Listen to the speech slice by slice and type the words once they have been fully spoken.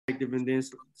perspective and then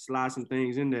slide some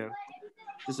things in there.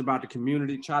 Just about the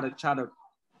community. Try to.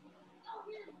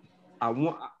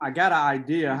 I got an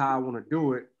idea how I want to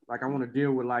do it. Like I want to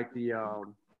deal with like the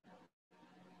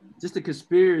just the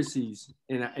conspiracies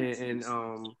and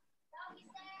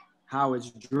how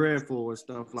it's dreadful and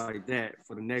stuff like that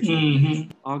for the next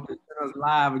one. Uncle set us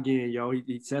live again, yo.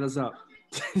 He set us up.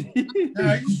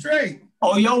 Nah, you straight.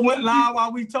 Oh, yo went live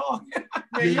while we talking.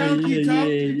 Yeah, keep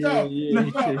talking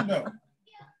though.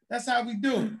 That's how we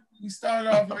do it. We started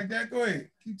off like that. Go ahead,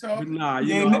 keep talking. Nah,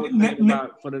 you know, I was thinking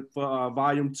about for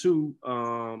volume 2.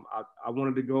 I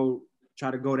wanted to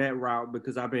try to go that route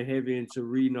because I've been heavy into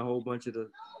reading a whole bunch of the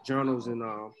journals and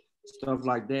stuff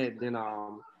like that. Then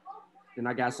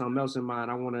I got something else in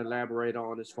mind I want to elaborate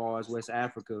on as far as West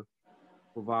Africa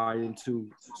for volume 2.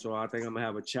 So I think I'm gonna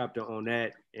have a chapter on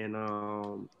that and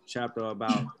chapter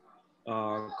about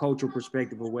cultural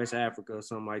perspective of West Africa or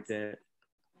something like that.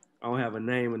 I don't have a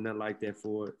name or nothing like that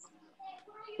for it.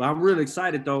 But I'm really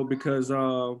excited though because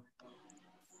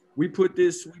we put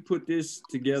this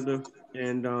together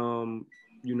and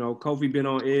you know, Kofi been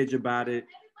on edge about it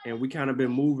and we kind of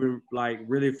been moving like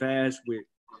really fast with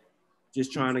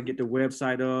just trying to get the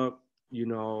website up, you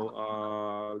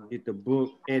know, get the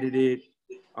book edited,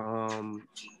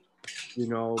 you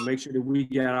know, make sure that we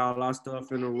got all our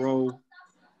stuff in a row.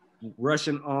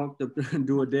 Russian Unc to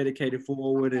do a dedicated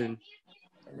forward and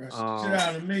shit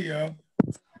out of me, yo.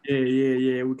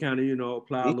 Yeah. We kind of, you know,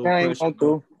 apply a little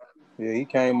pressure. He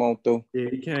came on through. Yeah,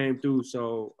 he came through.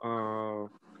 So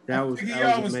that was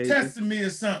amazing. Testing me or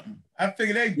something. I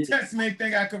figured they tested me and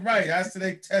think I could write. I said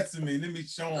they tested me. Let me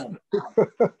show them.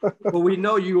 Well, we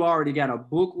know you already got a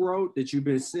book wrote that you've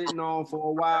been sitting on for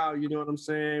a while. You know what I'm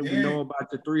saying? Yeah. We know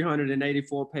about the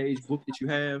 384-page book that you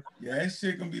have. Yeah, that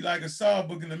shit gonna be like a Saw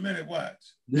book in a minute. Watch.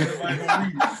 Nobody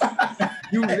gonna read it.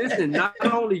 You listen, not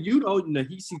only you know,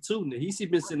 Nahisi too. Nahisi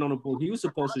been sitting on a book. He was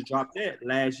supposed to drop that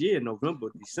last year, November,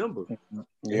 December.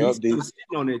 Yeah, he's still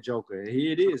sitting on that joker. And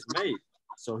here it is, made.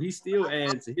 So he's still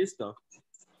adding to his stuff.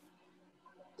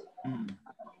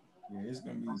 Yeah, it's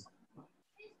gonna be.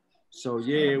 So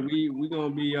yeah, we gonna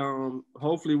be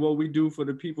hopefully what we do for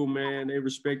the people, man, they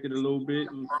respect it a little bit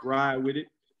and ride with it.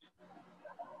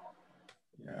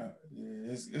 Yeah,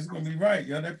 it's gonna be right,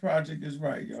 yo. That project is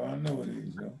right, yo. I know it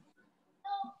is, yo.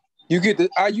 You get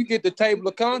the table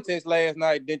of contents last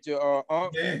night, didn't you,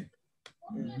 Yeah.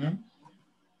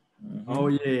 Oh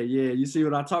yeah. You see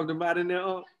what I talked about in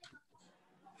there?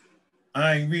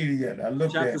 I ain't read it yet. I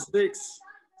looked at Chapter 6.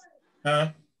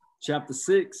 Huh? Chapter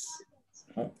 6.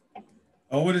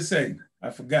 Oh, what did it say?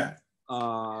 I forgot.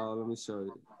 Let me show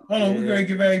you. Hold on, we're gonna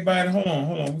give everybody. Hold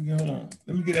on.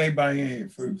 Let me get everybody in here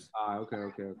first.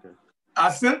 Okay.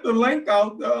 I sent the link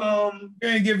out. You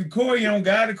ain't giving Corey on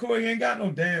got it. Corey ain't got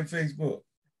no damn Facebook.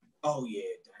 Oh yeah,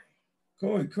 dang.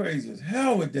 Corey crazy as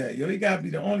hell with that. Yo, he gotta be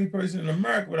the only person in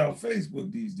America without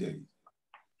Facebook these days.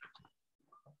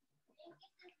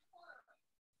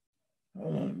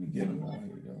 Hold on, let me get him on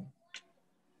here, yo.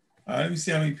 All right, let me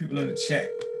see how many people in the chat.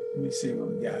 Let me see what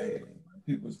we got here.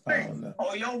 People's piling up.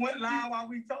 Oh, yo went live while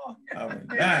we talking. I went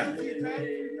live.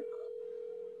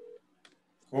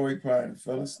 Corey probably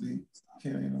fell asleep.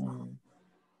 Can't ain't on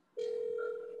here.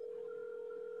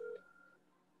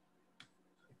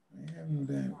 I ain't having no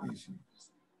damn issue.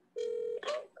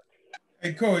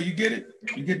 Hey, Corey, you get it?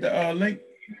 You get the link?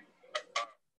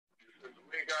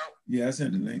 Yeah, I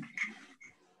sent the link.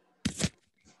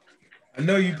 I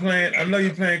know you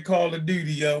playing Call of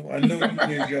Duty, yo. I know you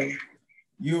did,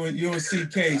 yo. You and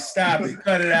CK, stop it.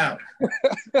 Cut it out.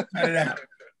 Cut it out.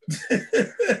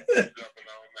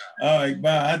 All right,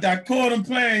 bye. I caught them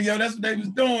playing, yo. That's what they was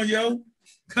doing, yo.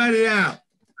 Cut it out.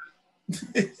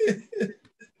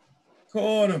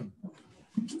 Caught them.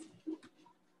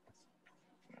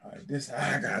 All right,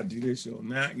 I gotta do this, yo.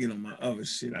 Now I get on my other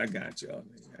shit. I got y'all,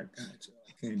 man. I got y'all.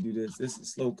 I can't do this. This is a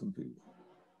slow computer.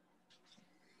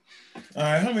 All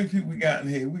right, how many people we got in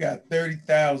here? We got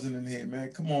 30,000 in here,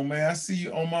 man. Come on, man. I see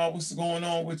you, Omar. What's going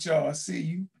on with y'all? I see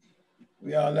you.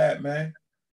 Where y'all at, man?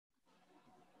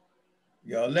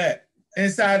 Y'all at?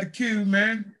 Inside the cube,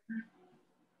 man.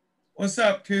 What's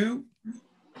up, cube?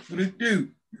 What it do?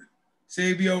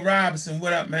 Savio Robinson,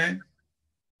 what up, man?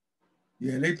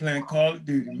 Yeah, they playing Call of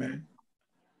Duty, man.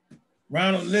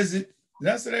 Ronald Lizard, did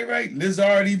I say that right?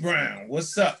 Lizardy Brown,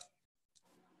 what's up?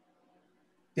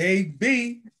 Dave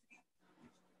B,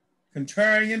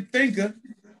 contrarian thinker.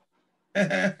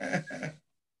 Yeah.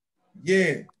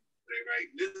 Right,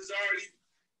 Lizardy.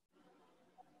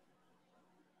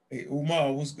 Hey,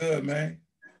 Umar, what's good, man?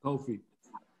 Kofi.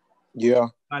 Yeah.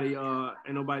 Ain't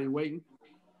nobody waiting?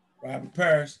 Robert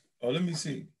Parrish. Oh, let me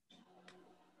see.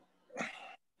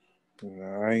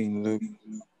 No, I ain't looking.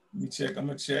 Let me check. I'm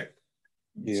gonna check.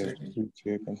 Yeah, keep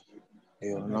checking.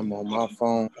 Yeah, and I'm on my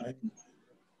phone.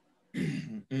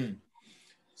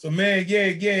 So man,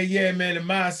 yeah, man. The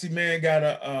Mossy man got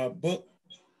a book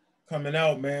coming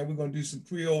out, man. We're gonna do some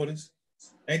pre-orders.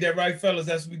 Ain't that right, fellas?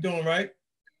 That's what we doing, right?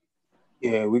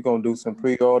 Yeah, we're gonna do some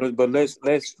pre-orders, but let's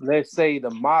say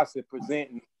the Mossy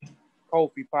presenting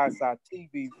Kofi Paisa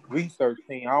TV research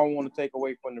team. I don't want to take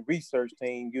away from the research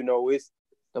team. You know, it's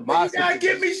the Mossy. You gotta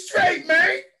get me straight,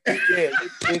 man. Yeah,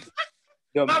 it's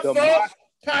the fault.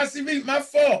 Posse, my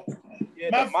fault.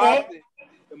 Yeah, my fault.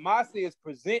 The Mossy is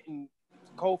presenting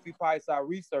Kofi Paisa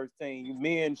research team.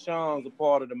 Me and Sean's a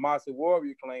part of the Mossy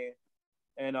Warrior Clan,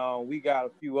 and we got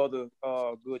a few other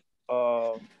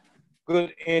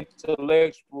good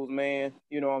intellectuals, man.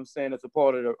 You know what I'm saying? It's a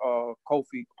part of the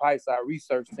Kofi Paisa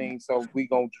research team. So we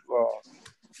gonna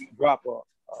drop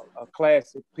a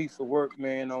classic piece of work,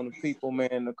 man, on the people,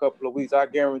 man, in a couple of weeks. I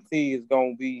guarantee it's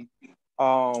gonna be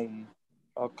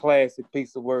a classic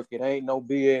piece of work. It ain't no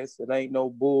BS. It ain't no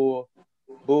bull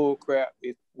crap.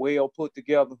 It's well put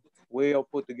together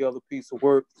piece of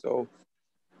work. So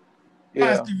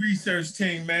yeah. How's the research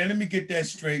team, man? Let me get that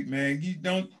straight, man. You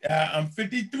don't. I'm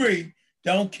 53.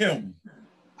 Don't kill me.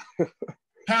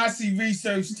 Posse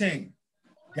research team.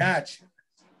 Gotcha.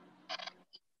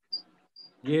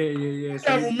 Yeah.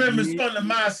 I remember from the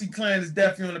Mossy clan is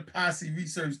definitely on the Posse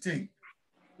research team.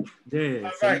 Yeah.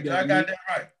 All right, I got that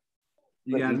right.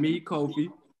 You got me, Kofi.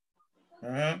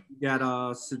 Uh-huh. You got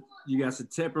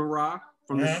Satep and Ra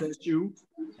from the SSU.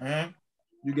 Uh-huh.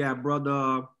 You got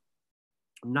brother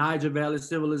Niger Valley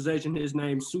Civilization. His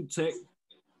name's Sutek.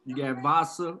 You got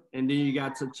Vasa, and then you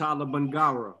got T'Challa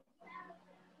Bangara.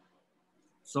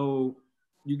 So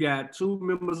you got 2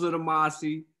 members of the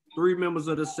Mossy, 3 members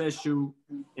of the SSU,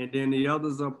 and then the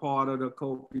others are part of the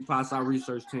Kofi Paisa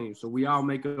research team. So we all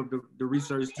make up the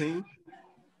research team.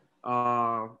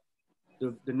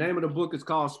 The name of the book is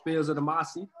called Spears of the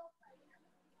Mossy,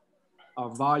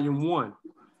 Volume 1,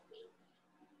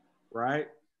 right?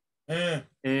 Yeah.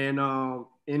 And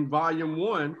in Volume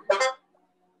 1,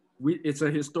 it's a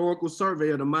historical survey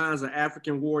of the minds of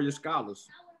African warrior scholars.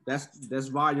 That's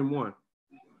Volume 1.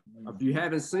 If you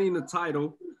haven't seen the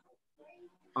title,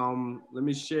 let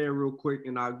me share real quick,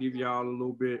 and I'll give y'all a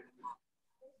little bit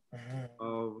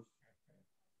of.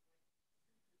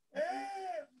 Let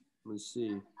me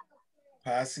see.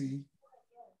 Posse.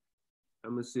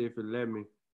 Let me see if it let me.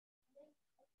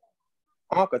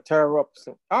 I could tear up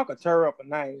a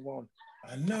 91.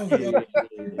 I know, yo.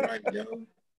 Right, yo.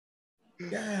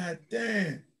 God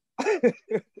damn.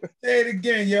 Say it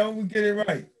again, yo. We get it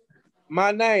right.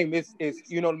 My name is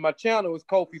my channel is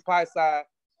Kofi Paisa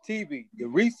TV. The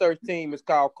research team is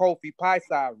called Kofi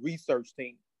Paisa Research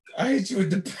Team. I hit you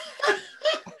with the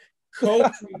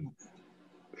Kofi.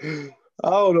 I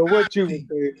don't know what you would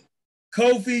say.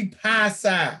 Kofi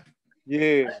Paisa.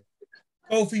 Yeah.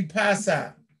 Kofi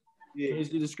Paisa. Yeah. Can you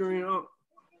see the screen up?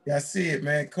 Yeah, I see it,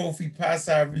 man. Kofi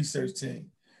Paisa Research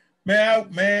Team.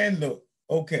 Man, look.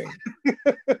 Okay.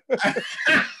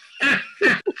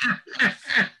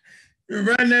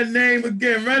 Run that name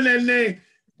again. Run that name.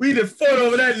 We the foot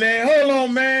over that name. Hold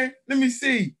on, man. Let me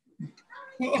see.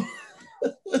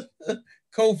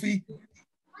 Kofi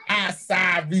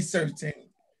Paisa Research Team.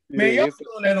 Man, y'all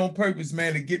doing that on purpose,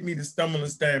 man, to get me to stumble and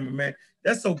stammer, man.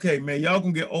 That's okay, man. Y'all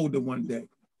gonna get older one day.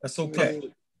 That's okay.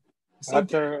 It's okay. I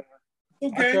turn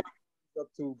it up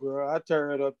too, bro. I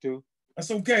turn it up too.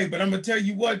 That's okay, but I'm gonna tell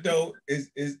you what though,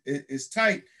 it's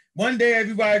tight. One day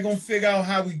everybody gonna figure out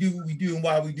how we do what we do and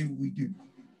why we do what we do.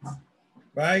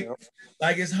 Right? Yep.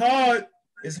 Like it's hard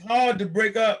to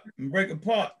break up and break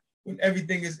apart when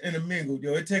everything is intermingled,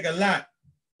 yo. It take a lot.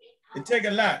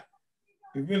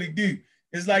 It really do.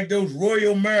 It's like those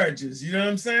royal marriages, you know what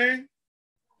I'm saying?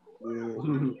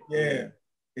 Yeah.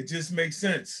 It just makes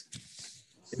sense.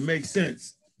 It makes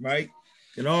sense, right?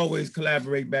 Can always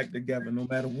collaborate back together no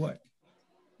matter what.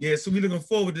 Yeah, so we're looking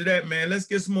forward to that, man. Let's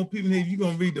get some more people here. You're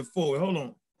going to read the forward. Hold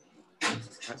on.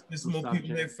 Let's get some more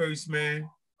people here first, man.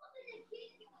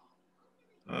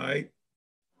 All right.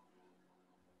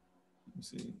 Let me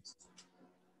see.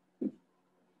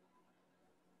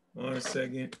 1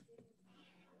 second.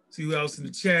 See who else in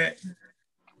the chat.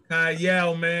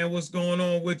 Kyle, man, what's going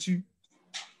on with you?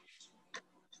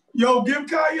 Yo, give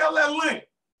Kyle that link.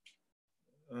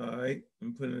 All right,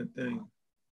 I'm putting a thing.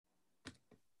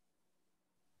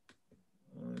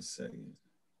 1 second.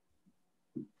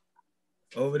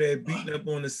 Over there beating up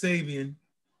on the Sabian.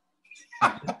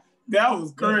 That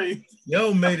was crazy.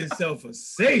 Yo made himself a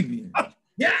Sabian.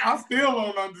 Yeah, I still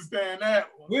don't understand that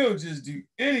one. We'll just do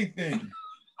anything.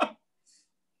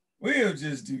 We'll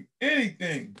just do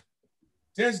anything.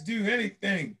 Just do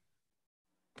anything.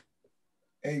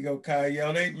 There you go, Kyle.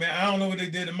 Yo, man, I don't know what they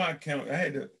did in my account. I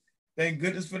had to thank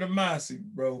goodness for the Mossy,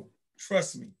 bro.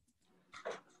 Trust me.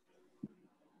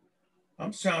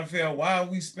 I'm trying to figure out why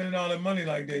we spending all that money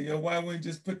like that, yo. Why wouldn't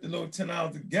just put the little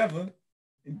 $10 together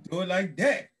and do it like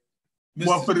that?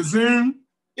 What, for the Zoom?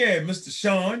 Yeah, Mr.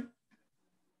 Sean.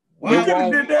 Why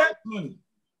you did that?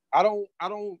 I don't,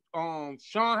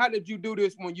 Sean, how did you do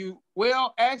this when you,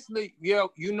 well, actually, yeah,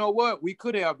 you know what? We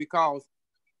could have, because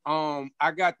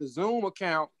I got the Zoom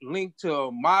account linked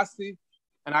to Mossy,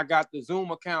 and I got the Zoom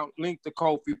account linked to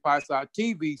Kofi Paisa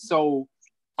TV. So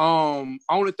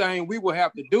only thing we would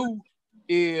have to do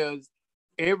is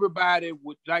everybody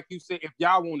would, like you said, if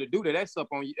y'all want to do that, that's up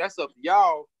to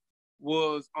y'all,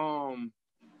 was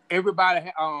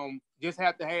everybody just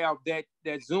have to have that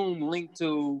Zoom link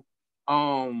to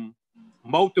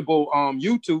multiple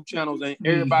YouTube channels, and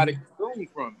everybody can Zoom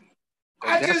from it.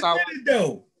 I just did it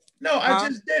though. No, I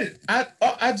just did it.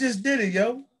 I just did it,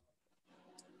 yo.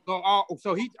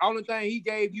 So he, only thing he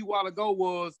gave you a while ago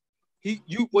was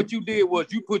what you did was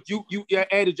you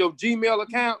added your Gmail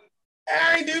account.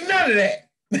 I ain't do none of that.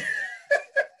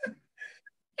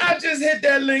 I just hit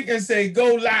that link and say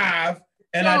go live,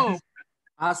 and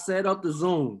I set up the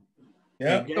Zoom.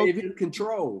 Yeah, gave him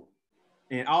control,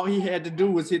 and all he had to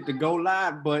do was hit the go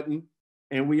live button,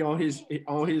 and we on his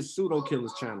Pseudo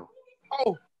Killers channel.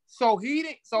 Oh, so he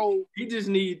didn't. So he just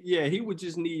need, he would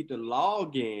just need the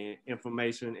login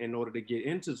information in order to get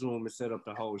into Zoom and set up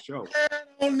the whole show. I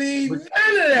don't need none of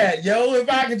that, yo. If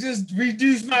I could just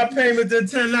reduce my payment to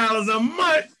 $10 a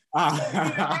month.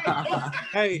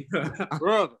 Hey,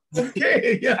 brother.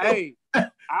 Okay, yo. Hey, I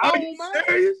don't mind.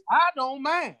 Serious? I don't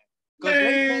mind.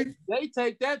 Because they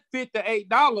take that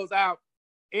 $58 out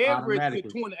every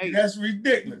 28. That's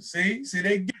ridiculous. See,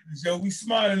 they get this, yo. We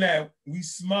smarter than that. We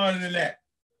smarter than that.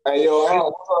 Hey, yo,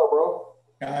 what's up, bro?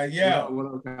 Yeah. What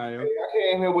up, Kyle? Hey, I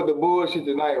came here with the bullshit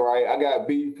tonight, right? I got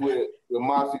beef with the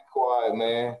Mossy Squad,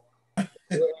 man.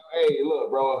 Hey, look,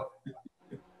 bro.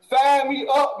 Sign me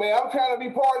up, man. I'm trying to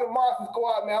be part of the Mossy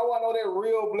Squad, man. I want to know that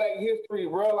real black history,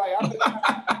 bro. Like,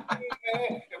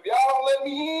 man, if y'all don't let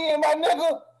me in, my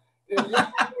nigga.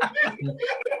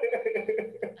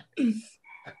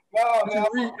 No,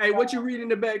 man, what you reading in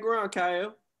the background,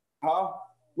 Kyle? Huh?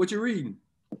 What you reading?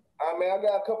 I mean, I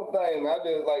got a couple things, man. I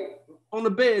just like on the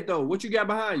bed though. What you got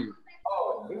behind you?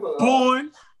 Oh,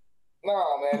 porn.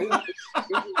 Nah, man. This is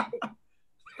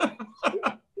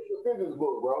a physics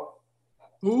book, bro.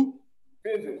 Who?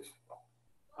 Physics.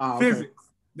 Oh, okay. Physics.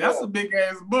 That's a big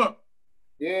ass book.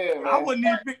 Yeah, man. I wouldn't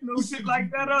even pick no shit like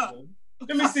that up.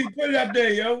 Let me see. Put it up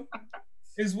there, yo.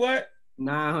 It's what?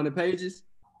 900 pages.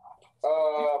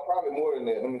 Probably more than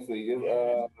that. Let me see. It's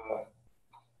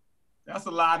that's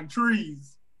a lot of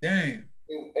trees. Damn.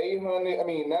 It's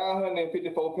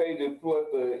 954 pages plus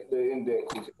the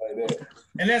index and shit like that.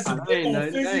 And that's a book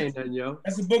on physics?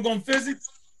 That's a book on physics?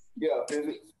 Yeah,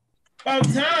 physics. About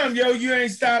time, yo, you ain't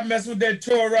stopped messing with that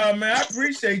Torah, man. I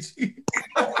appreciate you.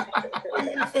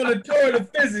 From the Torah to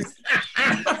physics.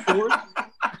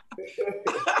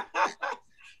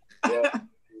 Yeah.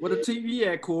 What a TV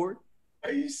at, Cord?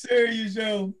 Are you serious,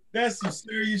 yo? That's some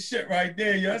serious shit right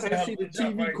there, yo. That's I see the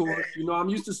TV, right, Cord. You know, I'm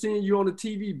used to seeing you on the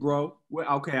TV, bro. Well,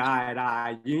 okay, all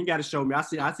right. You ain't got to show me. I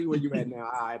see where you at now.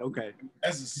 All right, okay.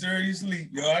 That's a serious leap,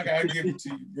 yo. I gotta give it to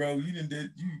you, bro.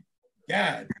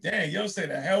 God dang, yo said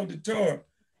the hell the tour.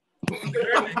 Hey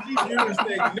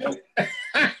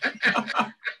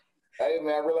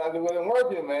man, I realized it wasn't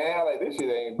working, man. Like this shit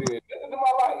ain't good. This is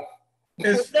my life.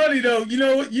 It's funny though. You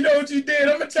know what you did?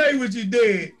 I'm gonna tell you what you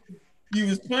did. You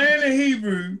was playing in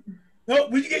Hebrew. No,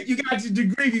 you got your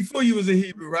degree before you was a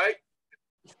Hebrew, right?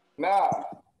 Nah.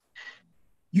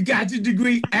 You got your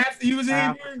degree after you was a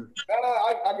Hebrew? No,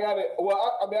 I got it.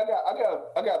 Well,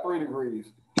 I got 3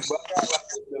 degrees. But I got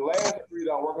the last degree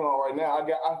that I'm working on right now. I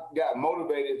got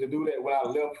motivated to do that when I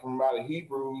left from out of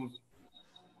Hebrews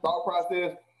thought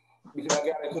process, because I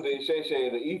got into the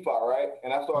Sheshe, the Ephah, right?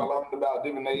 And I started learning about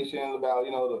divinations, about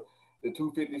the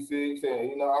 256,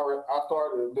 and I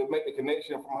started to make the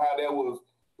connection from how that was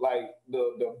like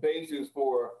the basis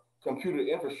for computer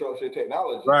infrastructure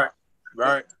technology.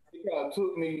 Right. It kind of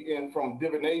took me in from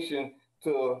divination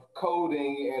to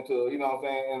coding and to what I'm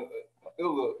saying. It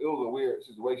was a weird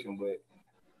situation,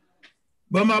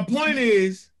 but my point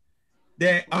is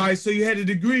that all right. So you had a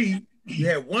degree. You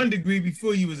had 1 degree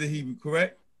before you was a Hebrew,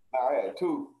 correct? I had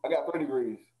 2. I got 3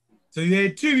 degrees. So you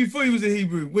had 2 before you was a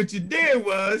Hebrew. What you did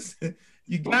was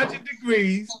you got your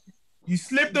degrees. You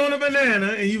slipped on a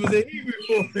banana and you was a Hebrew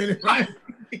for a minute, right?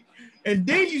 And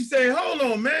then you say, hold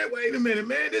on, man, wait a minute,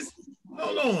 man.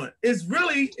 Hold on. It's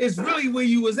really where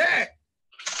you was at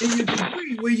in your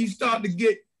degree where you start to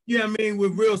get, you know what I mean,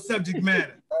 with real subject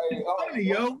matter. Hey, funny,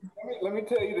 yo. Let me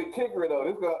tell you the kicker though.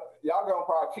 Y'all gonna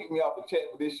probably kick me off the chat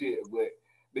for this shit, but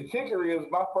the kicker is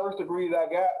my first degree that I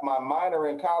got, my minor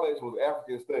in college was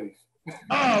African studies.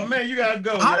 Oh man, you gotta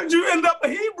go. How man. did you end up a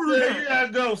Hebrew? Yeah, you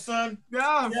gotta go, son.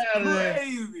 That's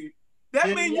crazy. That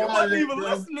means you wasn't even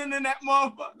listening in that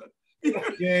motherfucker.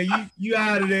 Yeah, you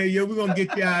out of there, yo. We're gonna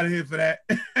get you out of here for that.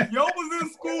 Yo was in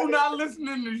school not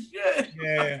listening to shit.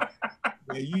 Yeah,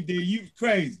 you did. You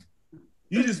crazy.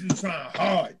 You just been trying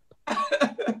hard.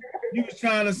 You was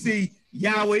trying to see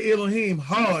Yahweh Elohim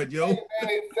hard, yo. Hey, man,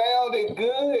 it sounded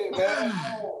good, man.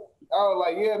 I was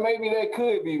like, yeah, maybe that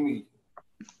could be me.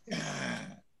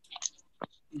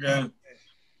 Yeah.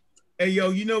 Hey, yo,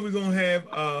 you know we're gonna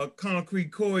have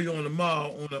Concrete Corey on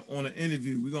tomorrow on an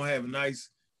interview. We're gonna have a nice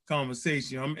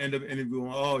conversation. I'm gonna end up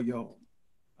interviewing all y'all.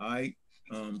 All right.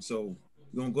 So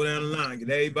we're gonna go down the line, get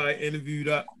everybody interviewed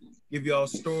up, give y'all a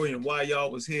story and why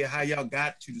y'all was here, how y'all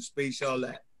got to the space y'all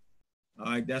at.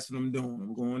 All right, that's what I'm doing.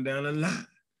 I'm going down the line.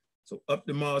 So up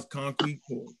to Mars, Concrete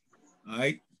Corey. All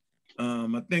right.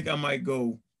 I think I might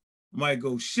go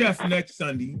Chef next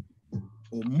Sunday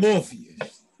or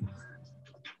Morpheus.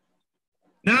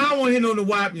 Now I don't want to hear no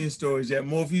Nuwaubian stories yet.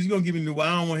 Morpheus, you're gonna give me I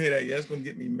don't want to hear that yet. That's gonna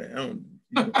get me mad.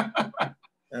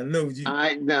 I know you. I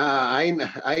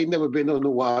ain't never been on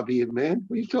Nuwaubian, man.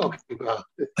 What are you talking about?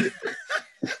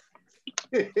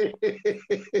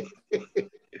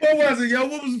 What was it, yo?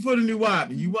 What was it for the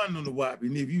Nuwaubian? You wasn't on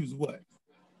Nuwaubian. If you was what?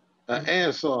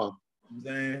 Ansar.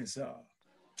 Ansar.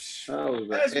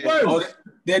 That's worse. Oh,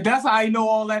 that's how I know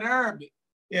all that Arabic.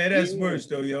 Yeah, that's worse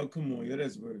though, yo. Come on, yo,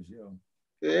 that's worse, yo.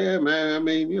 Yeah, man. I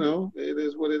mean, you know, it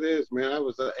is what it is, man. I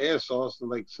was an Ansar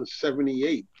since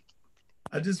 '78.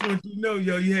 I just want you to know,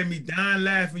 yo, you had me dying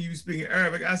laughing when you were speaking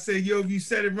Arabic. I said, yo, if you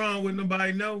said it wrong, wouldn't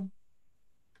nobody know?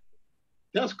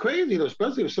 That's crazy, though,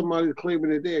 especially if somebody's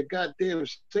claiming that they're a goddamn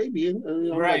Sabian. I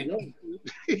mean, right.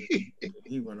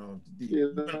 He went off the deep.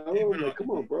 You know,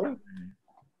 come on, bro.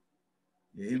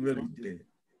 Yeah, he really did.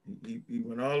 He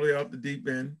went all the way off the deep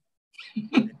end.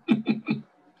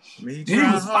 I mean, he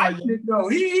was fighting it, though.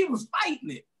 He was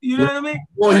fighting it. You know what I mean?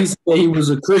 Well, he said he was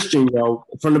a Christian, yo.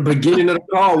 From the beginning of the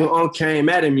call, when Unc came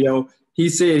at him, yo, he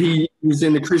said he was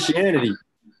into Christianity.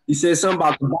 He said something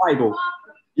about the Bible.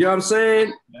 You know what I'm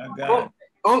saying?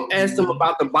 Unc asked him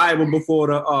about the Bible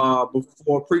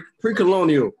before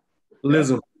pre-colonialism.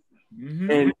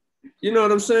 Mm-hmm. And you know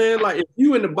what I'm saying? Like, if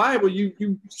you in the Bible,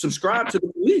 you subscribe to the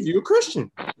belief, you're a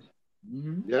Christian.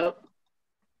 Mm-hmm. Yep.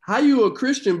 How you a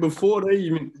Christian before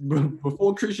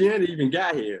Christianity even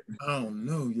got here? I don't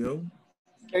know, yo.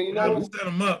 Hey, you know, set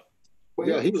him up.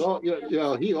 Yeah,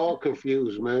 he all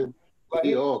confused, man. Like,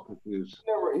 he all confused.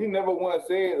 He never once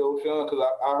said, though, Sean, because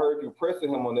I heard you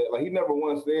pressing him on that. Like, he never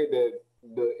once said that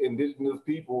the indigenous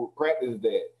people practice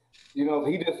that. You know,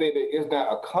 he just said that it's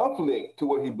not a conflict to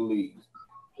what he believes.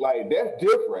 Like, that's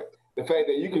different. The fact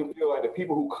that you can feel like the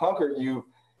people who conquered you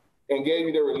and gave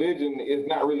you their religion is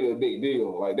not really a big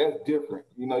deal. Like, that's different.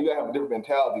 You know, you gotta have a different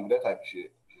mentality with that type of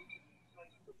shit.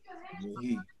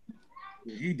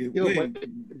 He did.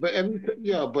 But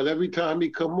every time he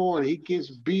come on, he gets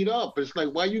beat up. It's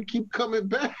like, why you keep coming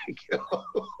back, yo?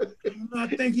 I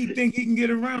think he can get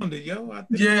around it, yo.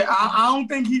 I don't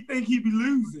think he be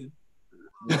losing.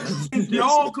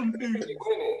 Y'all confused.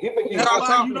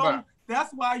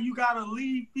 That's why you gotta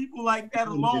leave people like that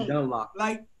alone.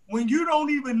 Like, when you don't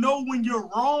even know when you're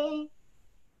wrong,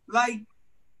 like,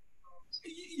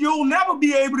 you'll never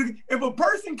be able to. If a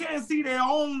person can't see their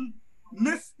own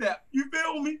misstep, you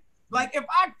feel me? Like, if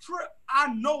I trip,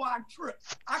 I know I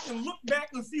tripped. I can look back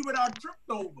and see what I tripped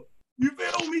over. You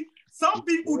feel me? Some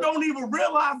people don't even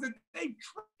realize that they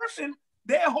tripping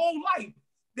their whole life.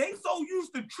 They so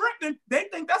used to tripping, they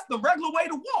think that's the regular way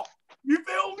to walk. You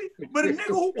feel me? But a nigga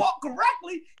who walked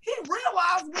correctly, he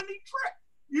realized when he tripped.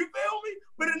 You feel me?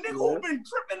 But a nigga who been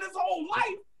tripping his whole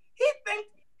life, he think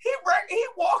he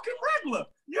walking regular.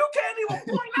 You can't even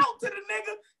point out to the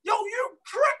nigga, yo, you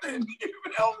tripping. You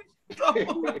feel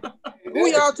me? Who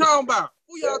y'all talking about?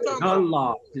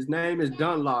 Dunlaw. His name is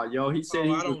Dunlaw, yo. He said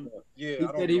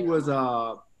he was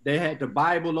they had the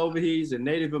Bible over here. He's a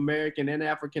Native American and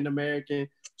African American.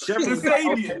 The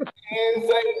Sabian.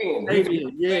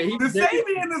 Yeah, the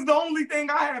Sabian is the only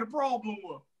thing I had a problem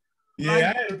with. Yeah, like, I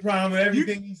had a problem with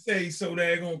everything he says, so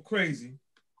they're going crazy.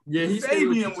 Yeah, he said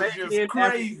Sabian was just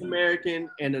crazy. African American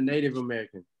and a Native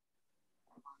American.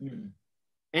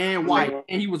 And white.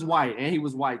 And he was white. And he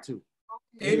was white too.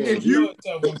 If you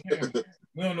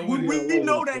We don't know we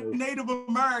know that Native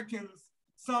Americans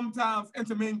sometimes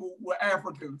intermingle with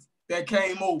Africans that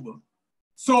came over.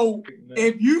 So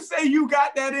if you say you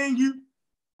got that in you,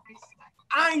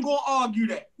 I ain't gonna argue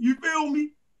that. You feel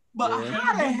me? But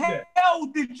how the hell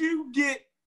did you get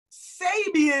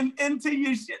Sabian into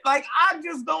your shit? Like, I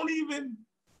just don't even.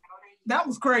 That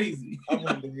was crazy. I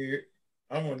wanted to hear it.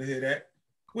 I wanted to hear that.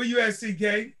 Where you at,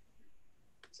 CK?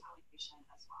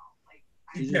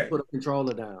 You just put a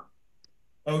controller down.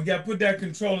 Oh, you gotta put that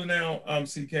controller down,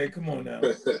 CK. Come on now.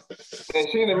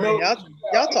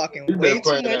 Y'all talking way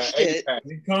too much shit.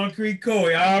 Concrete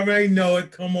Koi, I already know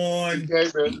it. Come on.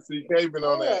 CK been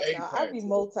on that. I be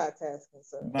multitasking,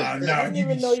 sir. I didn't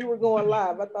even know you were going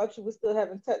live. I thought you were still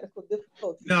having technical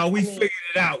difficulties. No, we figured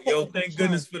it out, yo. Thank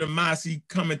goodness for the Mossy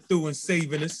coming through and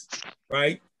saving us,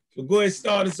 right? So go ahead and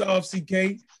start us off,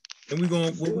 CK. And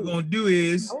what we're gonna do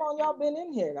is. How long y'all been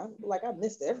in here? I feel like I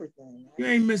missed everything. Man. You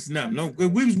ain't missing nothing. No, we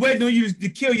was waiting on you to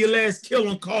kill your last kill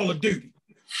on Call of Duty.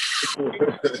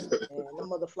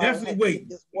 Definitely wait.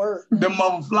 The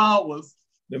mother flowers.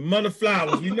 The mother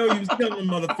flowers. You know you was killing the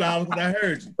mother flowers because I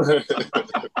heard you.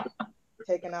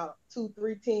 Taking out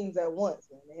 2-3 teams at once,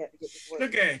 and they had to get this work.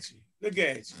 Look at you. Look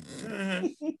at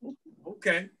you.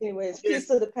 Okay. Anyways, peace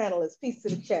to the panelists. Peace to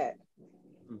the chat.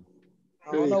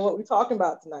 I don't know what we're talking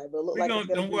about tonight, but it looks like it's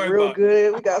going to be real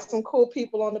good. We got some cool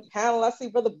people on the panel. I see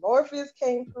Brother Morpheus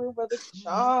came through, Brother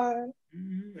Sean.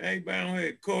 Everybody on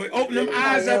here. Corey, open them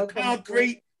eyes up,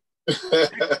 Concrete.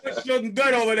 What's looking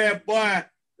good over there, boy?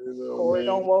 Corey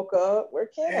don't woke up. Where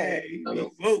Ken? Hey,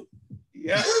 whoa.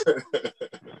 Yeah.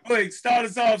 Wait, start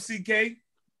us off, CK.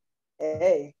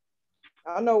 Hey,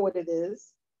 I know what it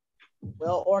is.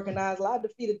 Well organized lie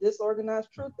defeated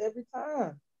disorganized truth every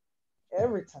time.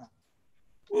 Every time.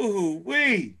 Ooh,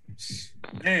 wee.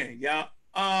 Man, y'all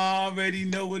already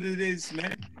know what it is,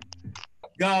 man.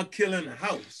 God killing the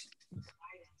house.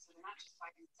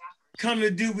 Come to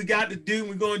do, we got to do,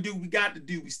 we're going to do, we got to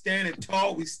do. We standing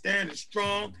tall, we standing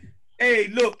strong. Hey,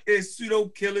 look, it's Pseudo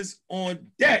Killers on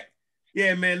deck.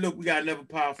 Yeah, man, look, we got another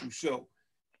powerful show.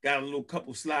 Got a little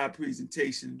couple slide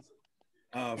presentations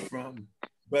from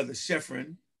Brother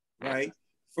Sheffrin, right?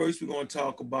 First, we're going to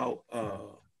talk about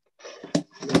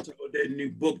that new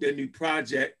book, that new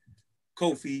project,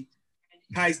 Kofi.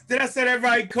 Did I say that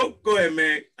right, Coach? Go ahead,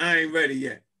 man. I ain't ready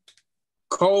yet.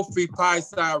 Kofi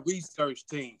Pi-Sci Research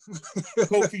Team.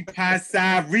 Kofi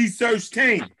Pi-Sci Research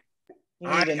Team. You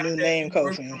need a new name,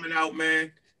 Kofi. Coming out,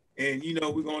 man. And, you know,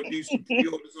 we're going to do some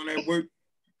pre-orders on that work.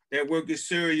 That work is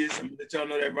serious. I'm going to let y'all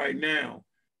know that right now.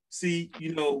 See,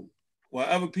 you know, while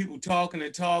other people talking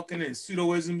and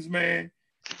pseudoisms, man,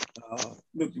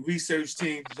 look, the research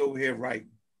team is over here writing.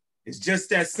 It's just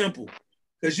that simple.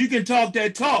 Because you can talk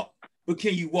that talk, but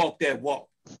can you walk that walk?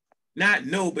 Not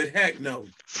no, but heck no.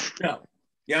 No,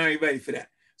 y'all ain't ready for that.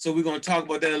 So we're going to talk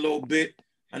about that a little bit.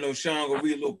 I know Sean going to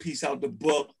read a little piece out the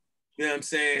book. You know what I'm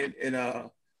saying? And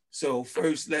so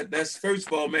first, let's first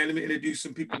of all, man, let me introduce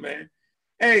some people, man.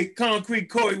 Hey, Concrete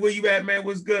Corey, where you at, man?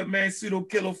 What's good, man? Pseudo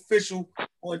Killer Official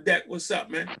on deck. What's up,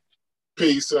 man?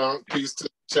 Peace, peace to the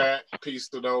chat. Peace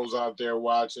to those out there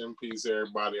watching. Peace to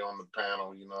everybody on the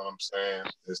panel. You know what I'm saying?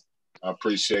 I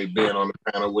appreciate being on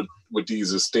the panel with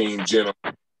these esteemed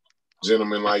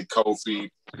gentlemen like Kofi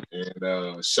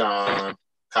and Sean,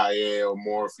 Kyle,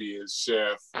 Morpheus,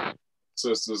 Chef,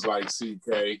 sisters like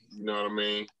CK. You know what I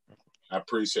mean? I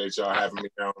appreciate y'all having me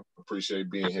down. Appreciate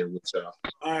being here with y'all.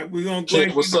 All right, we're gonna go.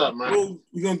 What's up, man?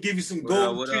 We're gonna give you some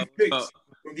golden toothpicks. We're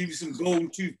gonna give you some golden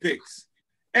toothpicks.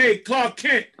 Hey, Clark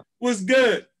Kent, what's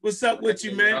good? What's up with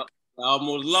you, man? I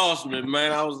almost lost me,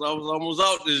 man. I was almost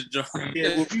out this joint.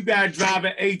 Yeah, well, if you got to drive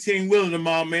an 18-wheeler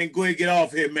tomorrow, man, go ahead and get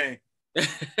off here, man.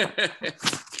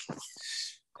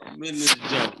 I'm in this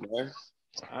junk, man.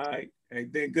 All right,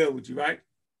 everything good with you, right?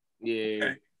 Yeah.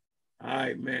 Okay. All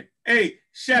right, man. Hey,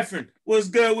 Sheffrin, what's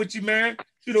good with you, man?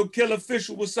 Pseudo Killer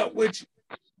Official, what's up with you?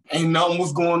 Ain't nothing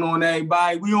what's going on,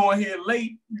 everybody. We on here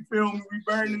late. You feel me? We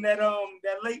burning that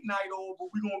late night oil, but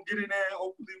we gonna get in there and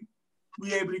hopefully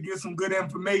we able to get some good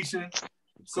information.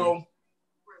 So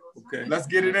let's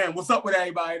get it in. What's up with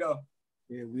everybody though?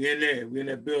 Yeah, we in there. We in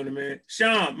that building, man.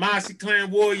 Sean, Mossy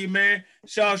Clan Warrior, man.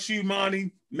 Shaw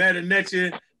Shumani,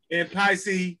 Metanecha, and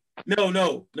Pisces.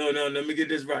 No. Let me get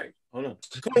this right. Hold on.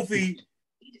 Kofi,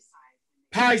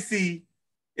 Pisces.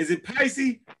 Is it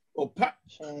Pisces or pie?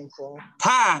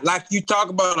 Pie, like you talk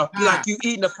about, like you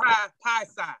eating a pie,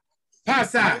 Pi-Sci.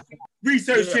 Pi-Sci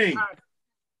Research Team.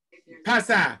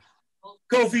 Pi-Sci.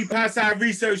 Kofi Pi-Sci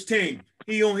Research Team.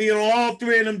 He on all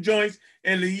three of them joints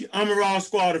and the Amaral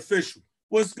Squad official.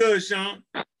 What's good, Sean?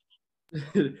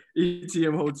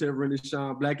 ETM Hotel, Rennie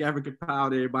Sean, Black African Power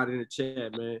to everybody in the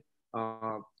chat, man.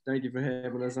 Thank you for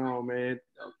having us on, man.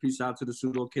 Peace out to the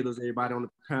pseudo killers, everybody on the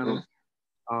panel.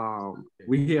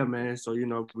 We here, man. So, you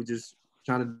know, we just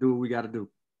trying to do what we got to do.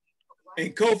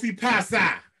 And Kofi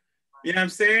Pasa, you know what I'm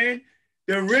saying?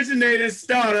 The originator and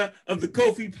starter of the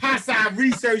Kofi Pasa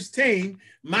research team,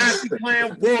 Mossy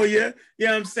Clan Warrior, you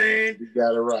know what I'm saying? You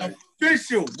got it right.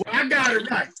 Official. Well, I got it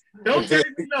right. Don't take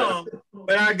me long,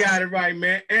 but I got it right,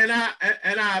 man. And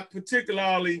I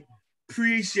particularly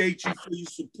appreciate you for your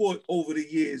support over the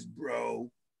years,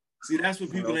 bro. See, that's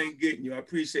what people ain't getting you. I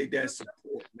appreciate that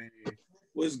support, man.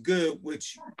 What's good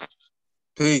with you?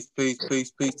 Peace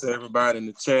to everybody in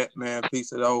the chat, man. Peace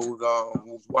to those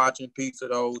who's watching. Peace to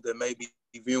those that may be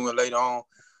viewing later on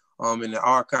in the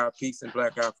archive. Peace and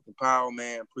Black African Power,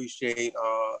 man. Appreciate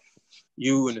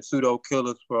you and the pseudo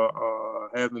killers for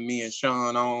having me and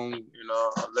Sean on, you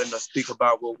know, letting us speak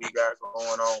about what we got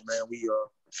going on, man. We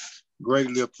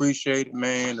greatly appreciate it,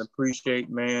 man. Appreciate,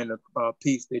 man, the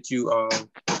piece that you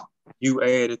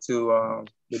added to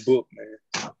the book,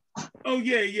 man. Oh,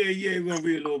 yeah. We're going to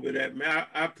read a little bit of that, man.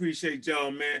 I appreciate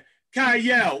y'all, man.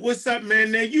 Kyle, what's up,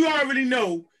 man? Now, you already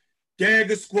know,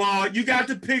 Dagger Squad, you got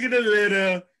the pick of the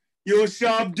litter. You're a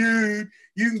sharp dude.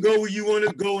 You can go where you want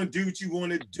to go and do what you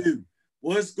want to do.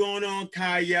 What's going on,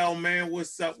 Kyle, man?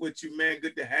 What's up with you, man?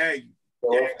 Good to have you.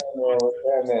 Yeah,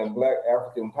 man. Black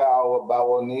African Power,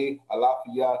 Bawani. A lot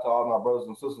for y'all, to all my brothers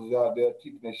and sisters out there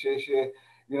keeping the shit.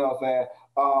 You know what I'm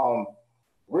saying?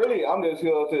 Really, I'm just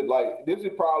here to, like, this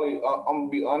is probably, I'm going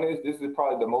to be honest, this is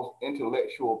probably the most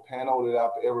intellectual panel that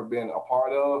I've ever been a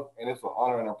part of, and it's an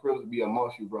honor and a privilege to be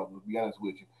amongst you, brothers, to be honest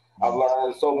with you. I've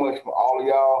learned so much from all of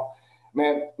y'all.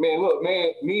 Man, look,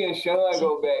 man, me and Sean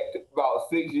go back to about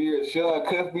 6 years. Sean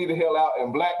cussed me the hell out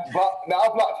and now I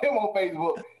blocked him on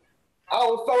Facebook. I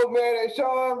was so mad at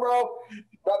Sean, bro,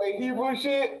 about that Hebrew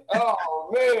shit. Oh,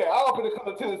 man, I was going to come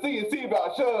to Tennessee and see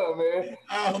about Sean, man.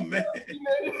 Oh, man.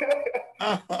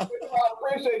 I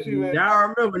appreciate you, man. Yeah,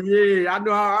 I remember. Yeah, I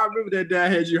know how I remember that day I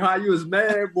had you. How you was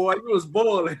mad, boy. You was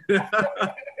boiling. Hey,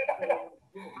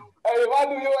 if I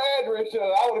knew your address,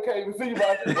 I would have came to see you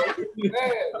about you.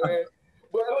 Man.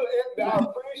 But look, I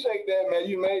appreciate that, man.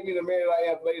 You made me the man that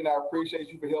I am today, and I appreciate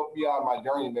you for helping me out on my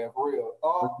journey, man, for real.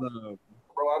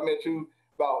 Bro, I met you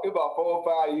about 4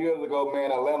 or 5 years ago, man,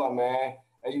 in Atlanta, man,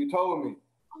 and you told me,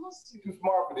 you're too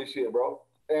smart for this shit, bro.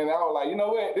 And I was like, you know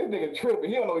what? This nigga tripping.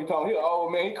 He don't know what he's talking. He an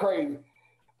old man. He crazy.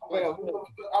 Man,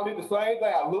 I did the same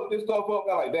thing. I looked this stuff up.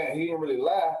 And I'm like, damn, he didn't really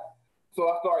lie. So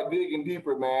I started digging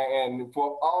deeper, man. And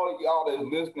for all y'all that's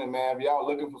listening, man, if y'all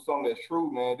looking for something that's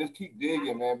true, man, just keep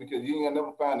digging, man, because you ain't gonna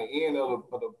never find the end of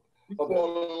the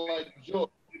you're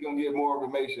gonna get more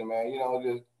information, man. You know,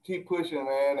 just keep pushing,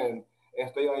 man, and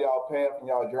stay on y'all path and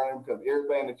y'all journey, because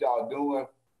everything that y'all doing,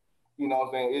 you know what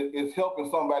I'm saying, it's helping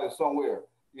somebody somewhere.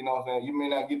 You know what I'm saying? You may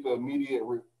not get the immediate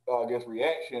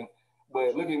reaction,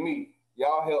 but look at me.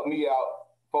 Y'all helped me out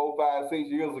 4, 5, 6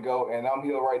 years ago, and I'm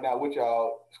here right now with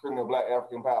y'all screaming Black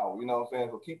African Power. You know what I'm saying?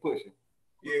 So keep pushing.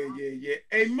 Yeah.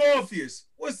 Hey, Morpheus,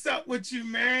 what's up with you,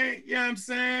 man? You know what I'm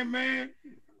saying, man?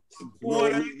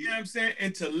 Supporter, you know what I'm saying?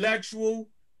 Intellectual,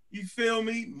 you feel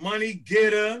me? Money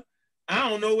getter. I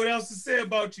don't know what else to say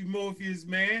about you, Morpheus,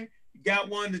 man. You got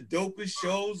one of the dopest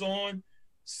shows on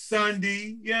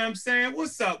Sunday. You know what I'm saying?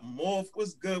 What's up, Morph?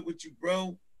 What's good with you,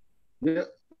 bro? Yeah.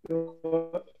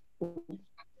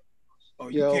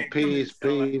 Yo, peace.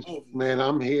 Like man,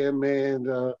 I'm here, man.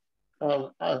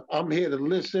 I'm here to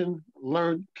listen,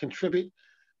 learn, contribute,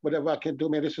 whatever I can do,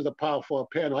 man. This is a powerful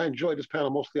panel. I enjoy this panel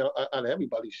mostly out of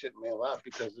everybody's shit, man, live,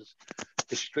 because it's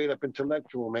straight up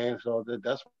intellectual, man. So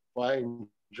that's why I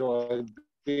enjoy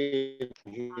being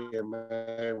here,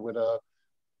 man, with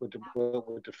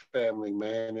the family,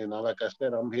 man. And like I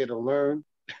said, I'm here to learn.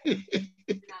 Yeah,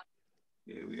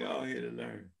 we all here to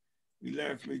learn. We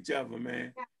learn from each other,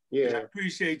 man. Yeah. And I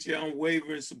appreciate your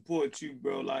unwavering support, you,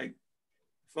 bro. Like,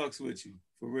 fucks with you.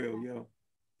 For real, yo.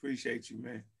 Appreciate you,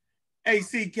 man.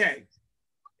 ACK,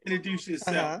 introduce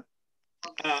yourself.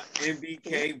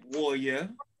 MBK Warrior,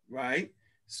 right?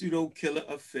 Pseudo Killer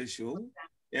Official.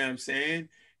 You know what I'm saying?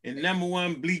 And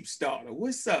 #1 bleep starter.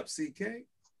 What's up, CK?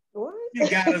 What? You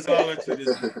got us all into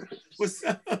this. What's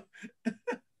up?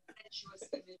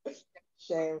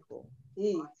 Shameful.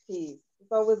 Peace.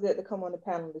 It's always good to come on the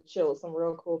panel to chill with some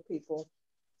real cool people.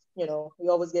 You know, we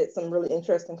always get some really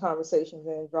interesting conversations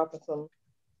and dropping some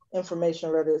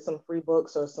information, whether it's some free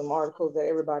books or some articles that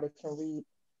everybody can read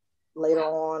later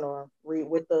on or read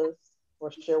with us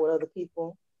or share with other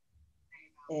people.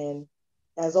 And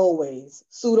as always,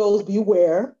 pseudos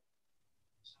beware.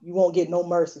 You won't get no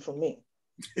mercy from me.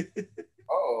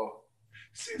 Oh.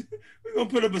 We're gonna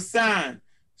put up a sign,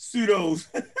 pseudos,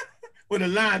 with a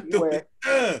line through it.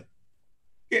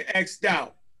 Get X'd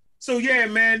out. So yeah,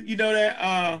 man, you know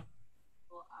that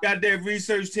got that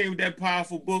research team with that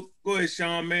powerful book. Go ahead,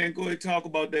 Sean, man. Go ahead, talk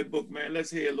about that book, man.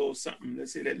 Let's hear a little something.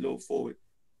 Let's hear that little forward.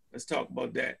 Let's talk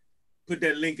about that. Put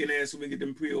that link in there so we get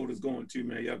them pre-orders going too,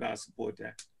 man. Y'all gotta support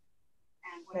that.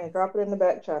 Man, drop it in the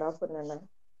back chat. I'll put it in there.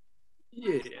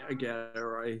 Yeah, I got it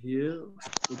right here.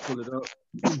 We'll pull it up.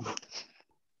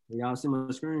 Y'all see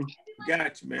my screen?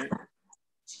 Got you, man.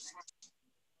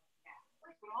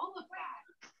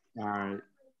 All right.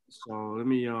 So let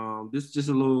me this is just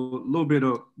a little bit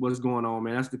of what's going on,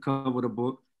 man. That's the cover of the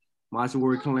book. Marshall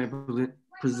Ward Clan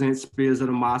presents Spears of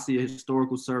the Mossy, a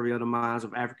historical survey of the minds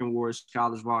of African warrior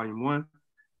scholars, Volume 1,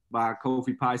 by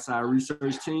Kofi Paisai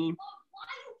research team.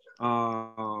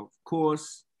 Of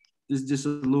course, this is just a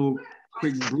little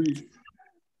quick brief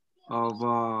of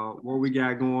what we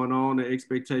got going on, the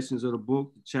expectations of the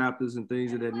book, the chapters and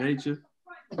things of that nature.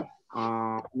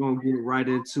 We're gonna get right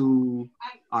into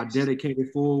our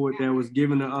dedicated forward that was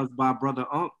given to us by Brother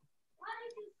Unk.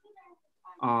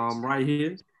 Right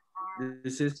here,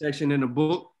 this is his section in the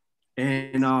book.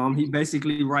 And he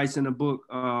basically writes in the book,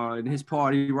 in his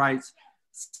part, he writes,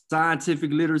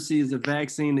 scientific literacy is a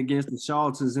vaccine against the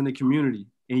charlatans in the community,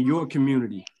 in your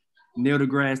community. Neil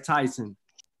deGrasse Tyson.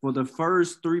 For the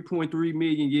first 3.3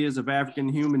 million years of African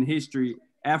human history,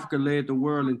 Africa led the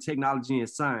world in technology and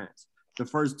science. The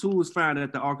first tools found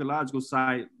at the archaeological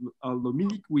site of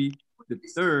Lumikwe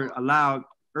III allowed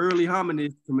early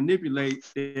hominids to manipulate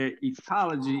their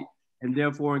ecology and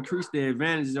therefore increase their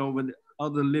advantages over the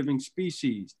other living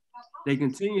species. They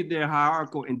continued their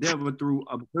hierarchical endeavor through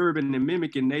observing and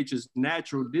mimicking nature's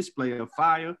natural display of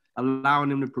fire, allowing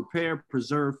them to prepare,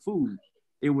 preserve food.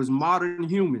 It was modern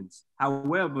humans,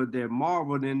 however, that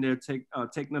marveled in their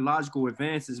technological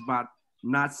advances by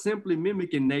not simply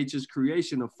mimicking nature's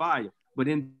creation of fire, but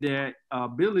in their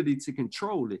ability to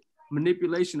control it.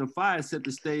 Manipulation of fire set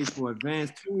the stage for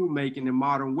advanced tool making and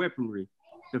modern weaponry.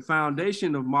 The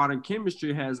foundation of modern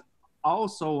chemistry has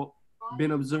also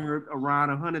been observed around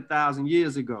 100,000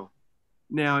 years ago.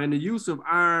 Now, in the use of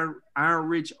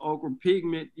iron-rich ochre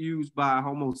pigment used by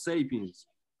Homo sapiens,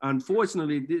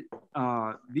 unfortunately,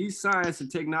 these science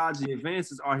and technology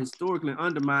advances are historically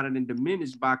undermined and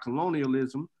diminished by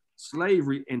colonialism,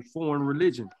 slavery, and foreign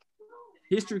religion.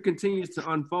 History continues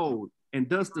to unfold, and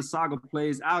thus the saga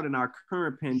plays out in our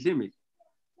current pandemic.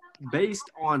 Based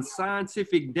on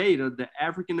scientific data, the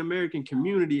African-American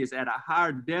community is at a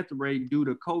higher death rate due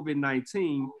to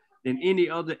COVID-19 than any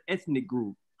other ethnic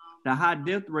group. The high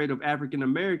death rate of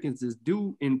African-Americans is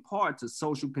due in part to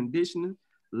social conditioning,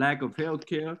 lack of health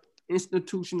care,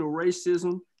 institutional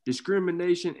racism,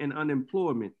 discrimination, and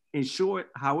unemployment. In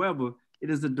short, however, it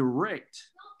is a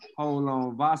direct, hold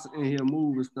on, Voss in here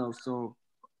moving stuff, so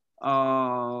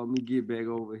let me get back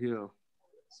over here.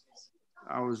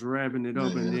 I was wrapping it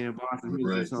up and then Boston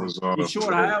here. So in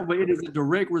short, however, it is a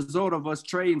direct result of us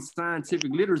trading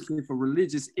scientific literacy for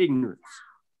religious ignorance.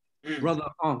 Brother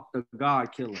Unk, the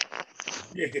God killer.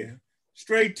 Yeah,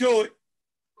 straight to it.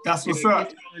 That's what's up.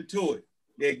 Get y'all into it.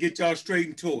 Yeah, get y'all straight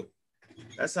into it.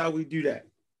 That's how we do that.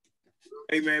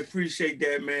 Hey man, appreciate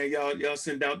that, man. Y'all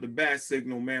send out the bat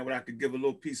signal, man, where I could give a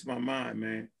little piece of my mind,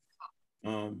 man.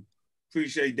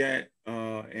 Appreciate that.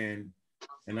 And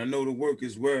I know the work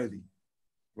is worthy.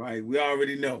 Right, we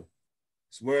already know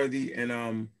it's worthy,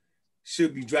 and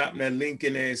should be dropping that link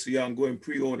in there so y'all can go and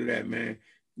pre-order that, man.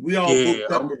 We all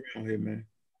booked up around here, man.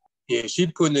 Yeah,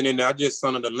 she's putting it in there. I just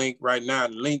sent her the link right now.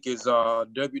 The link is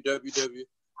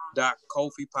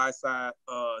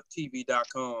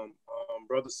www.kofipaisai.tv.com.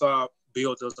 Brother Saab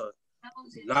built us a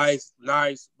nice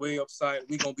website.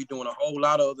 We're gonna be doing a whole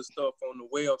lot of other stuff on the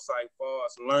website for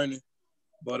us learning.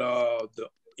 But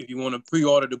if you want to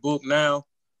pre-order the book now,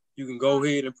 you can go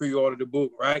ahead and pre-order the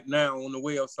book right now on the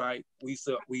website. We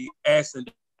asking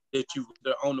that you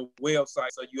on the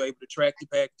website so you're able to track your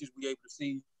packages. We able to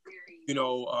see,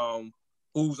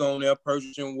 who's on there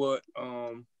purchasing what.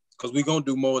 Because we're gonna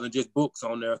do more than just books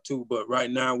on there too. But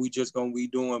right now we just gonna be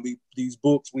doing these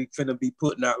books. We finna be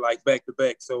putting out like back to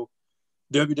back. So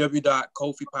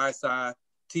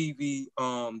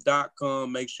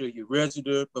www.kofipaisai.tv.com. Make sure you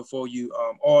register before you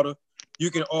order.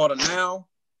 You can order now,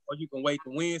 or you can wait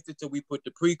till Wednesday till we put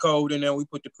the pre-code in there. We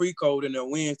put the pre-code in there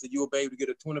Wednesday. You'll be able to get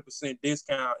a 20%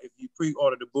 discount if you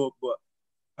pre-order the book. But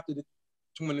after the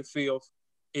 25th,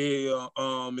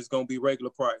 it's going to be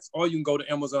regular price. Or you can go to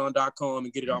Amazon.com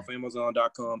and get it off of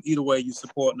Amazon.com. Either way, you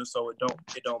supporting us, so it don't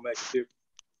make a difference.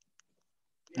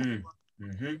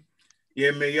 Mm-hmm.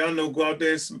 Yeah, man, y'all know, go out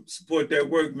there and support that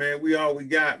work, man. We all we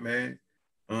got, man.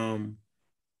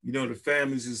 You know, the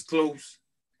families is close,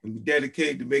 and we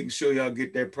dedicated to making sure y'all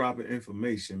get that proper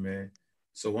information, man.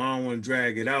 So I don't want to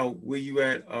drag it out. Where you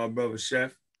at, brother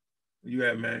Chef? Where you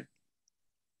at, man?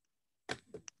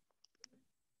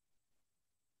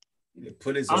 Yeah,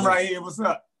 I'm right here. What's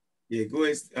up? Yeah, go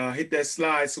ahead, hit that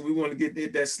slide. So we want to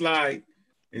hit that slide,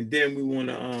 and then we want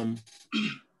to,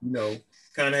 you know,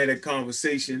 kind of have that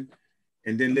conversation,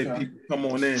 and then let people come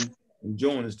on in and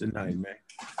join us tonight, man.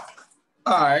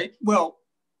 All right. Well,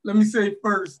 let me say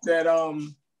first that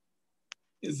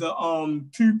it's a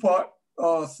 2-part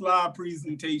slide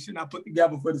presentation I put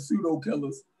together for the pseudo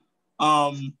killers.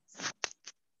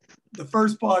 The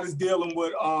first part is dealing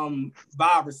with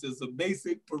viruses, a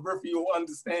basic peripheral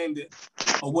understanding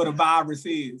of what a virus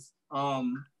is.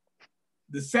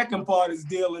 The second part is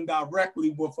dealing directly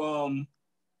with the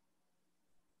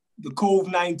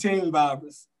COVID-19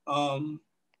 virus. All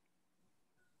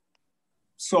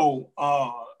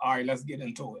right, let's get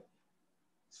into it.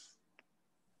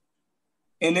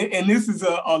 And this is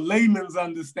a layman's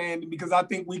understanding, because I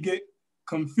think we get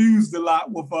confused a lot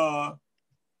with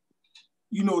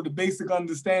you know, the basic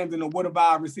understanding of what a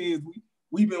virus is.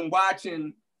 We've been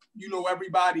watching, you know,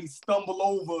 everybody stumble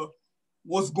over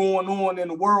what's going on in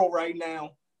the world right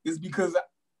now is because,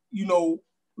 you know,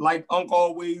 like Unc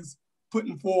always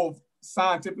putting forth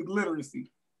scientific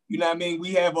literacy. You know what I mean?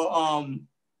 We have a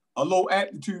low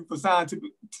aptitude for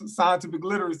scientific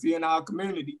literacy in our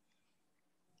community.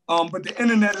 But the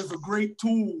internet is a great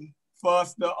tool for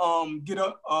us to get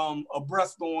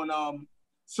abreast on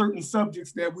certain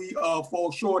subjects that we fall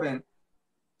short in.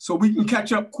 So we can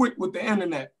catch up quick with the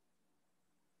internet.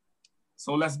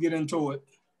 So let's get into it.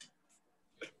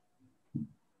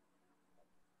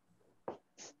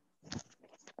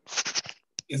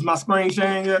 Is my screen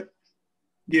sharing yet?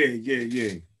 Yeah.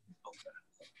 Okay.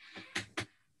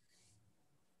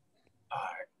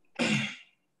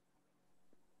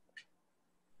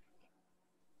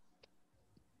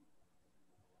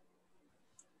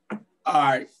 All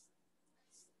right.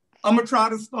 I'm gonna try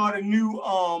to start a new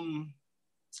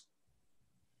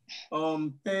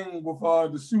thing with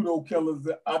the pseudo killers.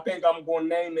 I think I'm gonna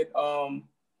name it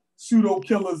Pseudo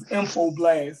Killers Info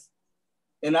Blast,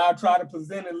 and I'll try to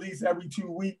present at least every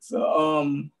 2 weeks a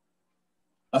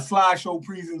slideshow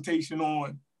presentation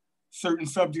on certain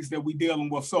subjects that we're dealing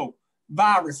with. So,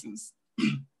 viruses.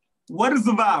 What is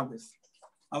a virus?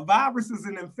 A virus is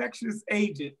an infectious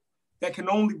agent that can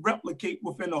only replicate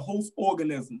within a host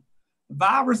organism.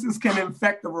 Viruses can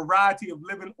infect a variety of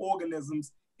living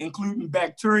organisms, including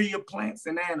bacteria, plants,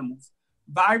 and animals.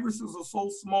 Viruses are so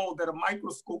small that a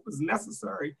microscope is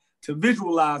necessary to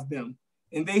visualize them,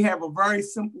 and they have a very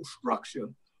simple structure.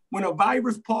 When a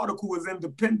virus particle is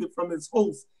independent from its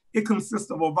host, it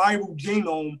consists of a viral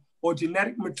genome or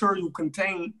genetic material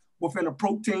contained within a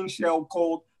protein shell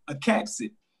called a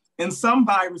capsid. In some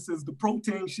viruses, the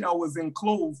protein shell is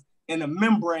enclosed in a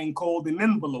membrane called an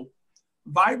envelope.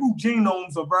 Viral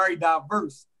genomes are very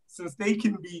diverse since they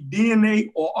can be DNA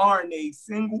or RNA,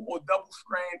 single or double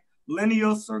strand,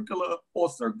 linear,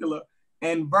 circular,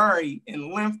 and vary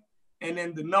in length and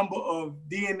in the number of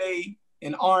DNA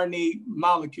and RNA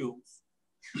molecules.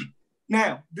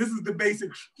 Now, this is the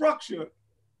basic structure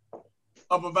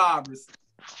of a virus.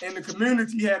 And the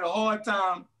community had a hard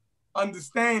time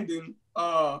understanding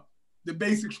the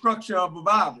basic structure of a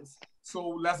virus. So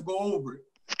let's go over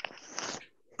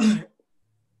it.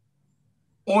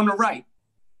 On the right,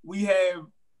 we have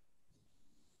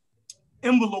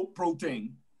envelope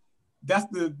protein. That's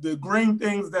the green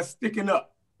things that's sticking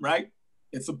up, right?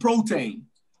 It's a protein.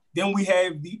 Then we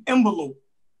have the envelope.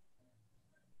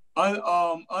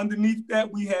 Underneath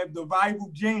that, we have the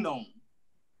viral genome.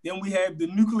 Then we have the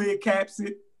nuclear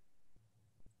capsid,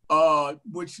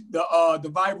 which the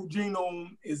viral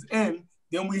genome is in.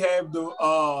 Then we have the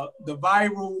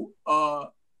viral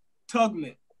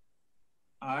tugment.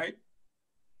 All right.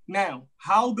 Now,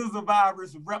 how does a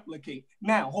virus replicate?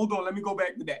 Now, hold on, let me go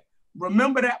back to that.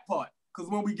 Remember that part,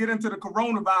 because when we get into the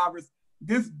coronavirus,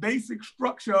 this basic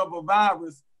structure of a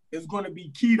virus is going to be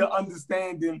key to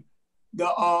understanding the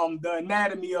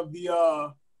anatomy of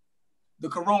the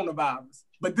coronavirus.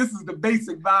 But this is the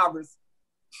basic virus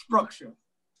structure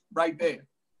right there.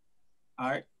 All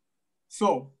right.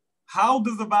 So how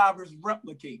does a virus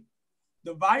replicate?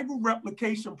 The viral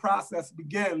replication process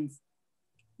begins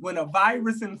when a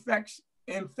virus infects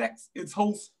its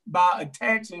host by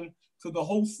attaching to the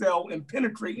host cell and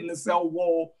penetrating the cell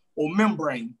wall or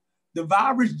membrane. The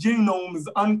virus genome is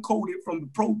uncoated from the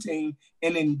protein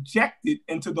and injected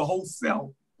into the host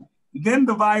cell. Then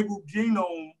the viral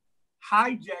genome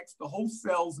hijacks the host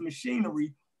cell's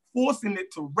machinery, forcing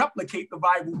it to replicate the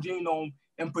viral genome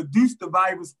and produce the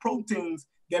virus proteins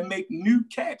that make new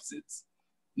capsids.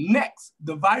 Next,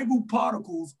 the viral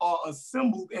particles are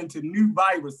assembled into new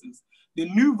viruses. The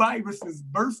new viruses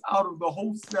burst out of the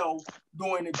host cell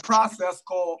during a process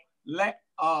called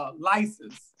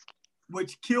lysis,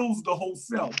 which kills the host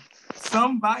cell.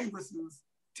 Some viruses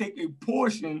take a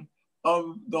portion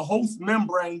of the host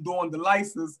membrane during the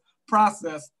lysis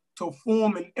process to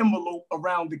form an envelope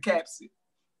around the capsid.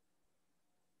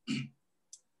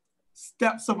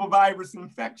 Steps of a virus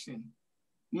infection.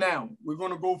 Now, we're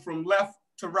going to go from left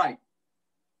to right.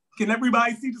 Can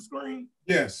everybody see the screen?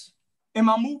 Yes. Am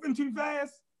I moving too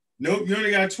fast? Nope, you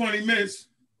only got 20 minutes.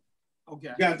 Okay.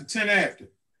 You got the 10 after.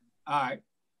 All right.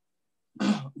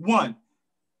 1,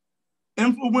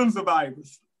 influenza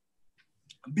virus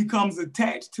becomes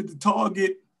attached to the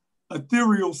target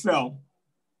epithelial cell.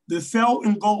 The cell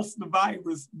engulfs the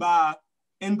virus by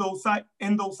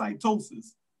endocytosis.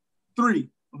 3,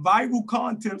 viral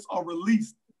contents are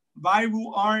released.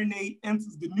 Viral RNA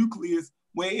enters the nucleus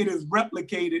where it is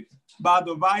replicated by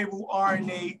the viral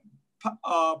RNA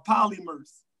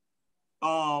polymers.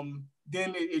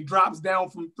 Then it drops down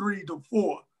from 3 to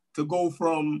 4 to go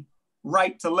from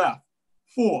right to left.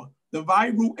 4, the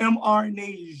viral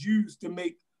mRNA is used to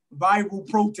make viral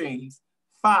proteins.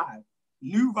 5,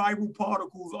 new viral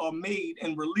particles are made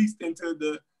and released into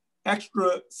the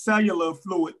extracellular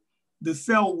fluid. The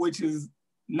cell, which is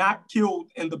not killed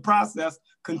in the process,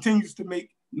 continues to make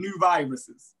new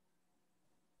viruses.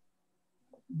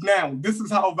 Now, this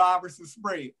is how viruses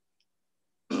spread.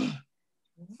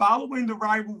 Following the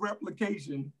viral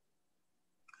replication,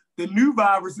 the new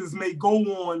viruses may go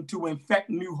on to infect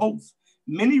new hosts.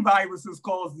 Many viruses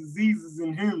cause diseases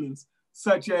in humans,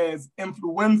 such as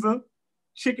influenza,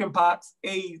 chickenpox,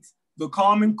 AIDS, the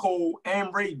common cold,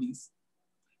 and rabies.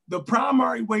 The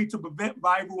primary way to prevent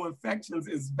viral infections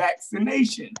is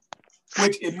vaccination,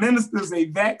 which administers a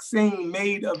vaccine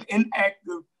made of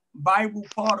inactive viral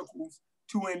particles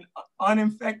to an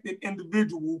uninfected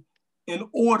individual in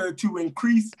order to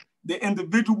increase the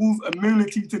individual's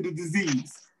immunity to the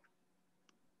disease.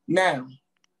 Now,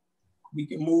 we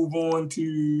can move on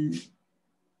to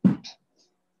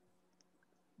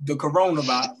the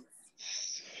coronavirus.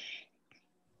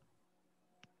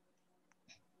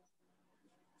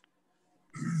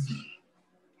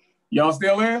 Y'all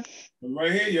still there? I'm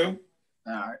right here, yo.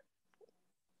 All right.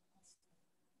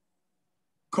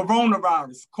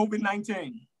 Coronavirus,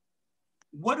 COVID-19.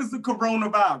 What is the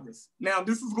coronavirus? Now,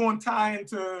 this is going to tie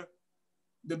into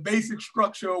the basic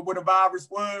structure of what a virus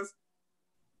was.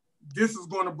 This is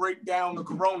going to break down the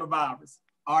coronavirus.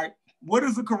 All right. What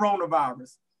is a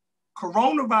coronavirus?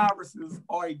 Coronaviruses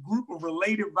are a group of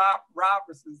related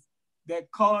viruses that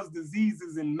cause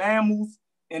diseases in mammals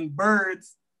and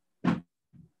birds.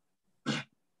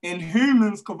 In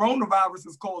humans,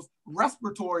 coronaviruses cause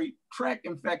respiratory tract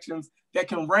infections that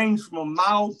can range from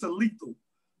mild to lethal.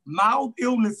 Mild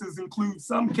illnesses include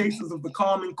some cases of the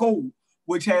common cold,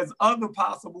 which has other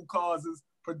possible causes,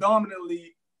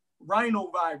 predominantly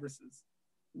rhinoviruses,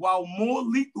 while more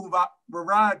lethal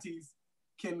varieties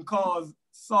can cause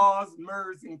SARS,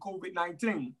 MERS, and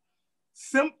COVID-19.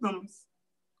 Symptoms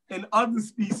in other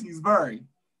species vary.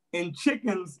 In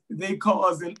chickens, they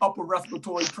cause an upper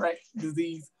respiratory tract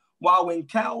disease, while in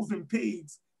cows and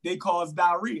pigs, they cause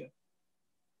diarrhea.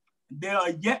 There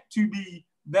are yet to be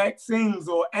vaccines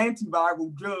or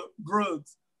antiviral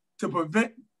drugs to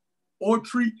prevent or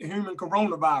treat human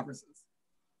coronaviruses.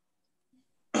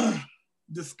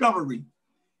 Discovery.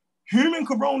 Human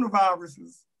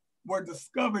coronaviruses were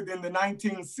discovered in the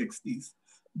 1960s.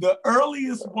 The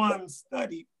earliest ones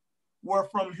studied were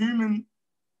from human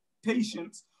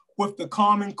patients with the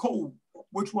common cold,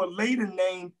 which were later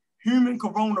named human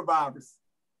coronavirus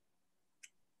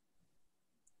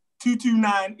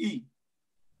 229E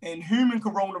and human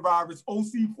coronavirus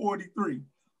OC43.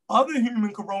 Other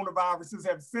human coronaviruses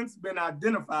have since been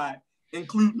identified,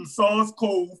 including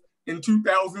SARS-CoV in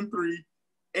 2003,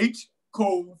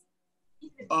 H-CoV,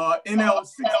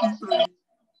 NL63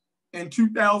 in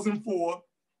 2004,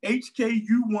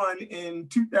 HKU1 in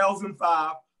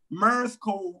 2005,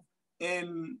 MERS-CoV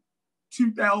in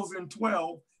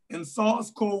 2012, and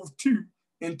SARS-CoV-2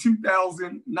 in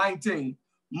 2019.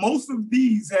 Most of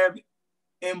these have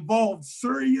involved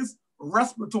serious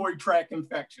respiratory tract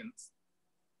infections.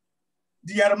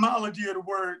 The etymology of the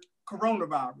word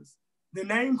coronavirus. The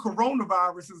name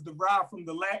coronavirus is derived from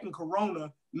the Latin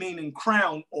corona, meaning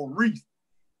crown or wreath.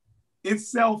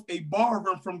 Itself a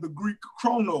borrowing from the Greek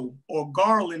chrono or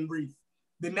garland wreath.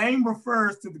 The name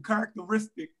refers to the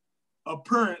characteristic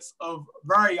appearance of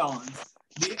virions,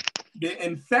 the the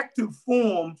infective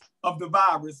form of the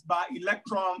virus by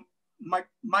electron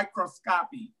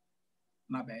microscopy,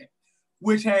 my bad,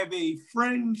 which have a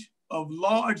fringe of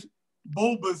large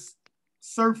bulbous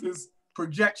surface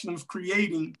projections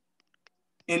creating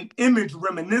an image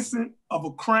reminiscent of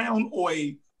a crown or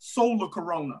a solar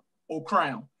corona or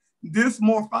crown. This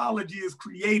morphology is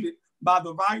created by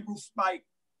the viral spike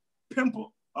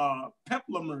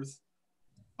peplomeres,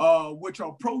 which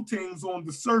are proteins on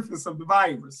the surface of the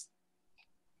virus.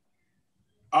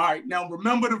 All right, now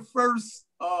remember the first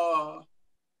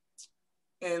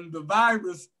in the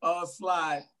virus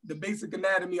slide, the basic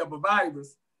anatomy of a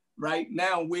virus. Right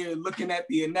now we're looking at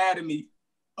the anatomy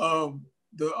of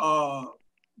the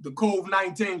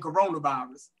COVID-19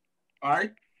 coronavirus. All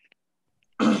right,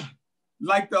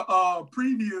 like the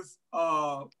previous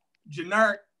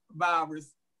generic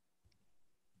virus,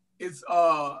 it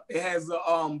has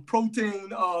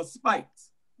protein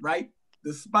spikes, right?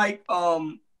 The spike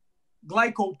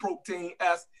glycoprotein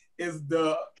S is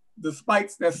the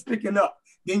spikes that's sticking up.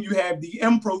 Then you have the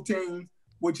M protein,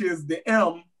 which is the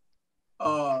M,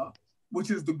 which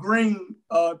is the green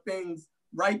things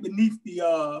right beneath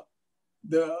the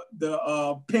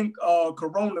pink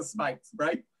corona spikes,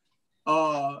 right?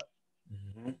 But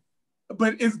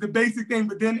it's the basic thing.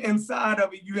 But then inside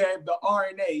of it, you have the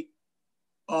RNA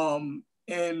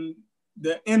and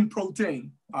the N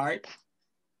protein. All right.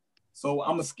 So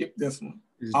I'm gonna skip this one.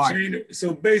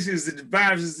 So basically, the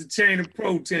virus is the chain of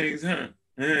proteins, huh?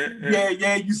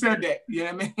 Yeah, you said that. You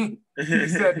know what I mean? You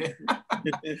said that.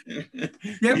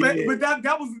 Yeah, but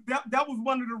that was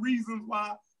one of the reasons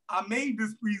why I made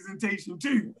this presentation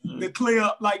too, to clear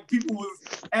up, like people was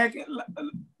acting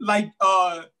like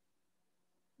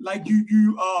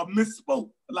you misspoke,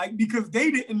 like because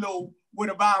they didn't know what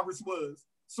a virus was.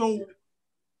 So,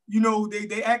 you know,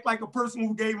 they act like a person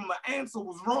who gave them an answer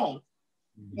was wrong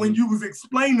when you was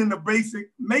explaining the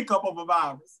basic makeup of a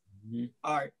virus.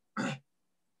 All right.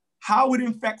 How it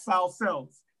infects our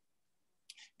cells.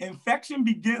 Infection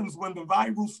begins when the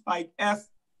viral spike S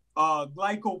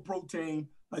glycoprotein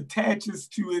attaches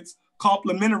to its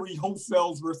complementary host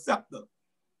cell's receptor.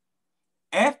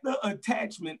 After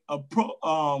attachment, hold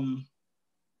on,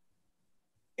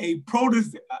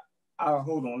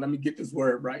 let me get this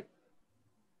word right.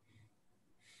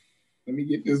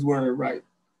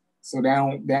 So they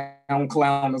don't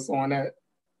clown us on that.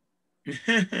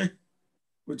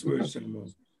 Which word is it?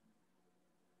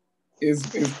 Is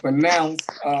pronounced.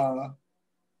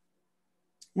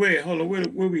 Wait, hold on.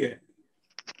 Where we at?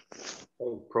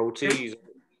 Oh, protease.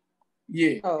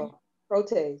 Yeah. Oh,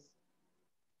 protease.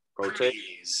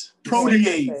 Protease.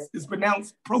 Protease. It's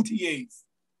pronounced protease.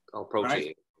 Oh,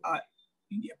 protease. Right?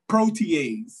 Yeah,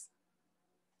 protease.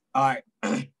 All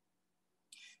right.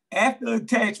 After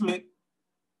attachment,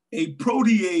 a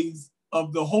protease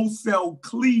of the host cell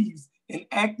cleaves and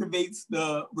activates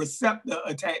the receptor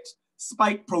attached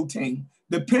spike protein.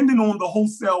 Depending on the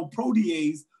host cell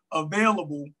protease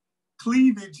available,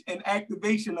 cleavage and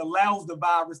activation allows the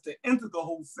virus to enter the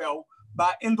host cell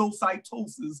by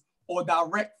endocytosis or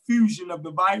direct fusion of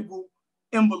the viral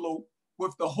envelope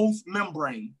with the host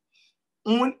membrane.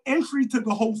 On entry to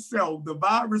the host cell, the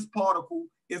virus particle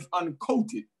is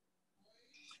uncoated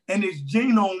and its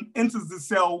genome enters the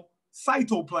cell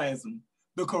cytoplasm.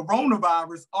 The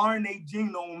coronavirus RNA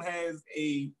genome has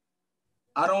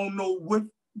I don't know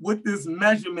what this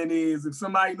measurement is. If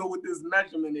somebody know what this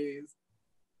measurement is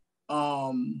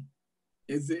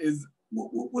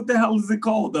what the hell is it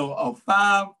called? A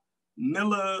 5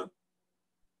 milli.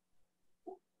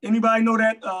 Anybody know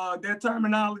that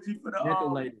terminology for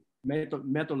the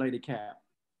methylated cap?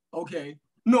 Okay,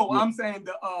 no, yeah. I'm saying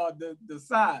the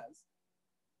size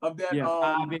of that.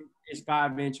 Yeah, it's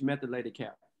 5-inch methylated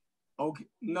cap. Okay,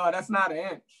 no, that's not an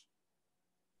inch.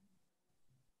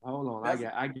 Hold on, I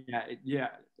got it. Yeah,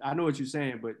 I know what you're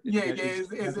saying, but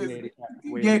they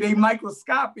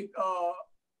microscopic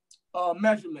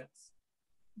measurements.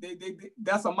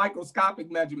 That's a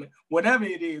microscopic measurement, whatever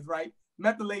it is, right?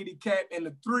 Methylated cap and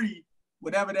the 3,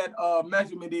 whatever that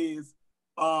measurement is,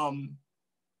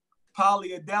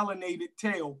 polyadenylated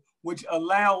tail, which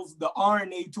allows the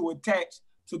RNA to attach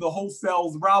to the host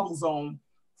cell's ribosome.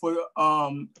 For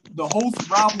the host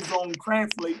ribosome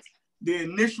translates the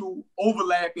initial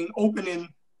overlapping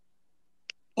open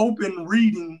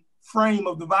reading frame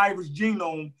of the virus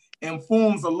genome and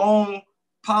forms a long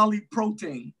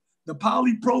polyprotein. The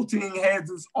polyprotein has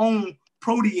its own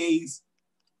protease,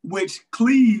 which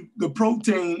cleave the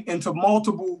protein into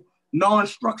multiple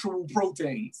non-structural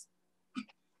proteins.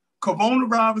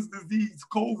 Coronavirus disease,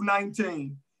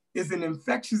 COVID-19, is an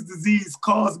infectious disease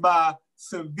caused by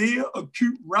severe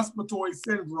acute respiratory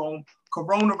syndrome,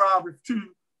 coronavirus 2,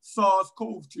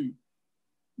 SARS-CoV-2.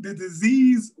 The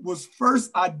disease was first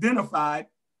identified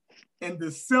in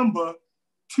December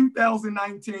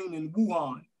 2019 in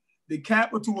Wuhan, the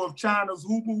capital of China's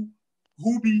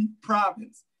Hubei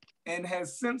province, and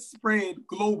has since spread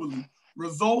globally,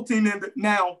 resulting in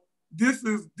now this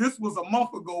was a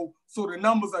month ago, so the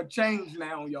numbers are changed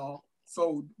now, y'all.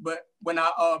 So, but when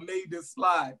I made this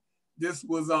slide, this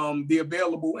was the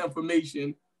available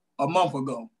information a month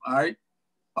ago. All right.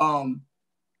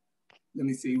 Let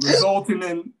me see. Resulting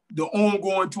in the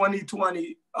ongoing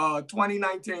 2020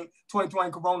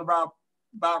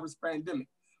 coronavirus pandemic.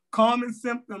 Common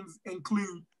symptoms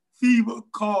include fever,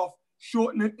 cough,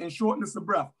 shortness of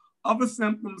breath. Other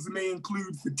symptoms may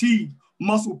include fatigue,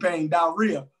 muscle pain,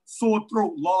 diarrhea, sore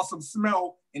throat, loss of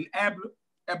smell, and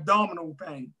abdominal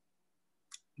pain.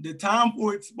 The time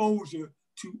for exposure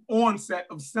to onset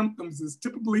of symptoms is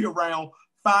typically around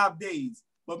 5 days,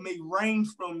 but may range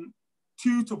from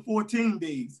 2 to 14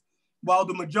 days. While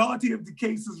the majority of the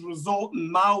cases result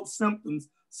in mild symptoms,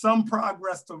 some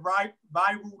progress to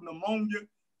viral pneumonia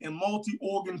and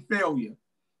multi-organ failure.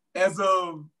 As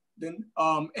of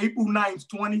April 9th,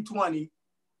 2020,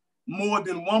 more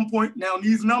than now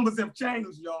these numbers have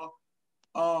changed, y'all,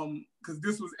 because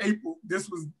this was April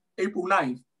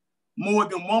 9th. More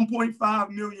than 1.5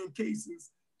 million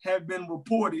cases have been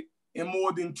reported in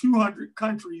more than 200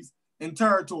 countries and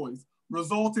territories,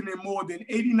 resulting in more than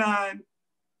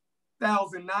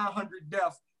 89,900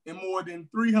 deaths and more than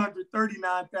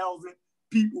 339,000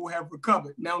 people have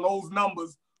recovered. Now those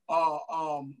numbers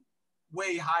are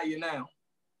way higher now.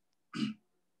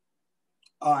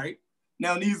 All right,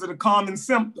 now these are the common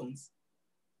symptoms.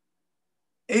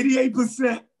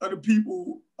 88% of the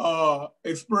people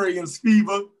experience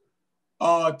fever.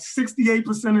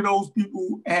 68% of those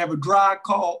people have a dry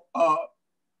cough,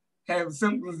 have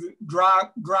symptoms of dry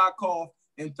cough,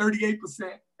 and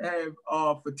 38% have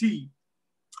fatigue.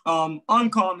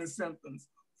 Uncommon symptoms.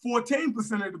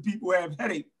 14% of the people have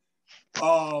headache.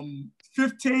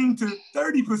 15 to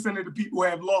 30% of the people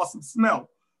have loss of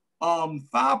smell.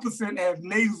 5% have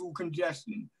nasal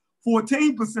congestion.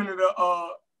 14% of the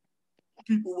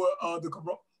people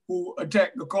who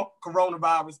attack the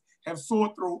coronavirus have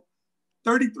sore throat.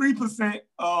 33%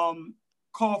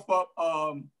 cough up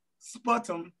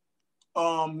sputum.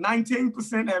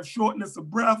 19% have shortness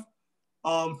of breath.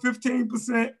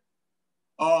 15%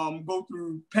 go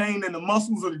through pain in the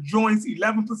muscles of the joints.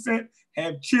 11%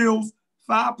 have chills.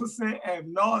 5% have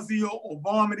nausea or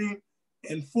vomiting,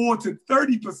 and 4 to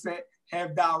 30%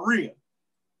 have diarrhea.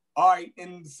 All right,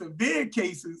 in severe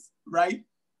cases, right,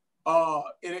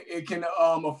 it can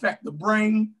affect the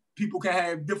brain. People can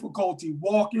have difficulty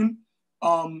walking,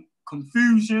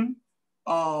 confusion.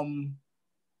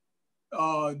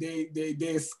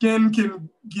 Their skin can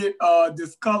get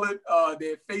discolored,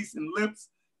 their face and lips.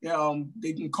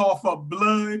 They can cough up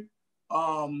blood,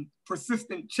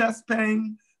 persistent chest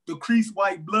pain, decreased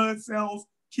white blood cells,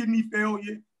 kidney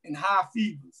failure, and high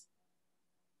fevers.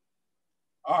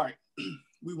 All right,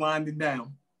 we winding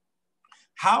down.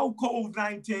 How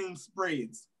COVID-19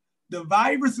 spreads. The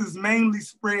virus is mainly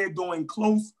spread during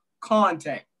close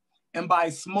contact and by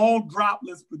small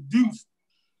droplets produced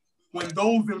when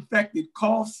those infected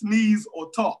cough, sneeze,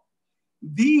 or talk.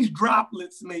 These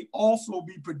droplets may also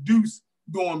be produced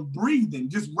during breathing,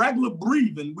 just regular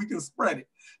breathing, we can spread it.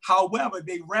 However,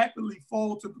 they rapidly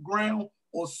fall to the ground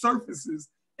or surfaces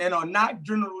and are not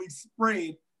generally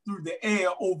spread through the air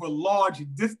over large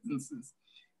distances.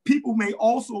 People may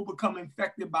also become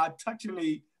infected by touching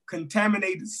a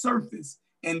contaminated surface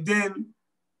and then,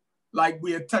 like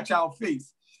we touch our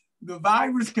face. The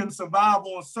virus can survive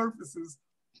on surfaces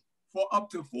for up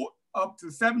to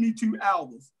 72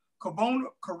 hours.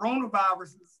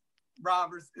 Coronavirus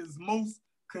is most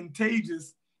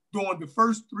contagious during the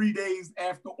first 3 days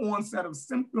after onset of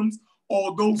symptoms,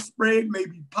 although spread may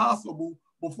be possible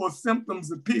before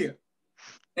symptoms appear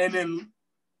and in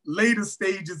later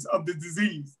stages of the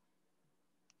disease.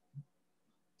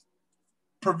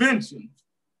 Prevention.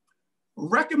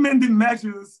 Recommended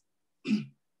measures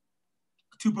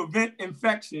to prevent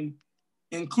infection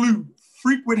include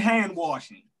frequent hand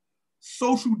washing,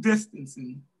 social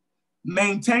distancing,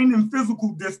 maintaining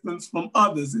physical distance from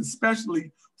others,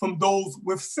 especially from those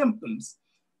with symptoms,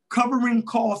 covering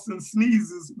coughs and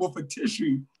sneezes with a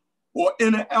tissue or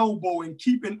inner elbow, and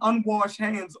keeping unwashed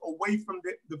hands away from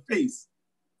the face.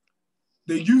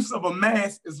 The use of a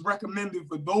mask is recommended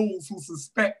for those who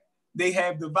suspect they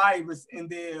have the virus and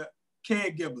their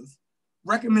caregivers.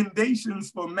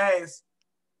 Recommendations for mask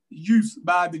use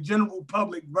by the general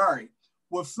public vary.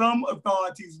 with some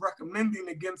authorities recommending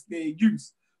against their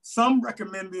use, some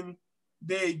recommending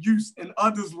their use, and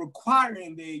others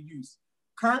requiring their use.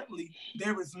 Currently,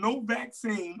 there is no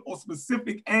vaccine or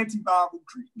specific antiviral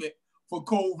treatment for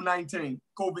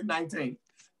COVID-19.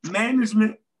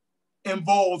 Management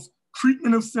involves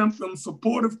treatment of symptoms,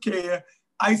 supportive care,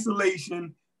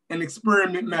 isolation, and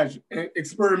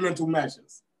experimental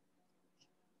measures.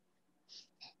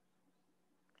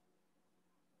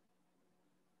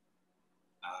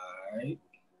 All right.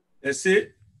 That's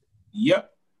it? Yep.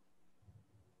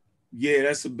 Yeah,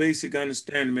 that's a basic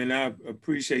understanding, man. I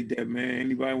appreciate that, man.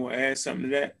 Anybody want to add something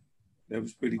to that? That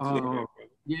was pretty clear.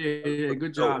 Yeah,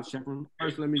 good job, Shepard.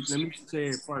 First, let me say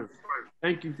it first.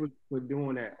 Thank you for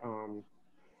doing that.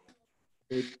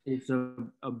 It's a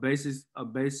basic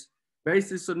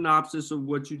synopsis of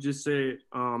what you just said.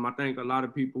 I think a lot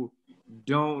of people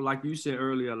don't, like you said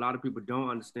earlier, a lot of people don't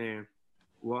understand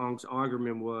what Unc's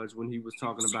argument was when he was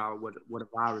talking about what a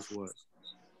virus was.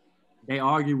 They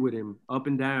argued with him up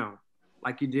and down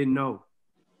like he didn't know.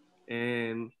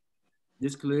 And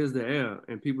this clears the air,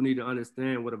 and people need to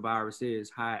understand what a virus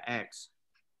is, how it acts,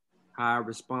 how it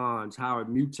responds, how it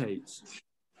mutates.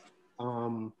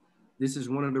 This is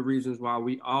one of the reasons why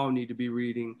we all need to be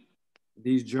reading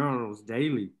these journals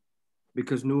daily,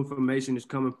 because new information is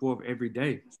coming forth every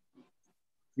day.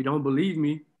 If you don't believe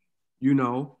me,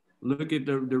 look at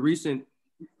the recent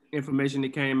information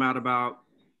that came out about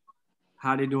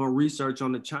how they're doing research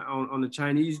on the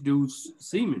Chinese dude's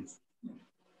semen.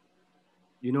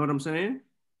 You know what I'm saying?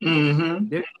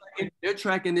 Mm-hmm. They're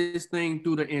tracking this thing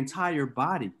through the entire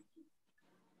body.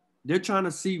 They're trying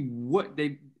to see what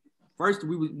they. First,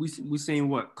 we seen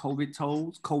what COVID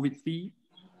toes, COVID feet.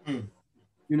 You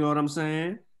know what I'm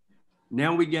saying?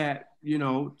 Now we got we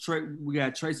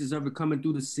got traces of it coming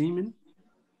through the semen.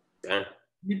 Yeah.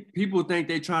 People think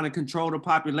they're trying to control the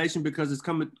population because it's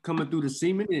coming through the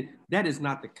semen. And that is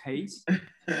not the case.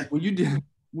 When you're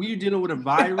dealing with a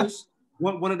virus,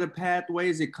 one of the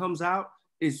pathways it comes out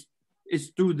is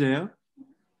through there.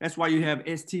 That's why you have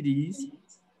STDs,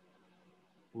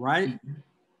 right?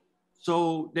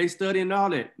 So they studying all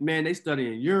that. Man, they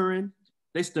studying urine,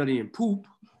 they studying poop,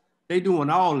 they doing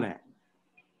all that.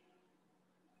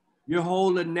 Your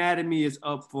whole anatomy is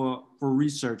up for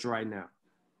research right now.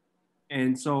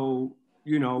 And so,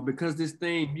 because this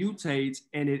thing mutates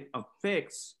and it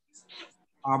affects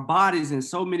our bodies in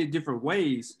so many different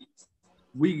ways,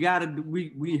 we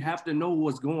have to know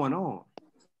what's going on.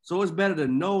 So it's better to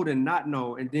know than not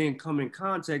know, and then come in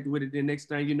contact with it. The next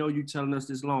thing you know, you're telling us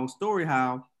this long story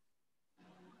how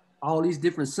all these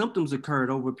different symptoms occurred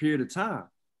over a period of time.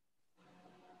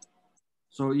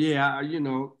 So yeah,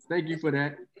 thank you for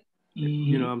that.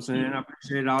 You know what I'm saying? I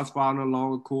appreciate it. I was following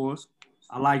along, of course.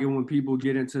 I like it when people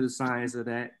get into the science of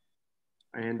that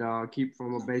and keep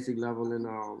from a basic level, and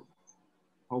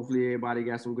hopefully everybody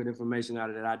got some good information out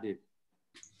of that. I did.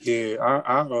 Yeah,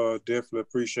 I definitely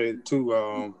appreciate it too.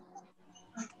 I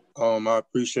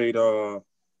appreciate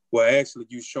actually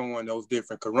you showing those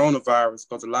different coronavirus,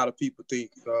 because a lot of people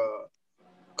think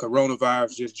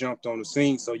coronavirus just jumped on the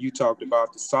scene. So you talked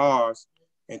about the SARS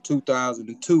in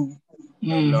 2002.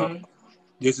 And,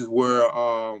 this is where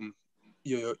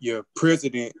your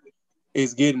president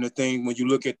is getting the thing. When you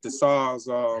look at the SARS,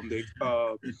 the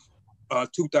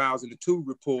 2002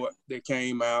 report that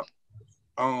came out,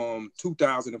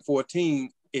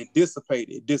 2014, it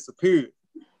disappeared.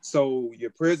 So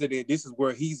your president, this is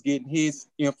where he's getting his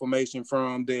information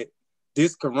from, that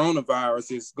this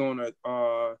coronavirus is gonna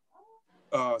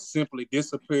simply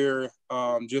disappear,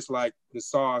 just like the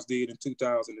SARS did in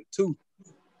 2002.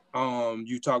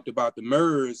 You talked about the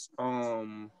MERS,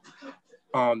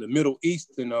 the Middle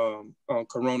Eastern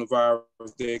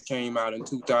coronavirus that came out in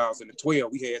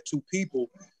 2012. We had 2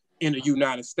 people in the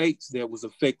United States that was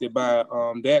affected by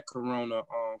that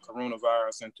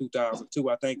coronavirus in 2002.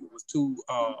 I think it was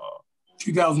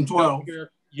 2012.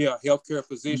 Healthcare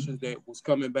physicians that was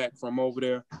coming back from over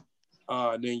there.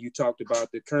 Then you talked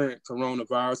about the current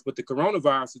coronavirus, but the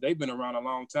coronaviruses, they've been around a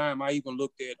long time. I even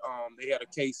looked at, they had a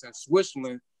case in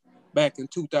Switzerland back in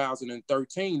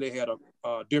 2013. They had a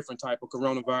different type of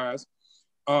coronavirus.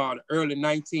 The early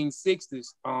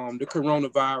 1960s, the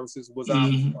coronaviruses was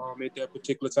out at that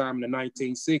particular time in the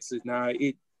 1960s. Now,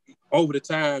 over the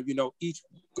time, each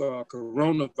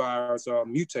coronavirus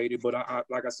mutated, but I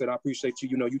like I said, I appreciate you,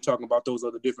 you talking about those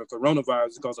other different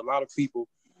coronaviruses, because a lot of people,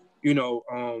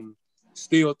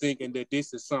 still thinking that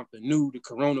this is something new. The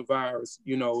coronavirus,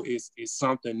 is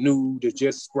something new that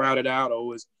just sprouted out,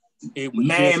 or it was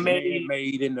just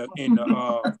made in the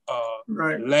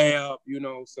right lab,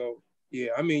 So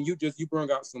yeah, I mean, you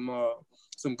brought out some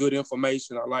some good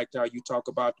information. I liked how you talk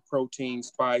about the protein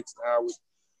spikes, how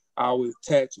I would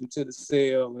attach them to the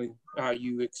cell, and how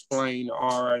you explain the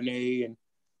RNA and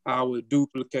how it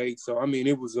duplicates. So I mean,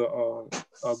 it was a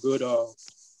good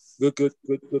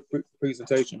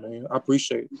presentation, man. I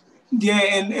appreciate it. Yeah,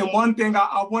 and one thing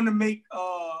I want to make,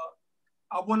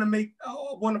 I want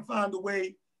to find a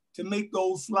way to make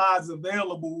those slides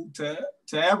available to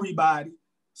everybody.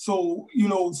 So, you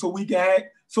know, so we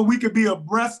could be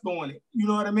abreast on it. You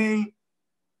know what I mean?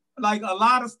 Like a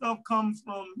lot of stuff comes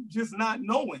from just not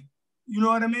knowing. You know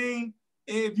what I mean?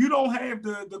 If you don't have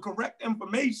the correct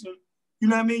information, you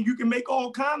know what I mean, you can make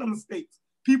all kind of mistakes.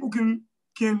 People can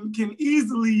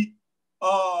easily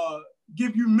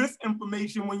give you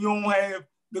misinformation when you don't have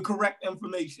the correct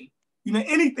information. You know,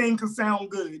 anything can sound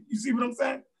good. You see what I'm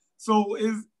saying? So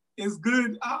it's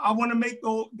good. I want to make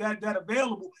that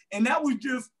available. And that was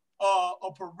just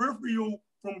a peripheral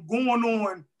from going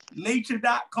on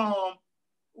nature.com,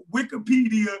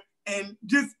 Wikipedia, and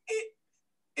just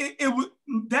it was,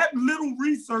 that little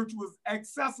research was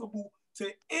accessible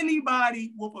to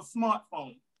anybody with a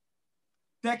smartphone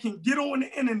that can get on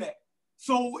the internet.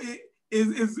 So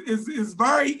it's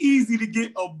very easy to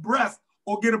get abreast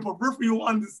or get a peripheral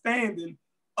understanding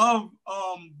of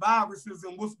viruses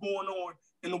and what's going on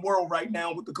in the world right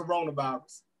now with the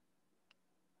coronavirus.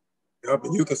 Yep,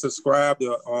 and you can subscribe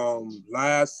to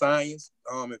Live Science.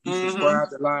 If you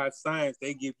subscribe to Live Science,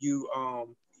 they give you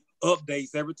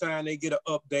updates every time they get an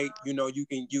update. You know, you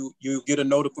get a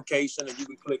notification and you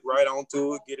can click right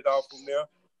onto it, get it off from there.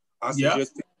 I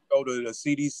suggest you go to the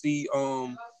CDC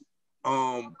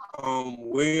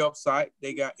website.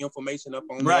 They got information up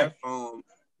on there.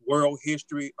 World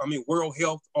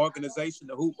Health Organization,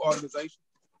 the WHO organization.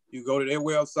 You go to their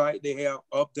website, they have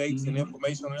updates and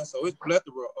information on that. So it's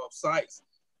plethora of sites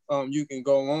you can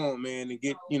go on, man, and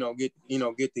get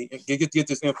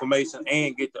this information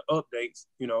and get the updates,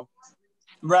 you know.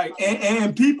 Right.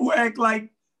 And people act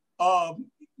like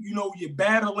you know, you're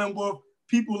battling with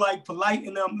people like Polite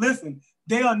and them. Listen,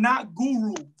 they are not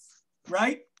gurus,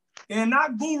 right? They're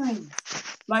not gurus.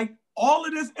 Like, all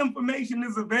of this information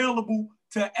is available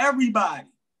to everybody.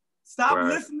 Stop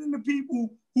listening to people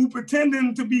who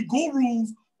pretending to be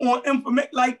gurus on information.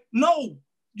 Like, no,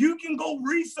 you can go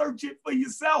research it for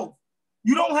yourself.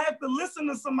 You don't have to listen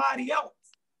to somebody else.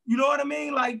 You know what I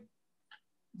mean? Like,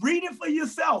 read it for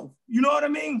yourself. You know what I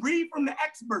mean? Read from the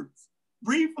experts.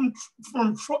 Read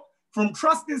from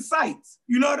trusted sites.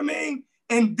 You know what I mean?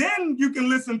 And then you can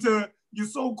listen to your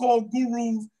so-called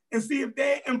gurus and see if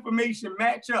their information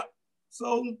match up.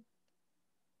 So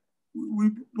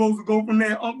we supposed to go from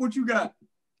there. What you got?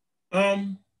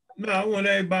 No, I want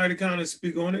everybody to kind of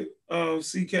speak on it.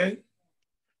 CK.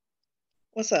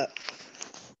 What's up?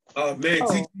 Man,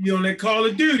 TT on that Call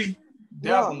of Duty.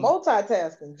 No,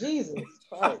 multitasking. Jesus.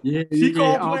 Yeah, she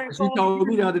told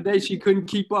me the other day she couldn't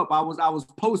keep up. I was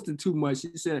posting too much.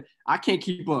 She said, I can't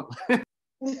keep up. But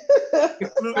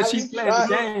she playing the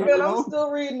game. Man, I'm still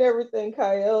reading everything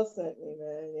Kyle sent me,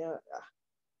 man. Yeah.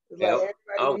 It's like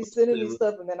everybody be sending me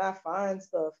stuff and then I find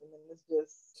stuff and then it's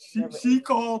just she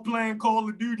called playing Call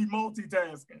of Duty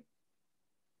multitasking.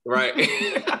 Right.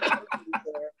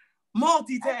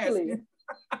 Multitasking.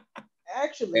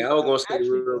 Actually, hey, I was gonna say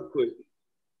real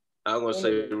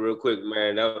quick,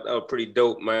 man. That was pretty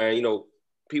dope, man. You know,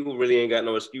 people really ain't got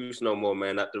no excuse no more,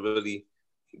 man, not to really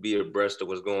be abreast of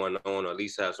what's going on, or at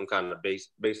least have some kind of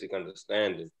basic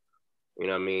understanding. You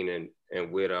know what I mean?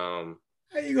 And with how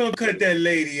you gonna cut that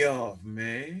lady off,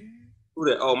 man? Who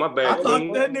that? Oh, my bad. I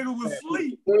thought that nigga was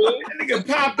asleep. That nigga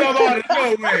popped up out of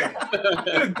nowhere.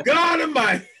 Good God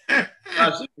Almighty.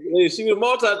 She was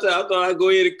multitasking. I thought I'd go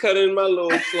ahead and cut in my little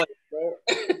slice, bro.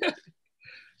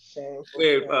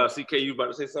 Wait, CK, you about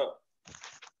to say something?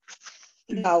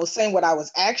 No, I was saying what I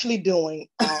was actually doing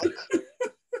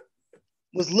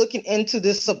was looking into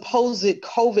this supposed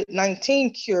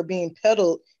COVID-19 cure being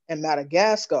peddled in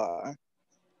Madagascar.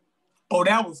 Oh,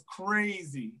 that was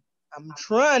crazy. I'm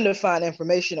trying to find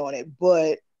information on it,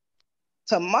 but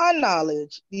to my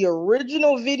knowledge, the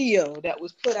original video that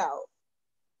was put out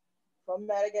from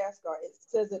Madagascar, it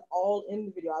says it all in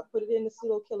the video. I put it in the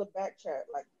Pseudo Killer back chat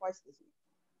like twice this week.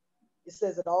 It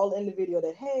says it all in the video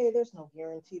that, hey, there's no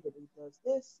guarantee that he does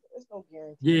this. There's no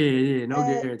guarantee. Yeah, no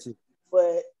guarantee.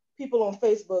 But people on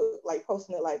Facebook like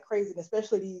posting it like crazy, and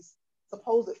especially these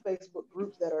supposed Facebook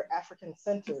groups that are African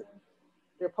centered.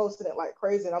 They're posting it like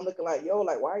crazy, and I'm looking like, yo,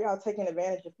 like, why are y'all taking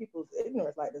advantage of people's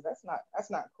ignorance like this? That's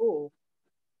not cool.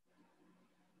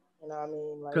 You know what I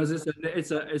mean? Because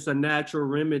it's a natural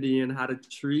remedy in how to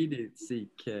treat it,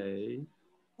 CK.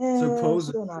 Yeah,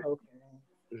 supposedly. Still not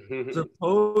okay.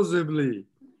 Supposedly.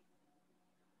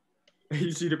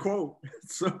 You see the quote?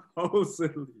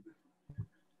 Supposedly.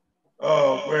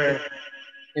 Oh man.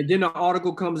 And then the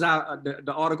article comes out.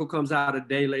 The article comes out a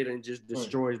day later and just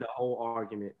destroys the whole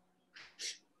argument.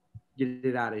 Get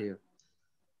it out of here.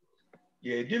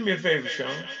 Yeah, do me a favor, Sean.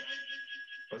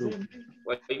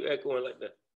 Why are you echoing like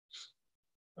that?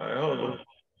 All right, hold on.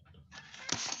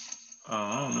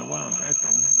 I don't know why I'm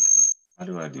echoing. How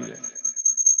do I do that?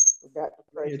 We got the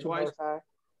praise twice. High.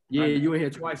 Yeah, you in here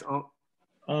twice.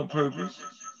 On purpose.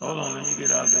 Hold on, let me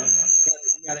get out there.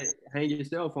 You gotta hang your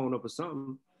cell phone up or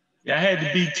something. Yeah, I had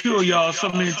to beat two of y'all. So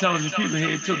many intelligent people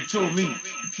here. It took two of me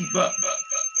to keep up.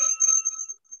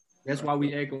 That's why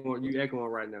we echoing. You echoing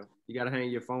right now. You gotta hang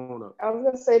your phone up. I was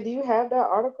gonna say, do you have that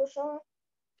article, Sean?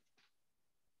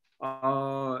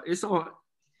 It's on.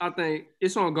 I think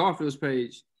it's on Garfield's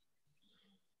page.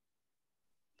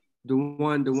 The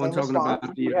one talking about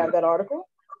the. Do you have that article?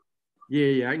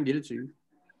 Yeah, I can get it to you.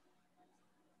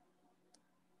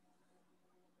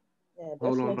 Yeah,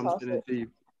 hold on, I'm sending it to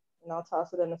you. And I'll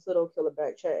toss it in the Pseudo Killer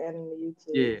back chat and in the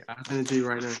YouTube. Yeah, I'll send it to you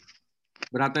right now.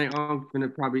 But I think I'm gonna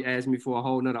probably ask me for a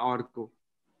whole nother article.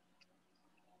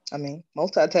 I mean,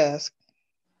 multitask.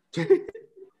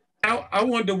 I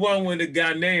want the one when the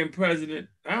Ghanaian president,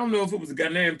 I don't know if it was a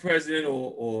Ghanaian president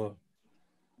or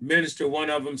minister, one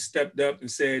of them stepped up and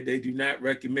said they do not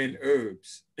recommend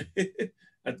herbs.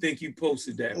 I think you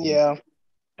posted that one. Yeah.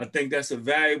 I think that's a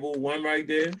valuable one right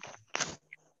there.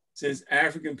 Since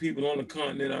African people on the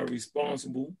continent are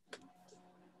responsible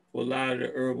for a lot of the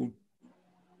herbal.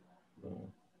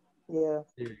 Yeah.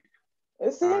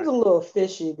 It seems a little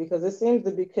fishy because it seems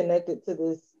to be connected to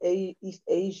this East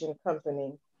Asian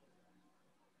company.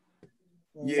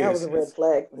 Yeah, that was a red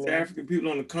flag for me. African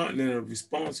people on the continent are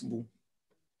responsible.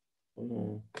 Hold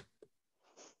on.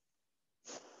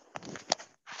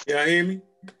 Y'all hear me?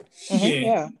 Mm-hmm,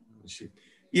 yeah.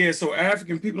 Yeah, so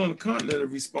African people on the continent are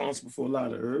responsible for a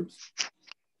lot of herbs.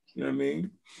 You know what I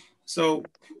mean? So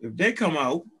if they come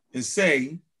out and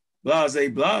say blase,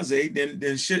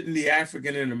 then shouldn't the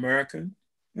African in America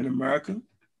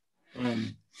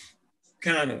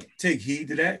kind of take heed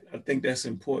to that? I think that's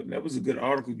important. That was a good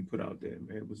article you put out there,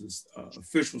 man. It was an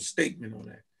official statement on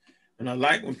that. And I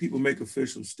like when people make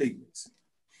official statements. You know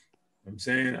what I'm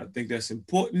saying? I think that's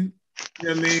important. You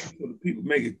know what I mean? So the people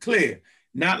make it clear.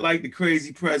 Not like the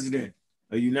crazy president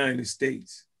of the United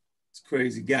States. It's a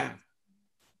crazy guy.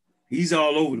 He's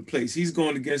all over the place. He's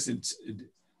going against the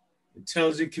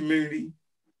intelligent community,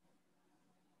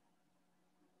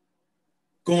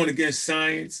 going against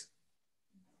science.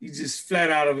 He's just flat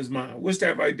out of his mind. What's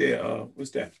that right there?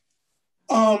 What's that?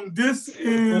 This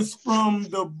is from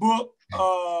the book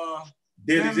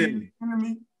Deadly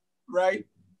Enemy, right?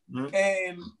 Mm-hmm.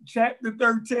 And chapter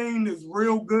 13 is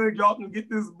real good. Y'all can get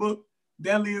this book.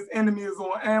 Deadliest Enemy is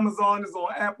on Amazon, is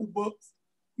on Apple Books.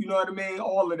 You know what I mean?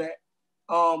 All of that.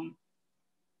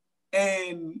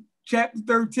 And chapter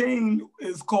 13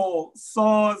 is called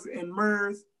SARS and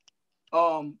MERS,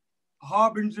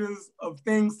 Harbingers of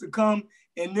Things to Come.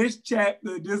 In this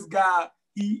chapter, this guy,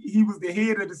 he was the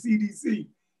head of the CDC.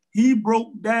 He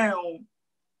broke down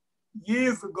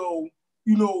years ago,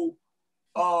 you know,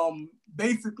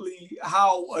 basically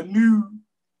how a new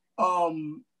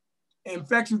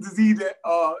infectious disease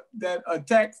that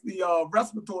attacks the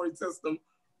respiratory system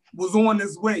was on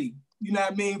its way, you know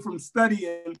what I mean, from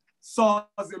studying SARS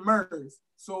and MERS.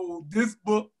 So this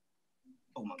book,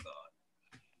 oh my God,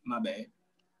 my bad.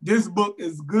 This book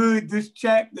is good. This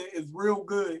chapter is real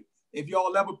good. If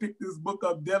y'all ever pick this book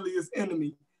up, Deadliest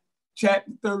Enemy,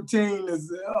 chapter 13 is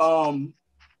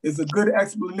a good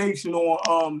explanation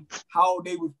on how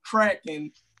they were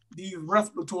tracking these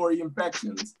respiratory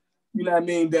infections, you know what I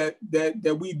mean, that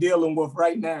we dealing with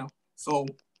right now. So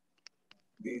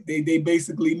they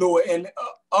basically know it. And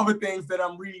other things that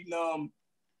I'm reading,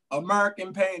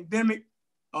 American Pandemic,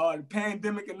 the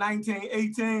pandemic in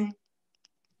 1918.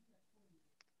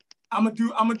 I'm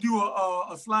gonna do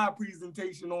a slide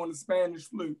presentation on the Spanish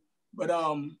flu, but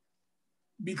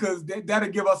because that'll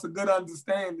give us a good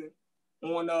understanding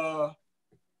on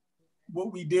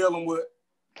what we dealing with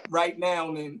right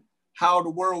now and how the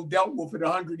world dealt with it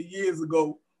 100 years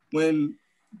ago when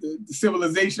the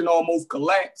civilization almost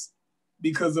collapsed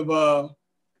because of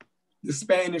the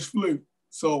Spanish flu.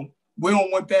 So we don't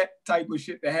want that type of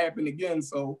shit to happen again.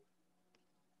 So,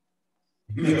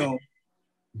 you know.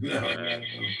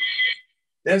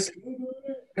 That's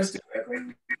the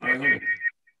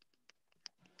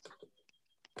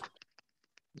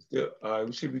all right,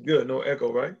 we should be good. No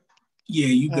echo, right? Yeah,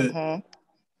 you good. Uh-huh.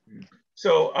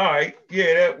 So, all right,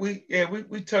 yeah,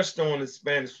 we touched on the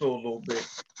Spanish flu a little bit.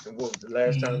 And what was the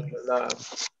last time we went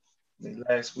live?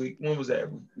 last week. When was that?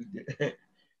 We did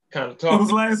kind of talk. It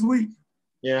was last week.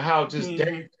 Yeah, how just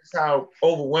dangerous, how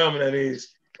overwhelming that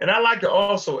is. And I like to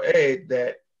also add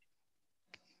that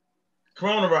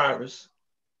coronavirus,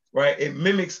 right? It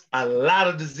mimics a lot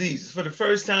of diseases. For the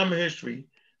first time in history,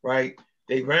 right?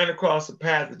 They ran across a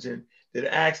pathogen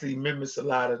that actually mimics a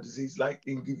lot of disease, like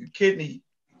it can give you kidney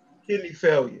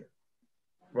failure,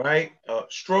 right?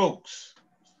 Strokes,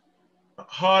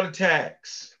 heart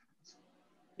attacks.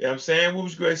 You know what I'm saying? What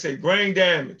was Greg say? Brain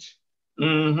damage.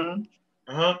 Mm-hmm.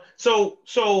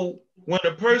 So when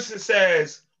a person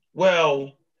says,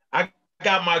 well, I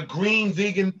got my green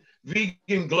vegan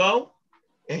glow,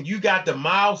 and you got the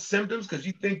mild symptoms because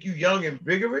you think you young and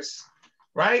vigorous,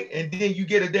 right? And then you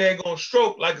get a daggone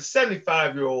stroke like a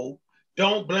 75-year-old,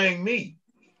 don't blame me,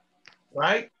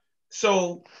 right?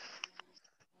 So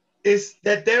it's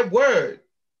that word,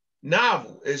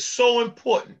 novel, is so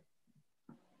important,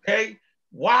 okay?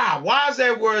 Why is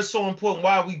that word so important?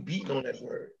 Why are we beating on that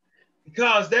word?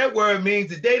 Because that word means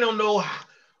that they don't know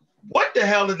what the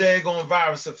hell the daggone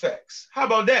virus affects. How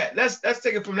about that? Let's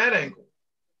take it from that angle,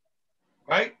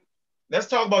 right? Let's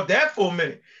talk about that for a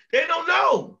minute. They don't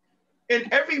know. And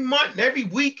every month, every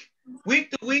week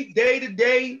to week, day to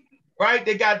day, right?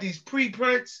 They got these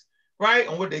preprints, right,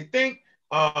 on what they think.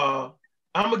 I'm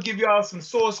gonna give y'all some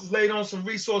sources later on, some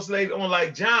resources later on,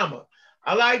 like JAMA.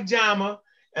 I like JAMA,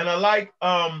 and I like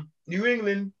New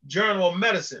England Journal of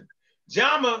Medicine.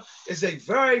 JAMA is a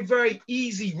very, very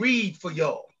easy read for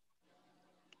y'all.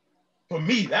 For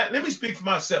me, let me speak for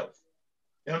myself.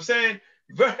 You know what I'm saying?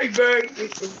 Very, very,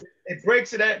 it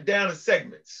breaks it down in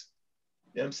segments.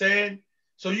 You know what I'm saying?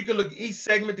 So you can look at each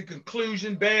segment, the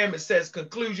conclusion, bam, it says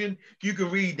conclusion. You can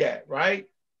read that, right?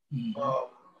 Mm-hmm.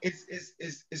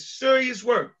 It's serious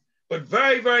work, but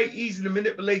very, very easy to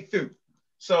manipulate through.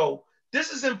 So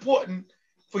this is important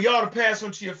for y'all to pass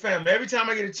on to your family. Every time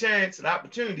I get a chance, an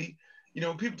opportunity, you know,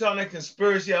 when people talking that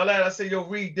conspiracy, all that, I say, yo,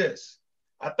 read this.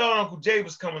 I thought Uncle Jay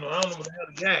was coming on. I don't know what the hell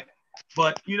he's at.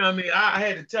 But, you know what I mean? I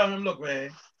had to tell him, look, man,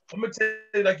 I'm going to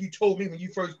tell you like you told me when you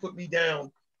first put me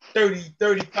down 30,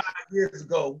 35 years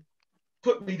ago,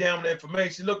 put me down with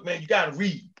information. Look, man, you got to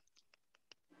read.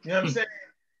 You know what I'm saying?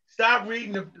 Stop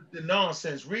reading the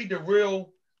nonsense. Read the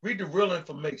real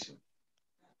information.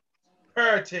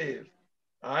 Imperative,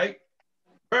 all right?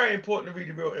 Very important to read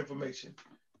the real information.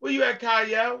 Where you at,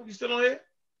 Kyle? You still on here?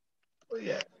 Where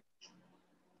you at?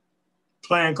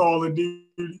 Playing Call of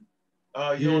Duty.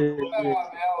 I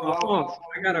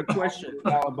got a question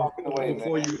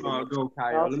before you go,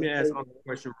 Kyle. Let me ask a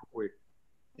question real quick.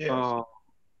 Yes.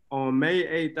 On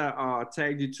May 8th, I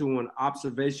tagged you to an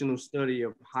observational study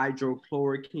of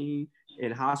hydrochloroquine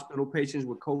in hospital patients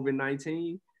with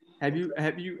COVID-19. Have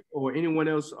you or anyone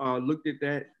else looked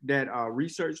at that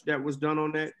research that was done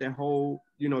on that whole,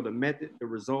 you know, the method, the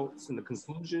results, and the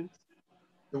conclusion?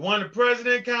 The one the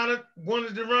president kind of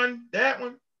wanted to run, that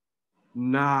one?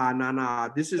 Nah.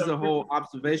 This is a whole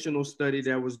observational study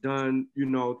that was done, you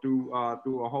know, through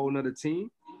a whole nother team.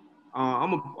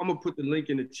 I'm gonna put the link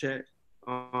in the chat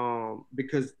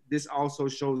because this also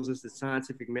shows us the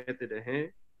scientific method at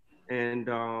hand. And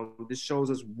this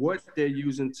shows us what they're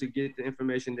using to get the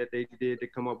information that they did to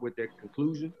come up with their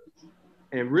conclusion.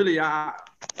 And really, I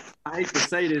hate to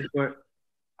say this, but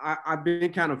I've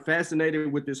been kind of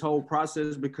fascinated with this whole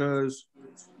process because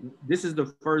this is the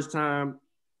first time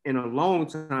in a long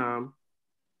time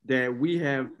that we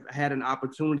have had an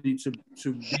opportunity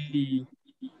to be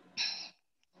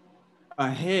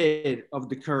ahead of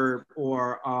the curve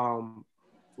or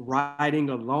riding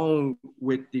along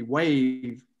with the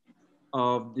wave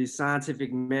of the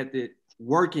scientific method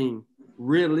working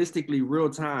realistically real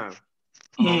time.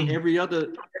 Every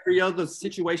other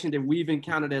situation that we've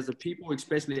encountered as a people,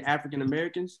 especially African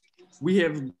Americans, we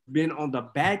have been on the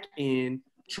back end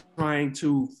trying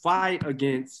to fight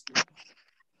against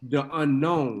the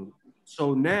unknown.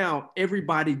 So now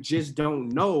everybody just don't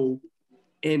know,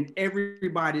 and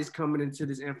everybody's coming into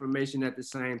this information at the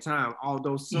same time.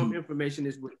 Although some information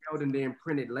is withheld and then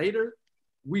printed later,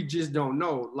 we just don't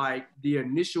know. Like the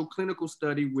initial clinical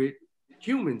study with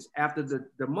humans after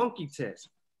the monkey test,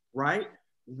 right?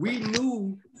 We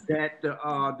knew that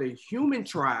the human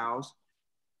trials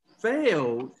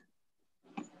failed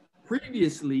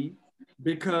previously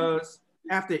because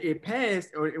after it passed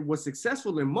or it was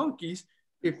successful in monkeys,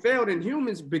 it failed in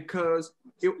humans because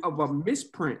of a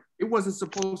misprint. It wasn't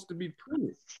supposed to be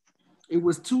printed. It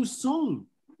was too soon.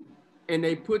 And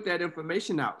they put that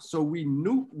information out. So we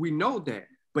know that.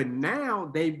 But now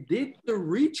they did the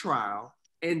retrial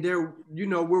and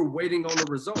we're waiting on the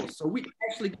results. So we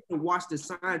actually get to watch the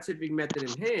scientific method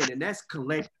in hand, and that's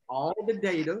collect all the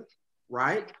data,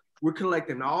 right? We're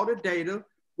collecting all the data.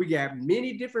 We got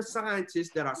many different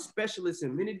scientists that are specialists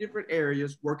in many different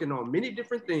areas working on many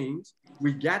different things.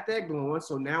 We got that going.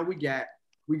 So now we got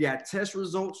test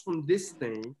results from this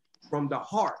thing, from the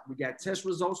heart. We got test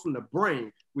results from the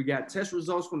brain. We got test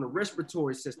results from the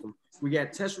respiratory system. We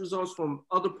got test results from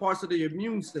other parts of the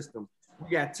immune system. We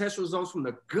got test results from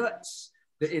the guts,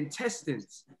 the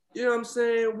intestines. You know what I'm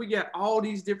saying? We got all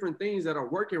these different things that are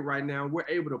working right now. We're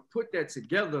able to put that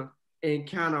together and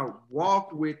kind of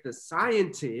walk with the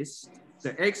scientists,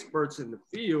 the experts in the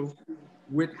field,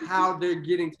 with how they're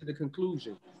getting to the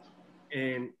conclusion.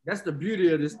 And that's the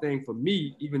beauty of this thing for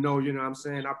me, even though, you know what I'm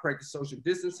saying, I practice social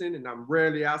distancing and I'm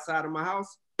rarely outside of my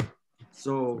house.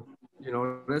 So, you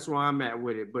know, that's where I'm at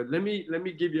with it. But let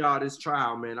me give y'all this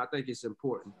trial, man. I think it's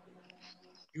important.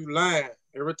 You lying.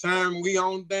 Every time we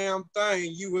on damn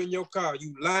thing, you in your car,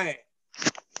 you lying.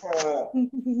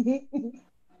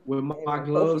 With my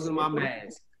gloves and my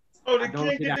mask. Oh, the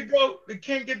king get to go? The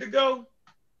king get to go?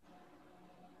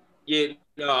 Yeah,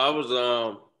 no, I was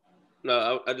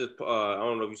no, I just I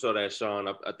don't know if you saw that, Sean.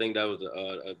 I think that was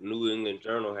a New England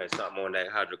Journal had something on that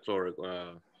hydrochlorine,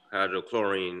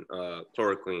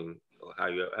 chloroquine, or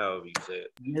however you say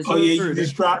it. Yes, oh yeah, you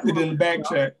just dropped it in the back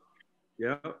chat.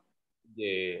 Yeah.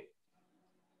 Yeah.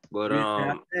 But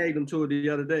I tagged them to it the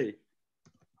other day.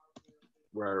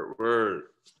 Word.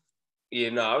 Yeah,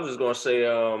 no, I was just gonna say,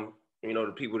 you know,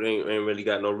 the people ain't really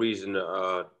got no reason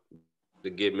to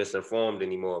get misinformed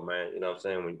anymore, man. You know what I'm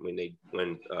saying?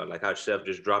 When like how Chef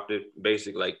just dropped it,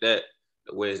 basic like that,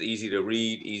 where it's easy to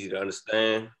read, easy to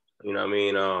understand. You know what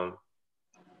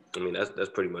I mean? That's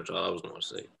pretty much all I was gonna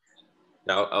say.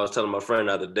 Now, I was telling my friend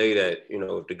the other day that, you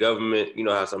know, if the government, you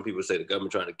know how some people say the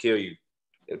government trying to kill you.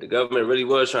 If the government really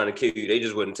was trying to kill you, they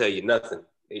just wouldn't tell you nothing.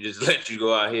 They just let you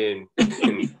go out here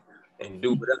and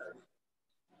do whatever.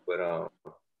 But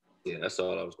yeah, that's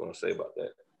all I was gonna say about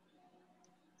that.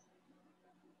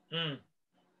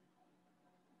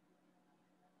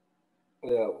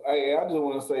 Yeah, I just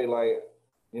want to say, like,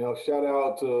 you know, shout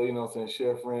out to, you know, some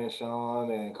Chef Friend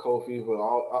Sean and Kofi for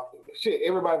all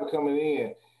everybody for coming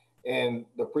in, and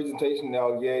the presentation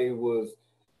y'all gave was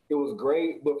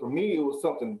great, but for me it was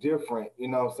something different. You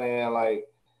know what I'm saying? Like,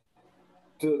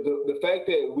 the fact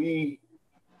that we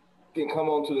can come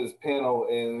onto this panel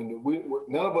and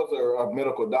none of us are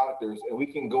medical doctors, and we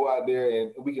can go out there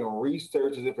and we can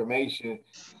research this information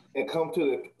and come to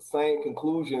the same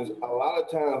conclusions a lot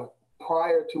of times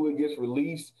prior to it gets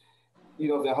released, you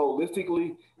know, that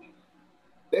holistically,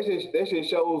 that just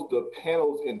shows the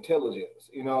panel's intelligence,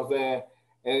 you know what I'm saying?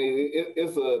 And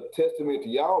it's a testament to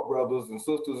y'all brothers and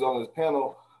sisters on this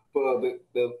panel for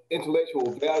the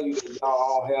intellectual value that y'all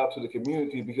all have to the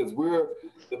community, because we're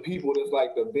the people that's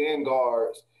like the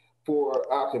vanguards for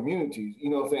our communities, you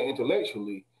know what I'm saying,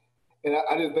 intellectually. And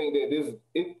I just think that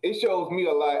it shows me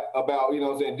a lot about, you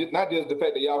know what I'm saying, not just the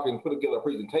fact that y'all can put together a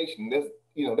presentation, that's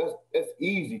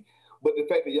easy, but the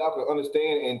fact that y'all can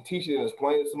understand and teach it and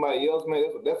explain it to somebody else, man,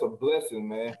 that's a blessing,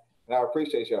 man. And I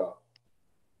appreciate y'all.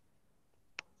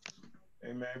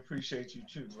 Hey, man, appreciate you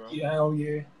too, bro. Yeah, hell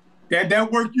yeah.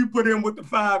 That work you put in with the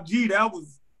 5G,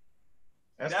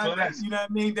 that's you know what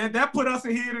I mean? That put us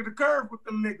ahead of the curve with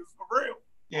them niggas, for reone.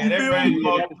 Yeah, that ran you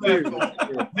off the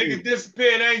platform. Niggas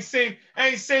disappeared, ain't seen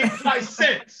twice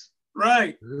since.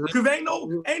 Right. Cause ain't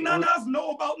none of us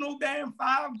know about no damn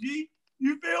 5G.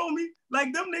 You feel me?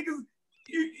 Like them niggas,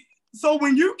 so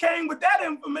when you came with that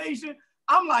information,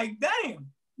 I'm like, damn,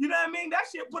 you know what I mean? That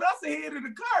shit put us ahead of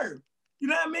the curve. You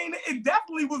know what I mean? It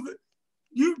definitely was,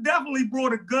 you definitely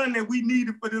brought a gun that we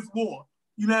needed for this war.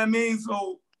 You know what I mean?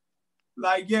 So,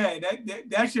 like, yeah,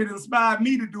 that shit inspired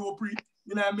me to do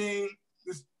you know what I mean?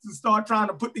 To start trying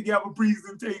to put together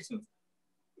presentations,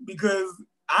 because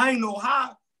I ain't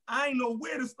know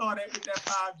where to start at with that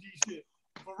 5G shit.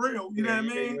 For real, you know what I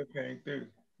mean? It came through.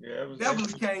 Yeah, it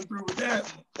definitely came through with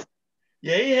that.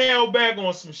 Yeah, he held back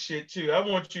on some shit too. I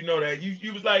want you to know that.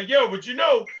 You was like, yo, but you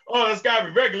know, oh, it's gotta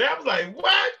be regulated. I was like,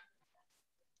 what?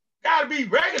 Gotta be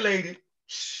regulated.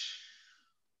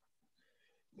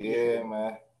 Yeah,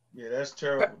 man. Yeah, that's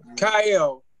terrible.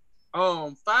 Kyle,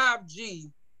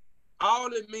 5G,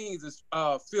 all it means is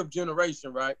 5th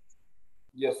generation, right?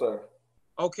 Yes, sir.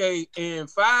 Okay, and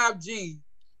 5G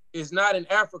is not in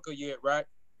Africa yet, right?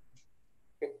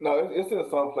 No, it's in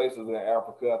some places in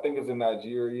Africa. I think it's in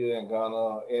Nigeria and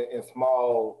Ghana in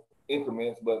small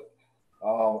increments, but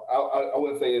I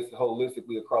wouldn't say it's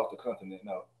holistically across the continent,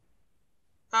 no.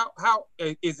 How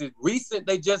is it recent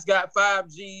they just got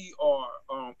 5G, or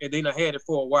and they done had it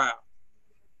for a while?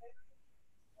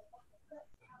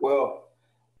 Well,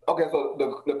 okay, so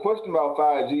the question about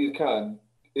 5G is kind of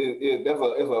That's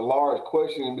a large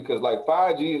question because like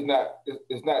 5G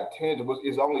is not tangible.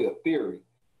 It's only a theory.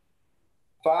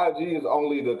 5G is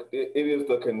only it is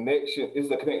the connection. It's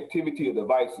the connectivity of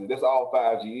devices. That's all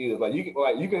 5G is. Like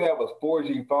you can have a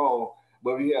 4G phone,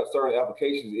 but if you have certain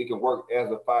applications, it can work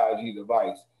as a 5G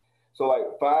device. So like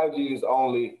 5G is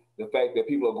only the fact that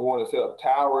people are going to set up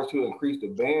towers to increase the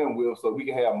bandwidth so we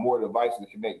can have more devices to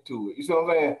connect to it. You see what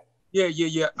I'm saying?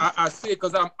 Yeah. I see it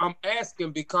because I'm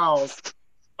asking because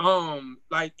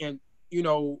like a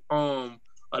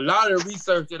lot of the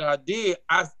research that I did,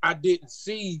 I didn't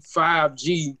see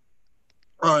 5G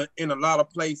in a lot of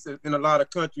places, in a lot of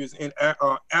countries in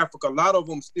Africa. A lot of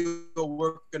them still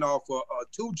working off of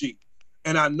 2G.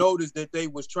 And I noticed that they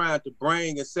was trying to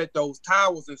bring and set those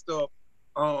towers and stuff.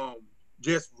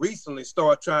 Just recently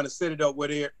start trying to set it up where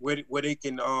they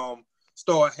can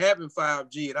start having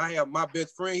 5G. And I have my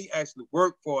best friend, he actually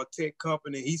worked for a tech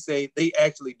company. He said they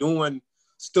actually doing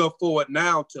stuff for it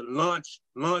now to launch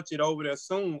it over there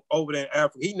soon, over there in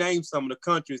Africa. He named some of the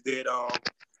countries that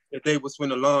they was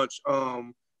going to launch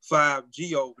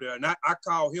 5G over there. And I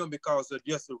called him because of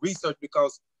just the research,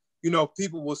 because,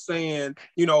 people were saying,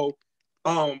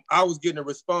 I was getting a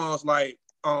response like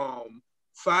the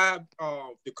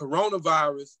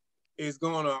coronavirus is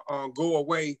gonna go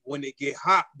away when it get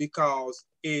hot because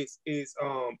the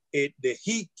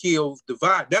heat kills the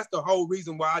virus. That's the whole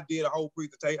reason why I did a whole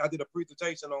presentation. I did a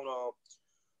presentation on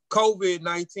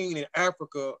COVID-19 in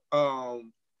Africa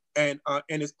and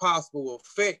its possible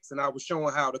effects, and I was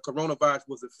showing how the coronavirus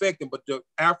was affecting. But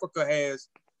Africa has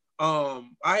I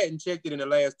hadn't checked it in the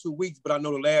last 2 weeks, but I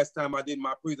know the last time I did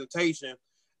my presentation,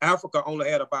 Africa only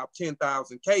had about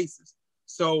 10,000 cases.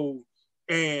 So,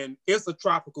 and it's a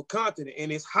tropical continent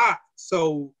and it's hot.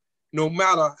 So no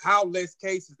matter how less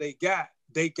cases they got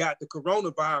the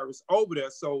coronavirus over there.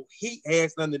 So heat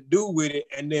has nothing to do with it.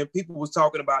 And then people was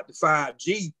talking about the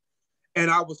 5G.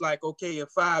 And I was like, okay, if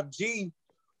 5G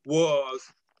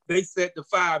they set the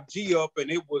 5G up and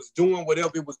it was doing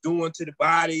whatever it was doing to the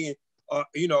body. And,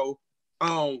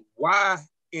 why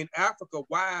in Africa,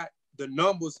 why the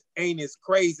numbers ain't as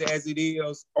crazy as it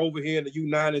is over here in the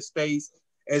United States,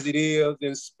 as it is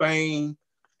in Spain,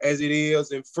 as it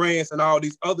is in France and all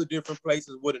these other different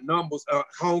places where the numbers,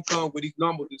 Hong Kong, where these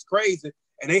numbers is crazy,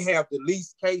 and they have the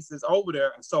least cases over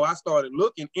there. And so I started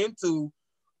looking into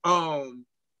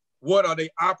what are they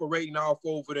operating off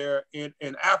over there in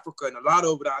Africa, and a lot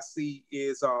of it I see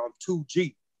is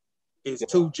 2G. It's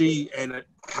 2G, and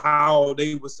how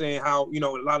they were saying how, a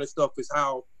lot of stuff is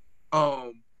how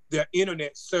their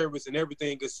internet service and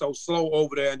everything is so slow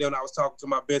over there. And then I was talking to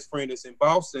my best friend that's in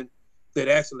Boston that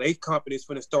actually a company is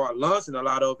going to start launching a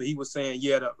lot of it. He was saying,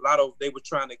 they were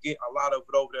trying to get a lot of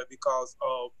it over there because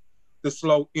of the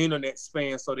slow internet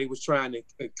span. So they was trying to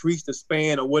increase the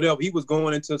span or whatever. He was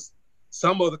going into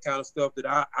some other kind of stuff that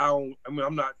I'm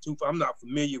not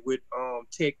familiar with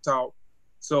tech talk.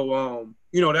 So,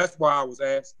 that's why I was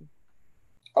asking.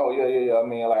 Oh, yeah. I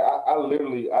mean, like, I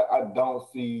literally, I don't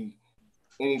see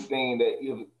anything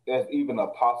that's even a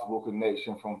possible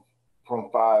connection from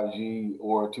 5G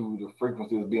or to the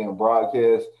frequencies being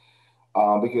broadcast,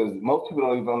 because most people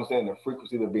don't even understand the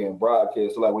frequency that's being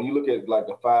broadcast. So, like, when you look at, like,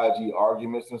 the 5G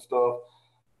arguments and stuff,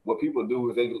 what people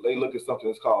do is they look at something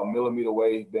that's called millimeter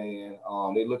wave band.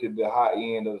 They look at the high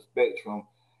end of the spectrum,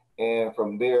 and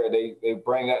from there, they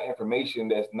bring out information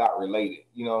that's not related.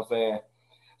 You know what I'm saying?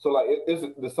 So like it's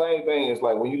the same thing. It's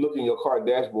like when you look in your car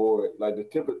dashboard, like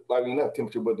not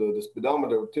temperature, but the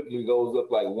speedometer typically goes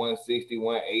up like 160,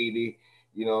 180.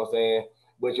 You know what I'm saying?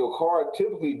 But your car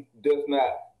typically does not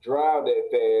drive that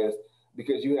fast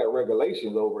because you have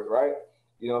regulations over it, right?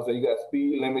 You know what I'm saying? You got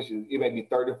speed limits. It may be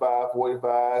 35,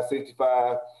 45,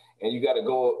 65, and you got to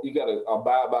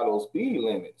abide by those speed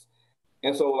limits.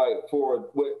 And so, like,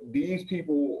 for what these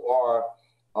people are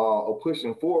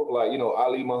pushing forward, like,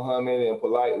 Ali Muhammad and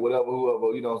Polite,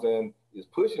 whoever, you know what I'm saying, is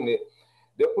pushing it,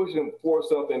 they're pushing for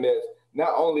something that's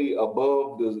not only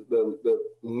above the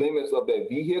limits of that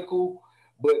vehicle,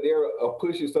 but they're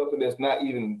pushing something that's not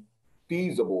even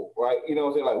feasible, right? You know what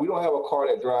I'm saying? Like, we don't have a car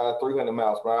that drives 300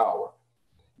 miles per hour.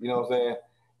 You know what I'm saying?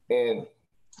 And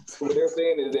what they're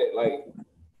saying is that, like,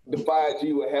 the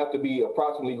 5G would have to be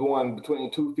approximately going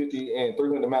between 250 and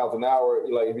 300 miles an hour,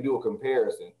 like, if you do a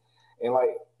comparison. And,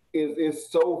 like, it's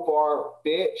so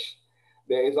far-fetched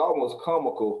that it's almost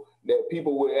comical that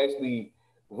people would actually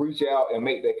reach out and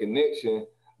make that connection,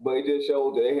 but it just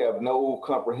shows that they have no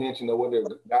comprehension of what they're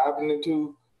diving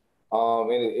into.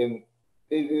 And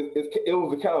it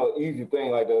was a kind of easy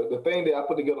thing. Like, the thing that I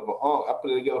put together for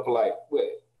like,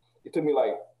 it took me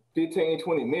like 15,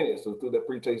 20 minutes to put that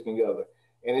presentation together.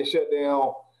 And it shut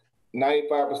down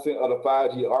 95% of the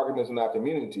 5G arguments in our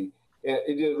community. And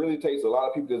it just really takes a lot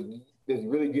of people that's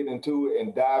really getting into it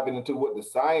and diving into what the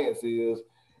science is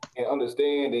and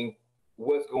understanding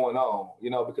what's going on,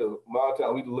 because a lot of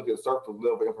times we look at surface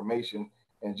level information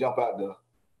and jump out there.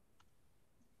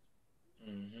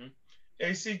 Mm-hmm.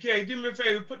 Hey, CK, do me a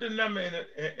favor, put the number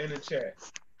in the chat.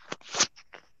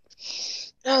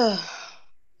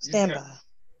 Stand by.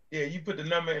 Yeah, you put the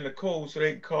number in the code so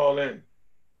they can call in.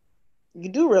 You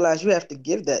do realize you have to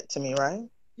give that to me, right?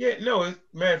 Yeah, no,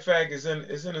 matter of fact, it's in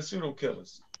the pseudo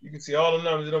killers. You can see all the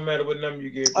numbers, it don't matter what number you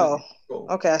give. Oh,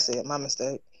 okay, I see it. My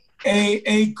mistake.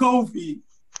 Hey, Kofi, you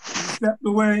stepped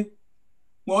away.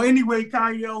 Well, anyway,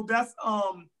 Kyle, that's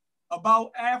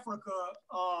about Africa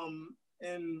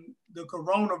and the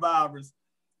coronavirus.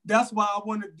 That's why I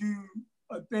want to do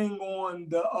a thing on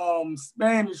the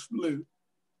Spanish flu,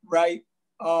 right?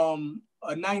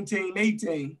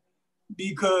 1918,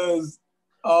 because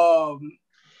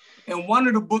in one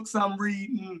of the books I'm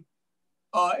reading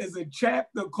is a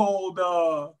chapter called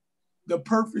The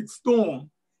Perfect Storm,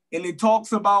 and it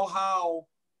talks about how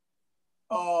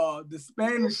the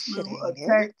Spanish flu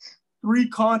attacked 3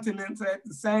 continents at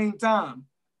the same time: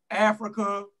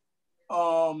 Africa,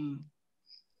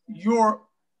 Europe,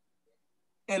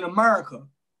 and America,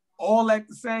 all at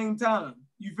the same time.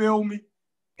 You feel me?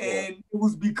 And it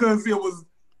was because it was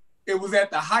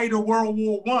at the height of World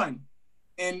War I,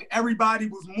 and everybody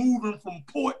was moving from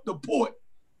port to port.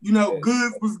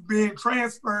 Goods was being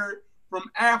transferred from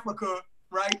Africa,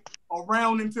 right,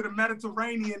 around into the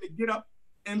Mediterranean to get up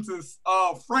into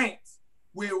France,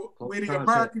 where the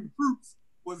American troops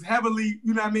was heavily,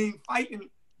 fighting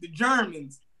the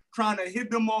Germans, trying to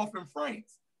hit them off in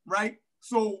France, right?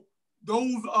 So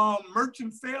those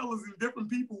merchant sailors and different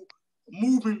people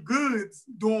moving goods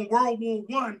during World War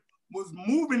I was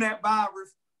moving that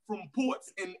virus from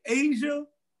ports in Asia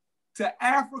to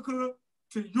Africa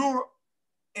to Europe,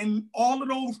 and all of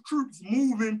those troops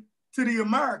moving to the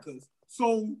Americas.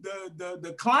 So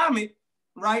the climate,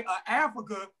 right, of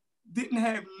Africa didn't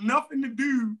have nothing to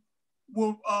do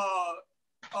with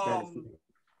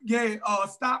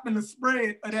stopping the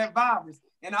spread of that virus.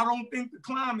 And I don't think the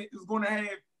climate is going to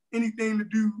have anything to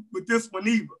do with this one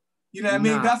either. You know what I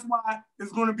mean? That's why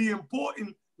it's going to be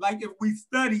important, like if we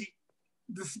study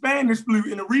the Spanish flu.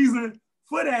 And the reason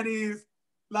for that is,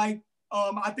 like,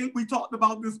 I think we talked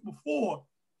about this before,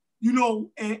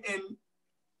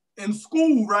 in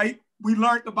school, right? We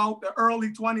learned about the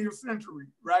early 20th century,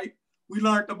 right? We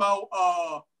learned about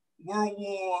World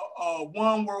War I,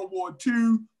 World War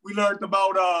II. We learned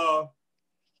about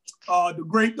the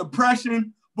Great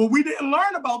Depression, but we didn't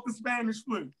learn about the Spanish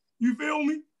flu. You feel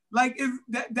me? Like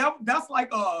that's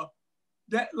like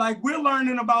like we're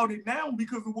learning about it now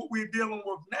because of what we're dealing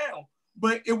with now.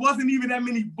 But it wasn't even that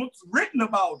many books written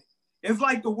about it. It's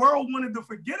like the world wanted to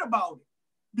forget about it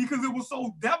because it was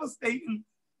so devastating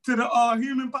to the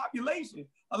human population.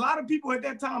 A lot of people at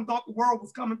that time thought the world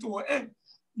was coming to an end.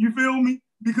 You feel me?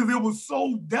 Because it was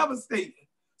so devastating.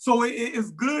 So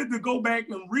it's good to go back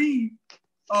and read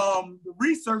the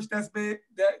research that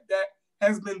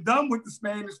has been done with the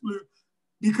Spanish flu,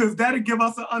 because that'll give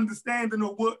us an understanding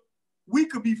of what we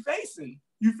could be facing.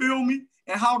 You feel me?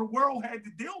 And how the world had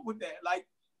to deal with that. Like,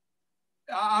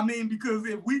 I mean, because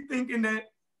if we thinking that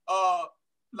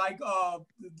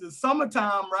the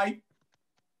summertime, right?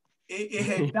 It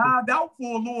had died out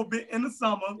for a little bit in the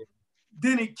summer,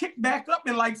 then it kicked back up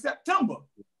in like September,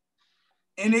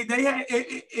 and it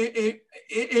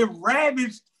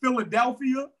ravaged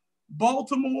Philadelphia,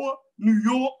 Baltimore, New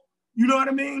York. You know what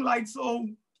I mean? Like, so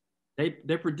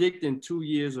they're predicting 2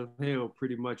 years of hell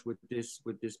pretty much with this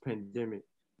pandemic.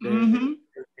 They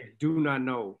do not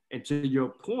know. And to your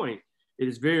point, it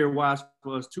is very wise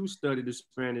for us to study the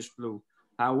Spanish flu.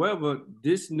 However,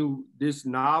 this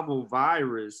novel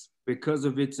virus, because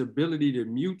of its ability to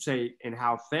mutate and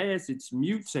how fast it's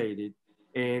mutated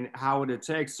and how it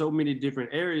attacks so many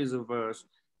different areas of us,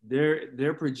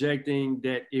 they're projecting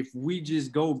that if we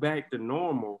just go back to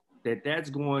normal,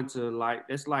 that's going to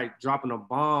that's like dropping a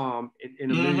bomb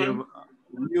in a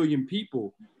million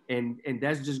people. And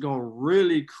that's just going to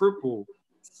really cripple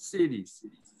cities,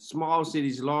 small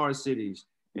cities, large cities.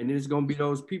 And it's going to be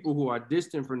those people who are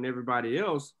distant from everybody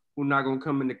else who are not going to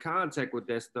come into contact with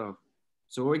that stuff.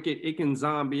 So it can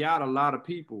zombie out a lot of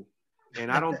people.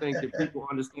 And I don't think that people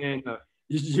understand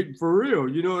for real,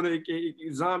 they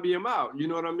can zombie them out. You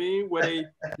know what I mean? Where they,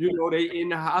 they in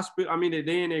the hospital. I mean,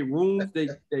 they in their rooms,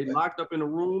 they locked up in a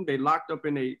room, they locked up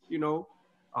in a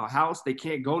house. They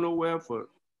can't go nowhere for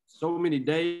so many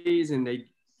days, and they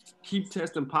keep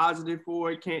testing positive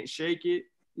for it, can't shake it.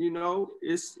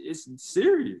 It's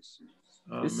serious.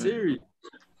 It's serious.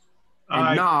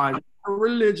 And nah, it's not a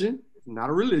religion. Not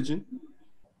a religion.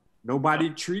 Nobody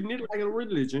treating it like a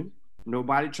religion.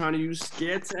 Nobody trying to use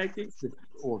scare tactics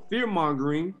or fear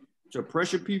mongering to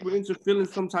pressure people into feeling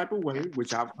some type of way,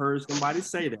 which I've heard somebody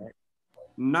say that.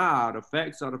 Nah, the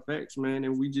facts are the facts, man.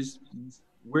 And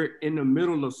we're in the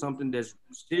middle of something that's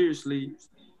seriously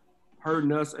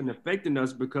hurting us and affecting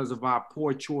us because of our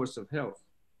poor choice of health.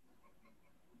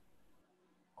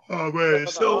 Oh man,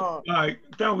 so I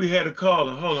thought we had a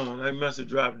caller. Hold on, that must have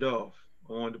dropped off.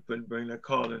 I wanted to bring that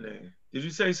caller in. Did you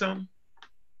say something?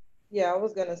 Yeah, I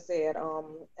was gonna say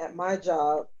at my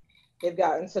job, they've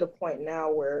gotten to the point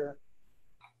now where,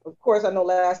 of course, I know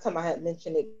last time I had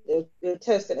mentioned it, they're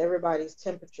testing everybody's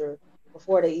temperature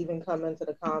before they even come into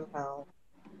the compound.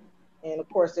 And of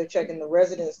course, they're checking the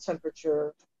residents'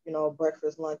 temperature, you know,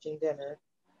 breakfast, lunch, and dinner.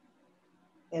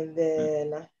 And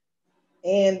then,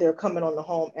 and they're coming on the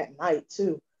home at night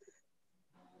too.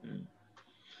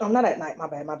 Oh, not at night, my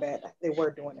bad. They were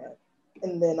doing that.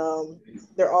 And then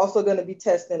they're also going to be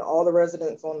testing all the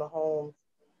residents on the home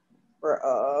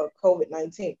for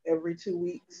COVID-19 every 2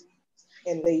 weeks.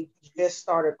 And they just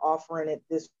started offering it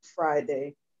this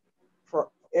Friday for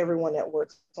everyone that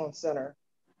works on center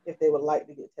if they would like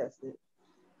to get tested.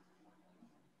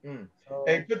 So,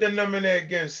 hey, put the number in there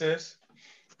again, sis.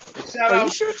 Shout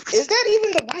out. Sure? Is that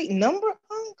even the right number,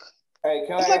 Unc? Hey,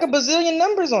 it's like a bazillion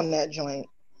numbers on that joint.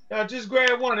 Now just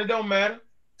grab one. It don't matter.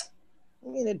 I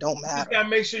mean, it don't matter. You just gotta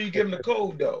make sure you give them the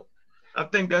code, though. I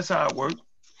think that's how it works.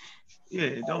 Yeah,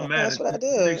 it don't matter. That's what I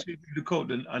did. Make sure you give the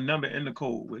code, a number and the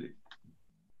code with it.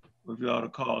 If you ought to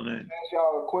call in. Ask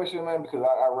y'all a question, man, because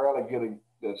I rarely get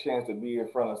a chance to be in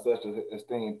front of such an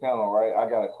esteemed panel, right? I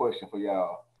got a question for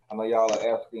y'all. I know y'all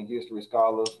are African history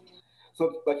scholars.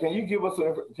 So, like, can you give us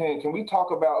can we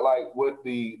talk about like what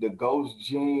the ghost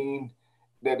gene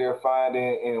that they're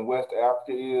finding in West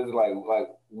Africa is, like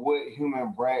what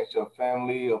human branch of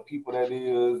family of people that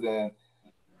is, and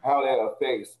how that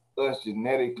affects us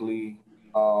genetically,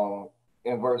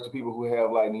 in versus people who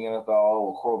have like Neanderthal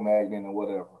or Cro-Magnon or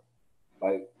whatever.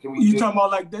 Like, can we? You talking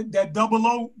about like that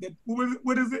 00? That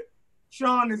what is it,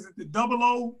 Sean? Is it the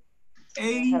 00?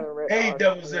 A00?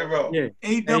 Yeah,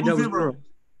 A00.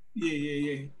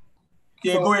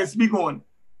 Yeah, so, go ahead, speak on.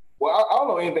 Well, I don't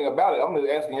know anything about it. I'm just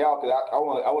asking y'all because I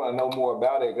want to know more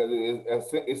about it, because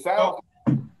it sounds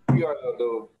like we are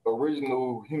the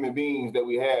original human beings that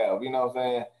we have. You know what I'm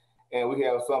saying? And we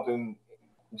have something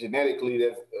genetically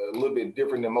that's a little bit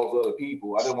different than most other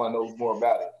people. I just want to know more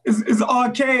about it. It's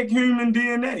archaic human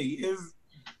DNA. Is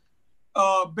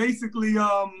basically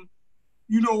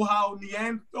you know how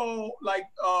Neanderthal, like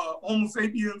Homo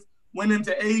sapiens, went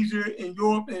into Asia and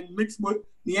Europe and mixed with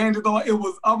Neanderthal. It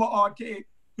was other archaic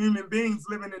human beings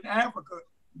living in Africa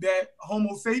that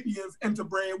Homo sapiens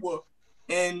interbred with.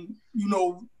 And, you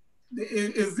know,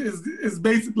 it's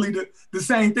basically the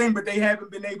same thing, but they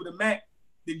haven't been able to map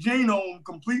the genome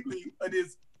completely of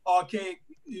this archaic,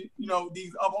 you know,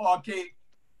 these other archaic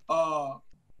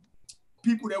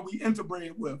people that we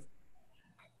interbred with.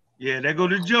 Yeah, there go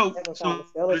the joke. So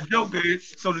the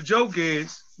joke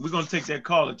is, we're gonna take that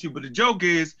caller too. But the joke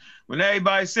is, when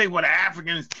everybody say, "Well, the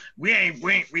Africans, we ain't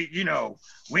breed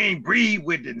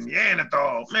with the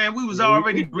Neanderthal." Man, we was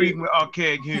already breeding with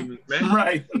archaic humans, man.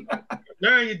 Right.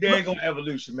 Learn your daggone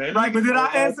evolution, man. Right, but did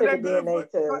I answer that good,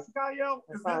 Kyle?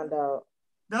 Find out.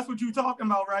 That's what you're talking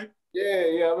about, right?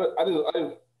 Yeah. I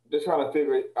just trying to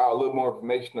figure out a little more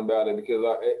information about it, because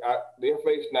the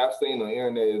information I've seen on the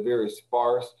internet is very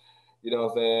sparse. You know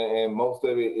what I'm saying? And most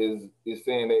of it is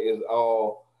saying that it's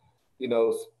all, you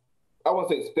know, I wouldn't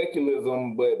say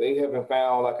speculism, but they haven't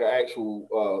found like an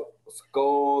actual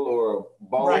skull or a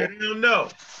bone. Right, they don't know.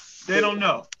 They don't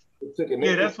know.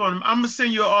 Yeah, that's what I'm gonna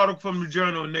send you an article from the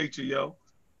Journal of Nature, yo.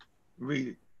 Read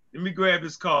it. Let me grab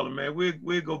this caller, man.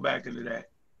 We'll go back into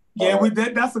that. Yeah,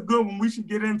 that's a good one. We should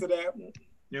get into that.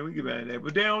 Yeah, we get back into that.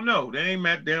 But they don't know. They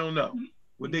don't know.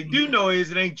 What they do know is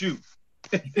it ain't you.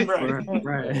 Right.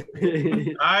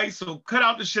 All right, so cut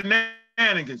out the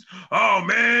shenanigans. Oh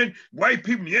man, white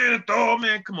people, Neanderthal,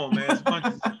 man. Come on, man. It's a bunch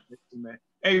of man.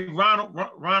 Hey,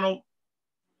 Ronald.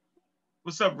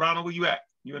 What's up, Ronald? Where you at?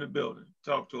 You in the building.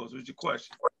 Talk to us. What's your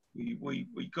question? Where you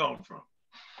calling from?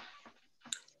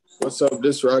 What's up?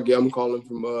 This is Rocky. I'm calling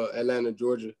from Atlanta,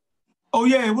 Georgia. Oh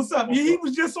yeah, what's up? He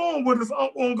was just on with us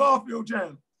on Garfield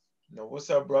channel. No, what's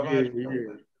up, brother?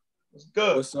 Yeah. What's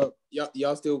good? What's up?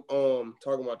 Y'all still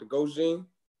talking about the ghost gene?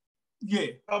 Yeah.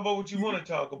 How about what you want to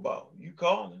talk about? You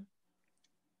calling?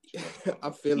 I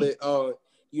feel it.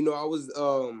 You know, I was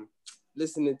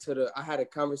listening to I had a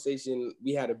conversation.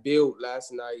 We had a build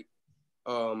last night.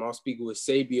 I was speaking with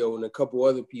Sabio and a couple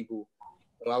other people,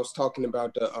 I was talking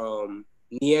about the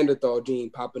Neanderthal gene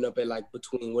popping up at like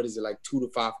between, what is it, like 2 to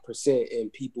 5% in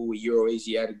people with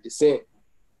Euro-Asiatic descent.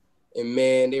 And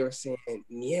man, they were saying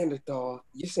Neanderthal.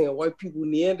 You're saying white people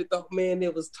Neanderthal? Man, they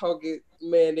was talking,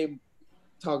 man, they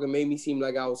talking made me seem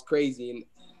like I was crazy. And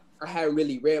I hadn't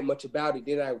really read much about it.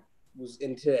 Then I was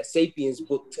into that Sapiens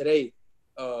book today.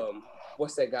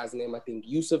 What's that guy's name? I think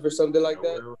Yusuf or something like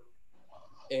that.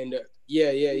 And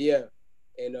yeah.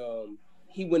 And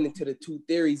he went into the two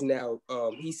theories now.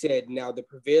 He said now the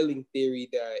prevailing theory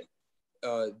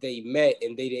that they met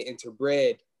and they didn't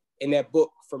interbred. In that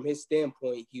book, from his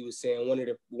standpoint, he was saying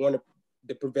one of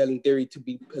the prevailing theory to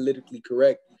be politically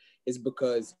correct is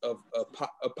because of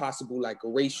a possible like a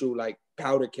racial like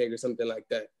powder keg or something like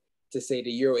that, to say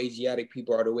the Euro-Asiatic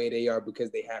people are the way they are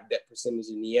because they have that percentage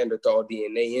of Neanderthal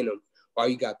DNA in them. While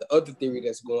you got the other theory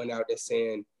that's going out that's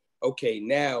saying, okay,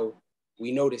 now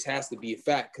we know this has to be a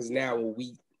fact because now when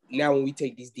we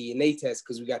take these DNA tests,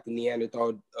 because we got the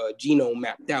Neanderthal genome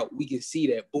mapped out, we can see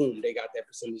that, boom, they got that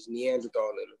percentage of Neanderthal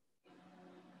in them.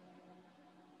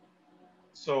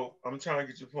 So I'm trying to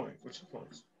get your point. What's your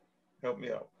points? Help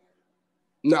me out.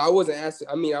 No, I wasn't asking.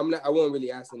 I mean, I wasn't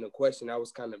really asking the question. I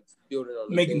was kind of building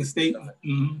on making the statement.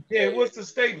 Mm-hmm. Yeah, what's the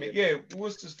statement? Yeah,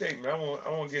 what's the statement? I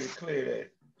want to get it clear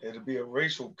that it'll be a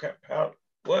racial powder.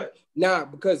 What? Nah,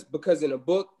 because in a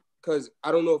book, because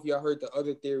I don't know if y'all heard the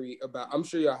other theory about. I'm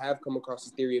sure y'all have come across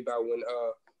the theory about when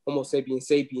Homo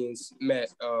sapiens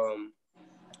met the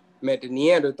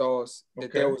Neanderthals,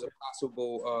 that there was a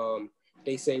possible.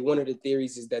 They say one of the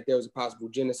theories is that there was a possible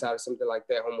genocide or something like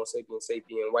that. Homo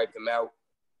sapiens wiped them out.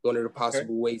 One of the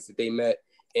possible ways that they met.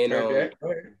 And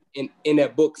in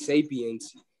that book,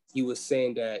 Sapiens, he was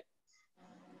saying that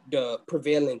the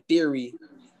prevailing theory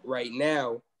right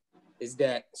now is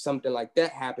that something like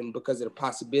that happened because of the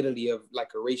possibility of like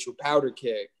a racial powder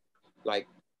keg. Like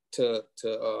to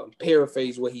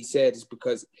paraphrase what he said is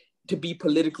because to be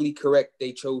politically correct,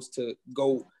 they chose to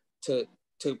go to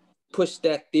push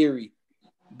that theory.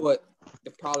 But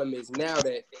the problem is now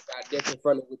that they're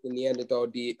confronted with the Neanderthal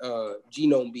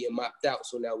genome being mapped out,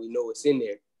 so now we know it's in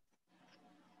there.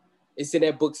 It's in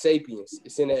that book Sapiens.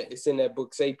 It's in that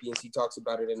book Sapiens. He talks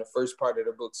about it in the first part of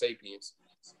the book Sapiens.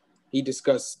 He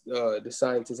discussed the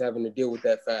scientists having to deal with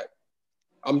that fact.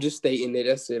 I'm just stating it.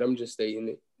 That's it. I'm just stating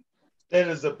it. That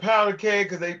is a powder keg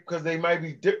because they might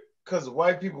be because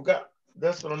white people got.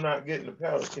 That's what I'm not getting, the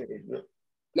powder keg.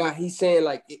 Nah, he's saying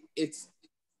like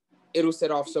it'll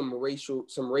set off some racial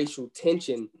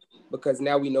tension because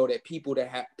now we know that people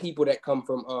that come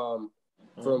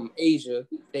from Asia,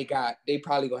 they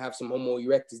probably gonna have some Homo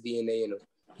erectus DNA in them.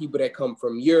 People that come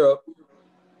from Europe,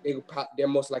 they're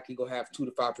most likely gonna have 2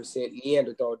 to 5%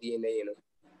 Neanderthal DNA in them.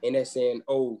 And they're saying,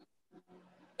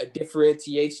 a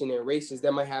differentiation in races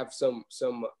that might have some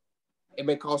it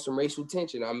may cause some racial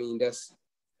tension. I mean, that's.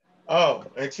 Oh,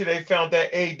 until they found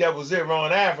that A00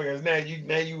 on Africans, now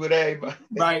you with everybody.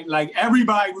 Right, like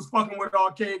everybody was fucking with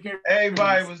archaic humans.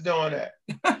 Everybody was doing that.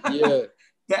 Yeah.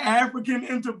 The African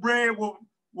interbred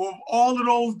with all of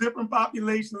those different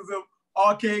populations of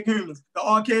archaic humans. The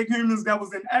archaic humans that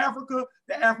was in Africa,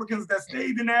 the Africans that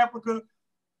stayed in Africa,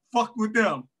 fucked with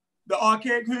them. The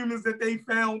archaic humans that they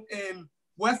found in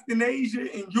Western Asia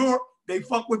and Europe, they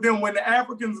fucked with them. When the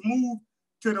Africans moved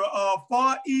to the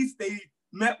Far East, they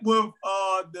met with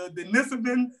the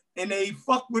Nisabin and they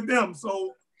fucked with them.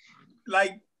 So,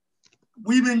 like,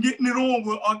 we've been getting it on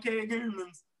with archaic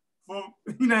humans for,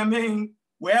 you know what I mean,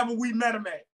 wherever we met them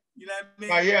at. You know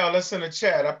what I mean? Yeah, let's in the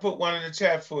chat. I put one in the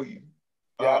chat for you.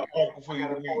 Yeah, I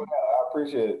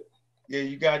appreciate it. Yeah,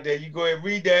 you got that. You go ahead and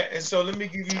read that. And so let me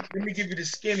give you the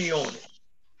skinny on it.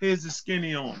 Here's the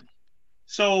skinny on it.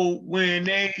 So when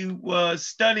they was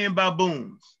studying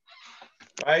baboons,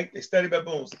 right? They study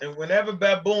baboons. And whenever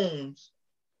baboons,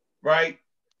 right,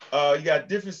 you got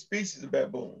different species of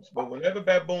baboons. But whenever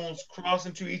baboons cross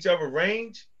into each other's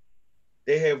range,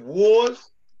 they have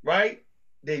wars, right?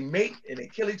 They mate and they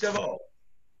kill each other off.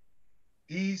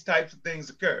 These types of things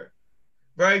occur.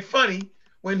 Very funny.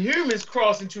 When humans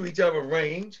cross into each other's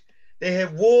range, they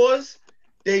have wars,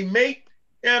 they mate,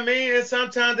 you know what I mean? And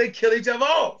sometimes they kill each other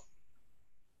off.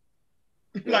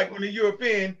 Like when the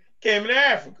European came into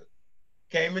Africa,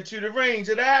 came into the range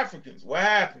of the Africans. What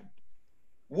happened?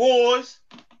 Wars,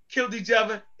 killed each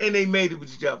other, and they mated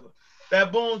with each other.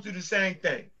 Baboons do the same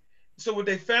thing. So what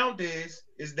they found is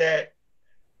that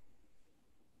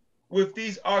with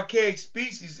these archaic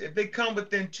species, if they come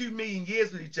within 2 million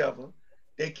years with each other,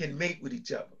 they can mate with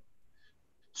each other.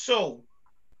 So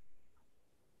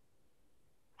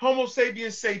Homo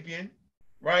sapiens sapien,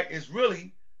 right, is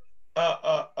really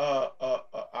a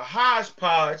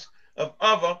hodgepodge of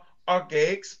other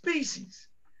archaic species.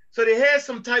 So they had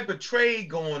some type of trade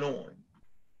going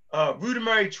on,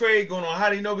 rudimentary trade going on. How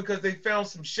do you know? Because they found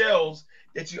some shells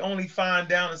that you only find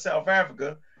down in South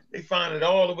Africa. They find it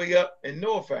all the way up in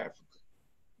North Africa,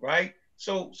 right?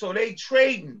 So they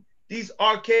trading. These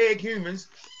archaic humans,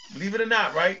 believe it or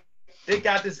not, right? They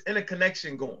got this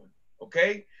interconnection going,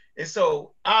 okay? And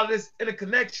so out of this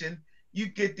interconnection, you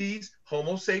get these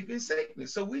Homo sapiens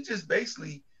sapiens. So we just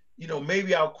basically, you know,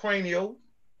 maybe our cranial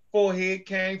forehead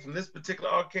came from this particular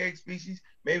archaic species.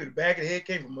 Maybe the back of the head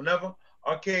came from another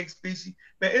archaic species.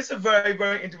 Man, it's a very,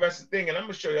 very interesting thing. And I'm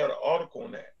gonna show y'all the article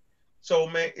on that. So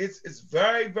man, it's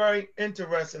very, very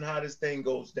interesting how this thing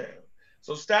goes down.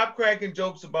 So stop cracking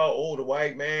jokes about, oh, the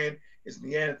white man is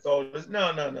Neanderthal.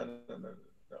 No.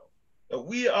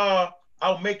 We are,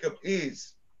 our makeup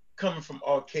is coming from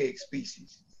archaic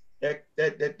species.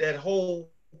 That whole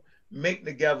make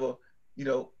together, you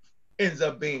know, ends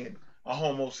up being a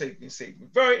Homo sapiens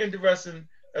sapien. Very interesting.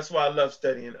 That's why I love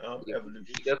studying evolution.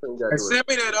 Hey, send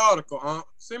me that article,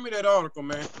 Send me that article,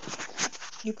 man.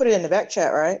 You put it in the back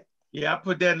chat, right? Yeah, I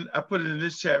put it in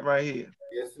this chat right here.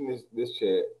 Yes, in this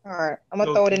chat. All right, I'm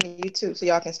gonna throw it into YouTube so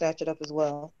y'all can snatch it up as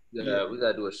well. Yeah, we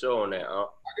gotta do a show on that, huh?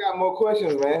 I got more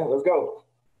questions, man. Let's go.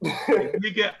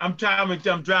 I'm grab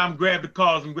the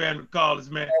calls and grab the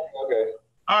callers, man. Okay.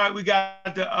 All right, we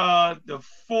got the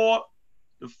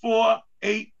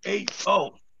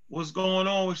 4880. What's going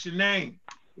on? What's your name?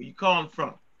 Where you calling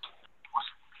from?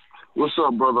 What's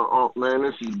up, brother? Man,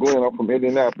 this is Glenn. I'm from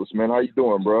Indianapolis, man. How you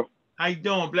doing, bro? How you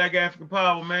doing, Black African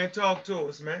Power, man? Talk to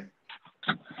us, man.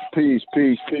 Peace,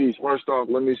 peace, peace. First off,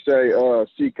 let me say,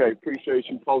 CK, appreciate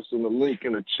you posting the link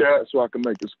in the chat so I can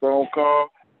make this phone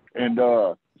call. And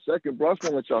second, bro, I just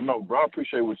want to let y'all know, bro, I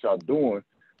appreciate what y'all doing,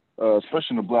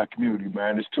 especially in the Black community,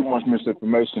 man. There's too much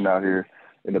misinformation out here.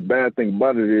 And the bad thing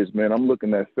about it is, man, I'm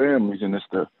looking at families, and it's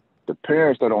the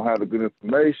parents that don't have the good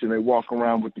information. They walk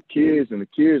around with the kids, and the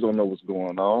kids don't know what's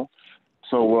going on.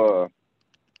 So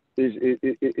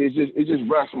it just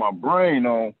racks my brain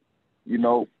on, you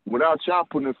know, without y'all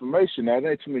putting information out,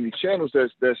 there ain't too many channels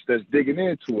that's digging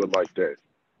into it like that,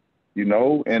 you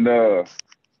know. And I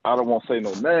don't want to say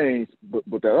no names,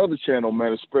 but that other channel,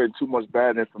 man, is spreading too much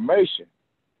bad information,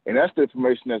 and that's the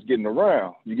information that's getting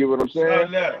around. You get what I'm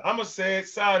saying? I'm gonna say it.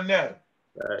 Sayonara.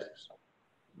 Right.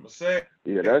 I'm gonna say it.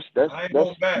 Yeah, that's it.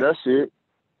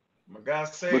 My God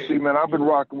say But see, man, I've been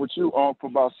rocking with you on for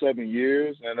about 7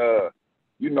 years, and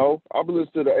you know, I've been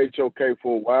listening to the HOK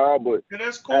for a while, but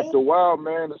that's cool. After a while,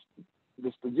 man,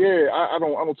 I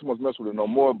don't too much mess with it no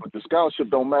more. But the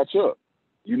scholarship don't match up.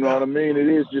 You know what I mean? It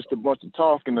is just a bunch of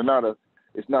talking, and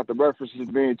it's not the references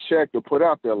being checked or put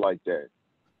out there like that.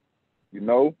 You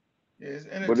know?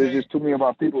 Yeah, but it's just too many of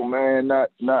our people, man, not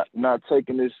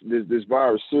taking this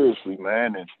virus seriously,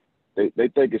 man, and they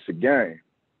think it's a game.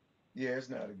 Yeah, it's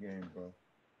not a game, bro.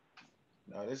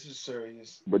 No, this is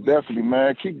serious. But definitely,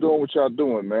 man, keep doing what y'all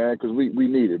doing, man, because we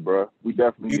need it, bro. We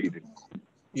definitely need it.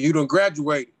 You done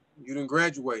graduated.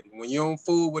 When you don't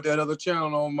fool with that other channel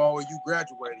no more, you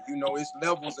graduated. You know, it's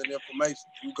levels in information.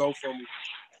 You go from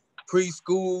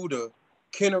preschool to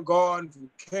kindergarten, from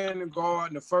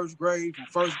kindergarten to first grade, from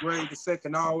first grade to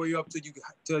second, all the way up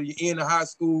till you end of high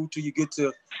school, till you get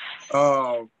to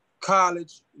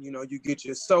college. You know, you get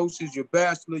your associates, your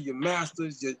bachelor, your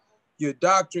masters, your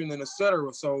doctrine, and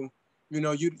etc. So, you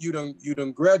know, you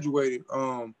done graduated.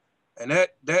 And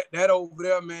that over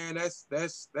there, man, that's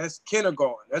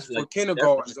kindergarten. That's for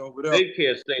kindergartens over there.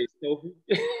 Daycare stage, Sophie.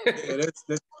 Yeah, that's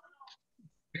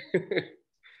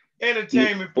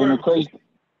entertainment purpose.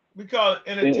 We call it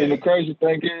entertainment. And the crazy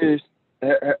thing is,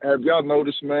 have y'all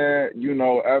noticed, man, you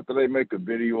know, after they make a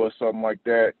video or something like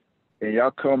that, and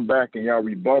y'all come back and y'all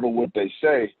rebuttal what they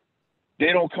say,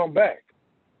 they don't come back.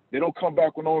 They don't come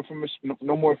back with no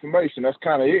more information. That's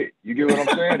kind of it. You get what I'm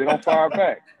saying? They don't fire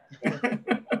back.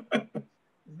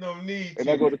 No need. And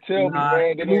I go to tell me,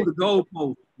 man, they move the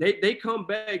goalpost. They come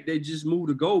back. They just move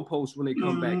the goalpost when they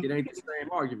come back. It ain't the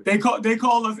same argument. They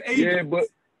call us agents.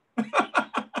 Yeah,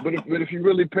 but if you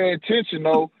really pay attention,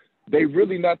 though, they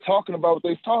really not talking about what they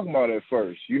was talking about at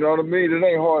first. You know what I mean? It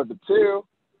ain't hard to tell,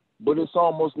 but it's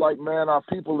almost like, man, our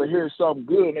people will hear something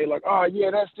good and they like, oh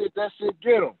yeah, that's it,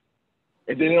 get them.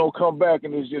 And then they don't come back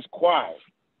and it's just quiet.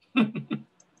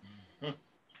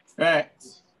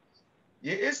 Facts.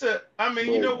 Yeah,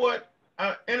 you know what?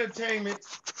 Entertainment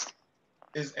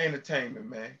is entertainment,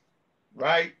 man.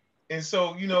 Right? And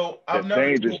so, you know, I've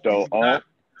never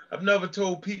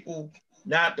told people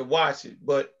not to watch it,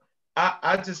 but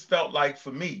I just felt like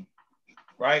for me,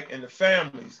 right, and the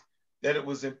families, that it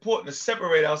was important to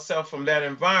separate ourselves from that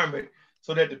environment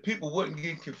so that the people wouldn't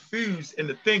get confused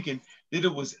into thinking that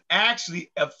it was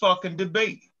actually a fucking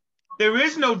debate. There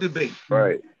is no debate.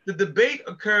 Right. The debate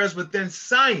occurs within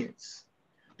science.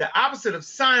 The opposite of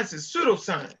science is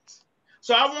pseudoscience.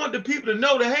 So I want the people to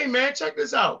know that, hey man, check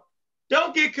this out.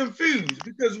 Don't get confused,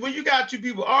 because when you got two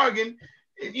people arguing,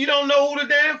 you don't know who the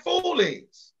damn fool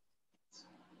is.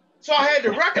 So I had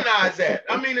to recognize that.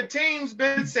 I mean, the team's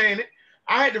been saying it.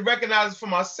 I had to recognize it for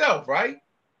myself, right?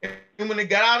 And when it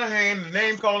got out of hand, the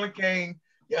name calling came,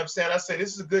 you know what I'm saying? I said,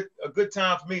 this is a good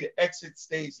time for me to exit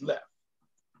stage left,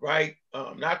 right?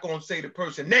 I'm not going to say the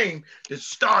person name that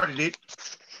started it.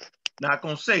 Not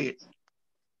going to say it.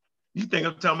 You think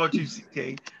I'm talking about you,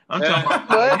 CK? I'm talking about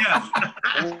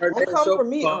Kyle. Don't come for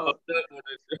me. Talking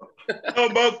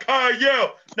about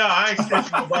Kyle. No, I ain't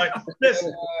snitching nobody.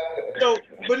 Listen,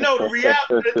 but no, the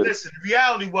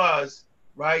reality was,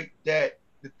 right, that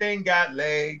the thing got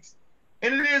legs,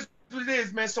 and it is what it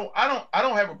is, man. So I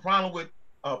don't have a problem with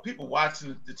people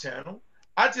watching the channel.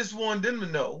 I just want them to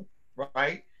know,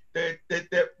 right, that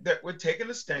we're taking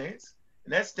a stance,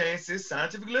 and that stance is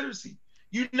scientific literacy.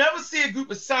 You never see a group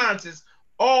of scientists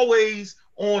always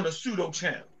on a pseudo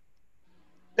channel.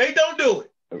 They don't do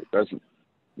it.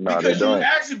 Because you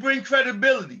actually bring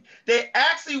credibility. They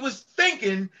actually was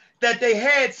thinking that they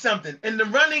had something, and the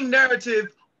running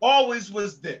narrative always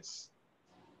was this.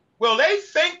 Well, they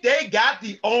think they got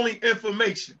the only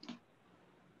information.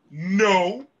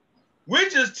 No, we're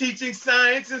just teaching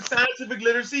science and scientific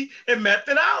literacy and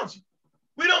methodology.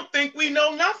 We don't think we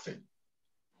know nothing.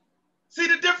 See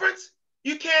the difference?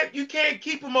 You can't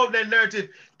keep promoting that narrative.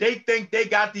 They think they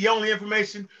got the only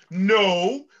information.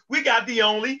 No, we got the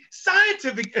only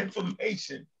scientific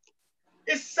information.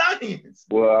 It's science.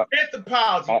 Well,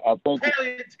 anthropology, I think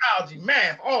paleontology,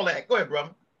 math, all that. Go ahead, brother.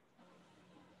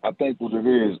 I think what it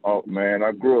is, man,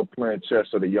 I grew up playing chess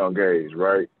at a young age,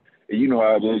 right? And you know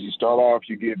how it is. You start off,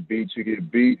 you get beat.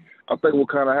 I think what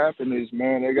kind of happened is,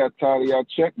 man, they got tired of y'all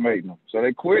checkmating them, so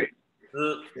they quit.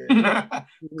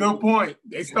 Good point.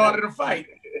 They started a fight.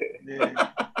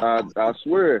 I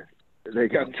swear, they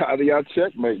got tired of y'all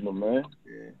checkmating them, man.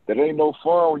 That ain't no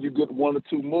fun when you get one or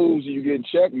two moves and you getting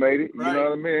checkmated. Right. You know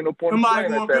what I mean? Ain't no point in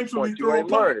playing at that point. You ain't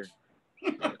learning.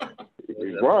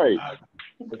 Right.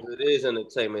 If it is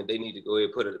entertainment, they need to go ahead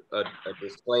and put a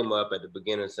disclaimer up at the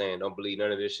beginning saying, don't believe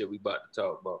none of this shit we about to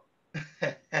talk about.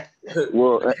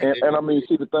 Well, and I mean,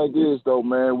 see, the thing is, though,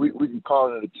 man, we can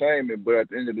call it entertainment, but at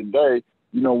the end of the day,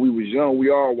 you know, we was young, we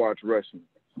all watch wrestling.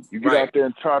 You get out there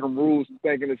and try them rules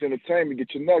thinking it's entertainment,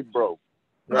 get your neck broke.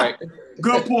 Right.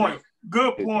 Good point.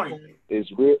 Good point.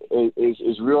 It's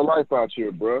real life out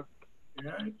here, bro.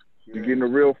 Yeah. You get in a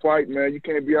real fight, man. You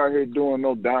can't be out here doing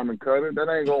no diamond cutting. That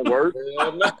ain't gonna work. You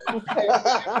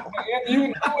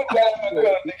doing diamond cutting,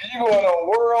 nigga. You going on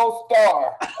World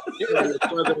Star.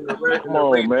 Come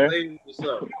on, man. Diamond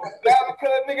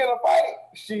cutting nigga in a fight.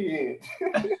 Shit.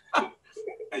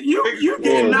 You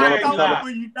get knocked out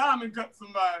when you diamond cut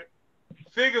somebody.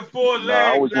 Figure 4 legs.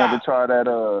 I always wanted to try that.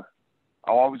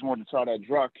 I always wanted to try that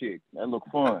drop kick. That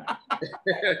looked fun.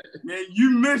 Man,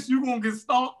 you miss, you gonna get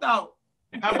stalked out.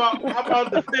 How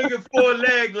about the figure 4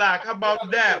 leg lock? How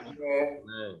about that one?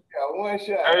 Man. Got one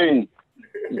shot. Hey,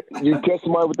 you catch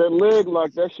somebody with that leg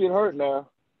lock, that shit hurt now.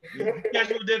 Catch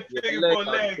with that figure 4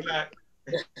 leg lock.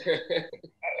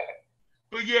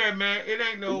 But yeah, man, it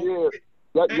ain't no.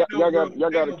 Yeah. Y'all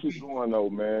gotta keep going though,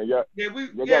 man. Y'all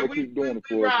gotta keep doing it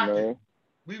for us, man.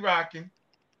 We rocking.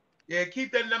 Yeah,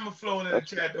 keep that number flowing in the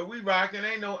chat though. We rocking.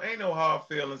 Ain't no hard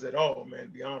feelings at all, man. To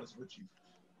be honest with you,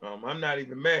 I'm not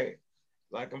even mad.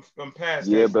 Like I'm past.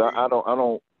 Yeah, but I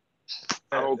don't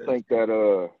think that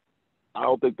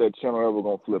channel ever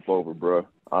gonna flip over, bro.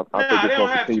 I think it's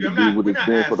gonna continue to be what it's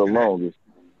been for the longest.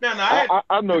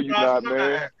 I know you're not,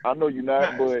 man. I know you're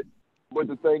not, but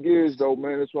the thing is though,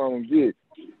 man, that's what I'm gonna get.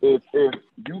 If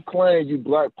you claim you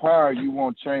black power, you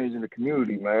want change in the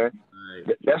community, man.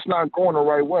 Right. That's not going the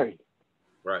right way.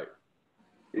 Right.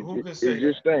 Who can say it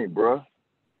just ain't, bro.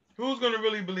 Who's gonna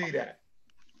really believe that?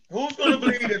 Who's gonna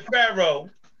believe that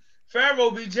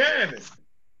Pharaoh be jamming,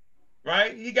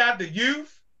 right? He got the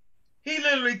youth. He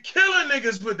literally killing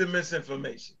niggas with the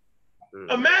misinformation.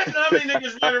 Imagine how many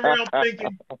niggas running around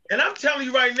thinking, and I'm telling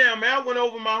you right now, man, I went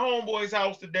over my homeboy's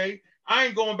house today. I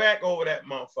ain't going back over that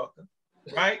motherfucker,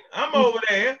 right? I'm over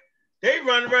there. They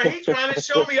running around. He trying to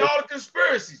show me all the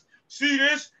conspiracies. See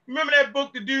this? Remember that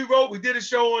book the dude wrote? We did a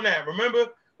show on that. Remember?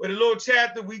 With a little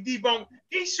chapter, we debunked.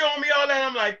 He showing me all that.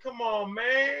 I'm like, come on,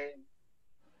 man.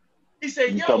 He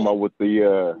said, yo. Talking about with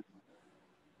the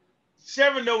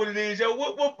Chevron know what it is, yo.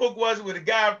 What book was it where the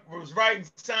guy was writing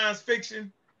science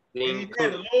fiction And he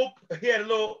had a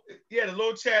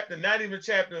little chapter, not even a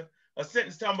chapter, a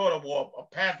sentence talking about a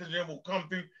pathogen will come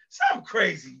through. Something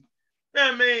crazy. You know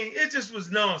what I mean? It just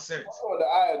was nonsense. Oh, the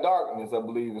Eye of Darkness, I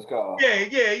believe it's called.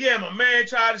 Yeah. My man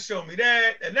tried to show me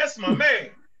that, and that's my man.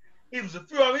 He was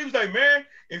like, man,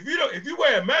 if you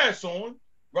wear a mask on,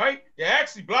 right, they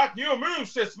actually block your immune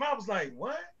system. I was like,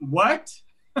 what? What?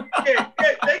 Yeah,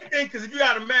 they think because if you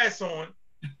got a mask on,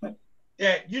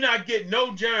 that you're not getting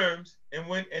no germs, and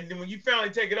then when you finally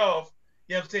take it off,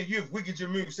 you know what I'm saying, you've weakened your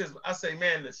immune system. I say,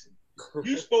 man, listen,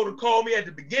 you supposed to call me at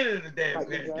the beginning of the damn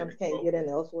pandemic. Can't get in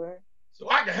elsewhere. So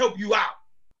I can help you out.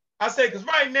 I say, because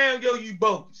right now, yo, you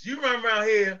bogus. You run around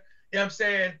here, you know what I'm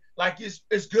saying, like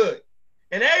it's good.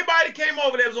 And everybody came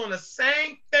over there was on the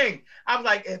same thing. I was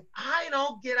like, if I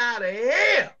don't get out of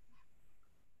here,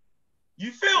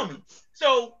 you feel me?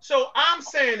 So I'm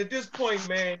saying at this point,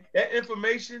 man, that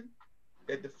information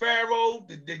that the Pharaoh,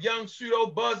 the young pseudo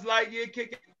Buzz Lightyear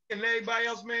kicking and everybody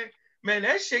else, man,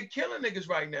 that shit killing niggas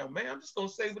right now, man. I'm just gonna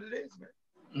say what it is, man.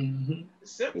 Mm-hmm.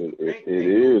 It's simple. It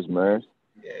is, man.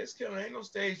 Yeah, it's killing. Ain't no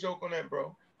stage joke on that,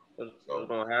 bro. What's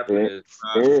gonna happen is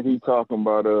and he talking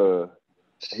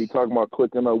about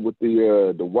clicking up with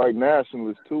the white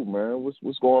nationalists too, man.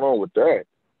 What's going on with that?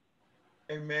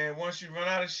 Hey man, once you run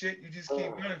out of shit, you just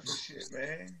keep running for shit,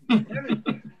 man.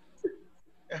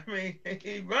 I mean,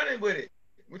 keep running with it.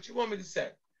 What you want me to say?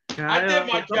 I did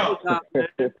my job.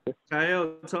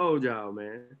 Kyle told y'all,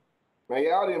 man. Man,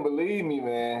 y'all didn't believe me,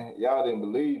 man. Y'all didn't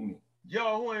believe me.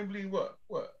 Y'all who ain't believe what?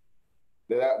 What?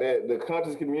 That the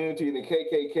conscious community and the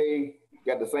KKK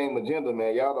got the same agenda,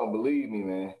 man. Y'all don't believe me,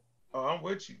 man. Oh, I'm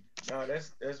with you. No,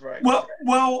 that's right.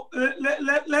 Well,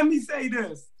 let me say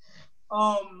this.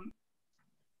 I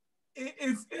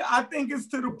think it's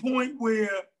to the point where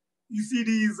you see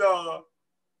these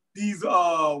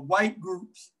white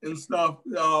groups and stuff.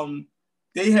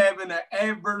 They having an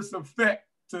adverse effect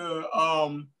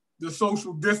to the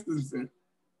social distancing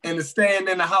and the staying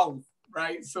in the house,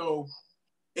 right? So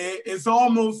it's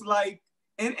almost like,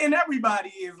 and everybody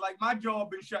is like, my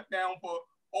job been shut down for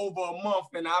over a month,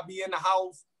 and I'll be in the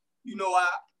house,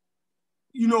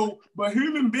 but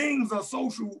human beings are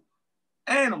social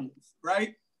animals,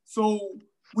 right? So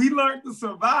we learned to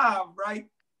survive, right,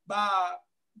 by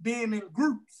being in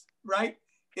groups, right?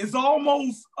 It's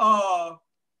almost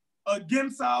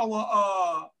against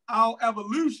our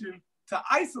evolution to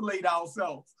isolate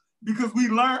ourselves, because we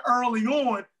learned early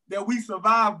on that we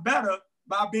survive better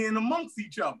by being amongst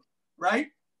each other, right?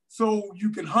 So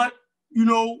you can hunt,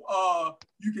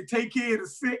 you can take care of the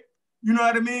sick, you know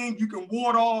what I mean? You can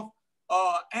ward off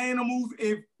animals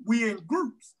if we in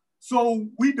groups. So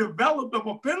we developed a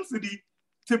propensity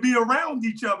to be around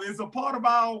each other. It's a part of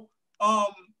our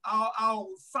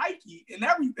psyche and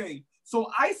everything.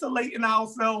 So isolating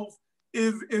ourselves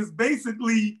is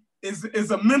basically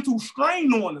a mental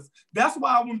strain on us. That's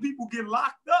why when people get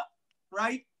locked up,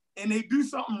 right, and they do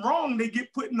something wrong, they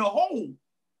get put in a hole,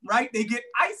 right? They get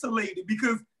isolated,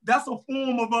 because that's a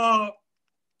form of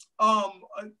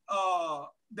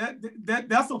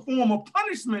that's a form of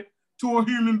punishment to a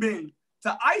human being,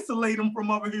 to isolate them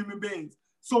from other human beings.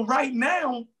 So right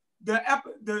now,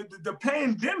 the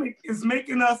pandemic is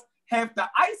making us have to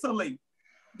isolate.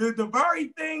 The very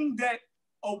thing that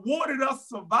awarded us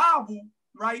survival,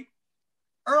 right,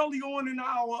 early on in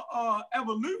our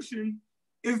evolution,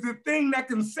 is the thing that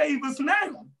can save us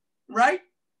now, right?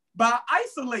 By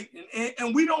isolating,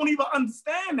 and we don't even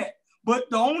understand that. But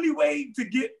the only way to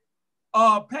get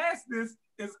past this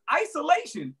is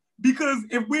isolation, because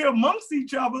if we're amongst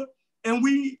each other and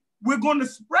we're going to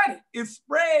spread it, it's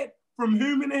spread from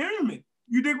human to human.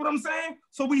 You dig what I'm saying?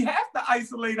 So we have to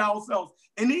isolate ourselves.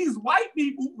 And these white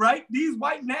people, right, these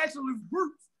white nationalist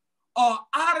groups are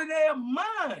out of their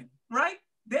mind, right?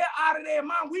 They're out of their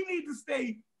mind. We need to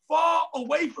stay far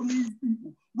away from these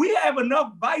people. We have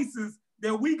enough vices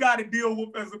that we got to deal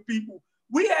with as a people.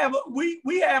 We have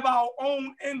our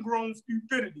own ingrown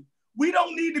stupidity. We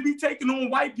don't need to be taking on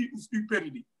white people's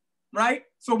stupidity, right?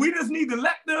 So we just need to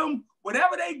let them,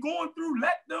 whatever they going through,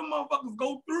 let them motherfuckers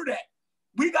go through that.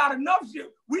 We got enough shit.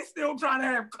 We still trying to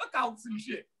have cookouts and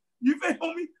shit. You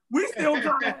feel me? We still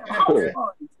trying to have house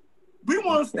parties. We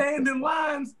want to stand in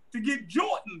lines to get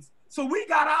Jordans. So we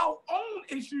got our own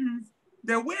issues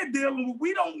that we're dealing with.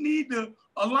 We don't need to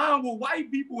align with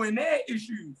white people and their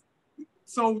issues.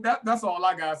 So that's all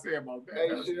I gotta say about that. Hey,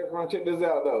 check this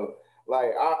out though.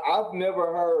 Like I've never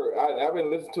heard. I've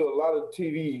been listening to a lot of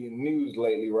TV news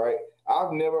lately, right?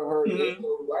 I've never heard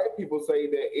white people say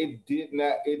that it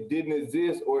didn't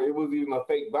exist, or it was even a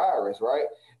fake virus, right?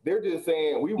 They're just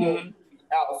saying we won't be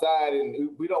outside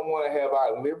and we don't want to have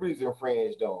our liberties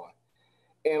infringed on.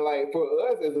 And like for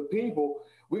us as a people,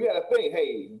 we got to think,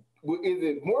 hey, is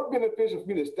it more beneficial for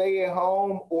me to stay at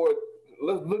home, or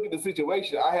let's look at the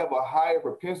situation. I have a higher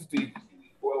propensity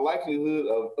or likelihood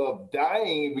of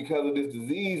dying because of this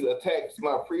disease attacks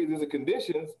my pre-existing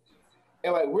conditions.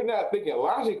 And like, we're not thinking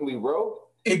logically, bro.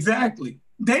 Exactly.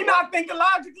 They not thinking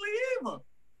logically either.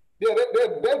 Yeah,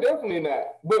 they're definitely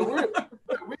not. But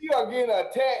we are getting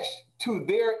attached to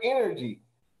their energy.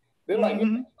 They're like,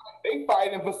 they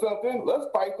fighting for something. Let's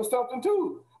fight for something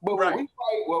too. But when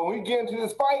we get into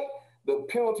this fight, the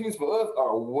penalties for us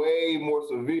are way more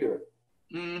severe.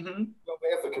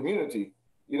 As a community,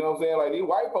 you know what I'm saying? Like, these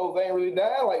white folks ain't really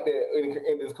dying like that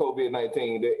in this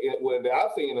COVID-19 that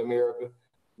I've seen in America.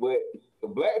 But the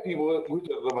black people, which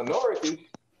are the minority,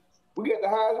 we get the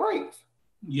highest rates.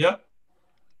 Yep.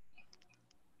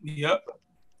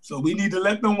 So we need to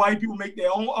let them white people make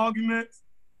their own arguments.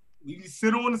 We need to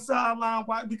sit on the sideline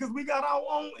because we got our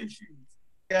own issues.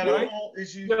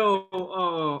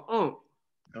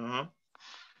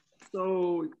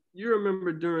 So you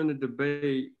remember during the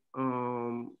debate,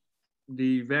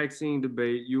 the vaccine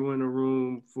debate, you were in a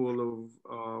room full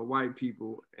of white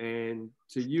people, and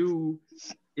to you,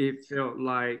 it felt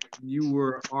like you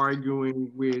were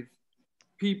arguing with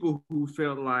people who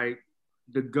felt like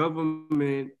the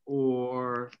government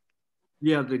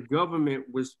the government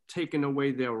was taking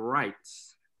away their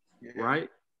rights, right?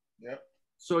 Yep.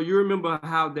 So you remember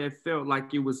how that felt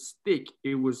like it was thick.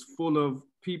 It was full of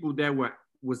people that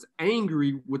was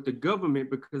angry with the government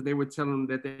because they were telling them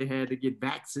that they had to get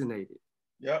vaccinated.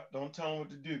 Yep, don't tell them what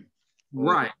to do.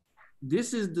 Right.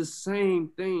 This is the same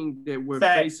thing that we're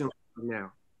facing right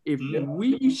now. If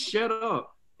we shut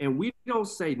up and we don't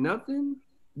say nothing,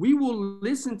 we will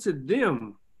listen to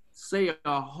them say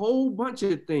a whole bunch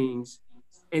of things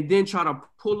and then try to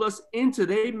pull us into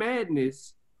their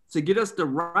madness to get us to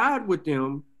ride with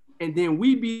them, and then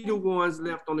we be the ones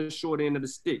left on the short end of the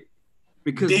stick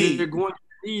because they're going to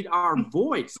need our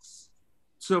voice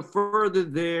to further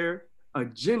their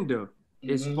agenda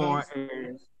as far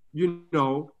as,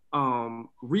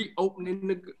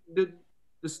 reopening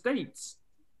the states,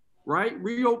 right?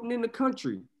 Reopening the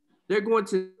country. They're going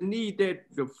to need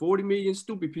the 40 million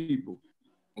stupid people.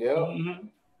 Yeah.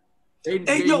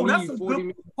 That's a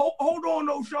good. Hold on,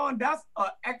 though, Sean. That's an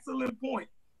excellent point,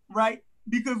 right?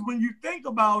 Because when you think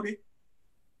about it,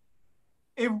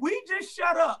 if we just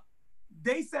shut up,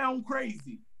 they sound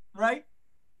crazy, right?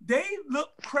 They look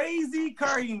crazy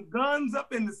carrying guns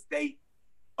up in the state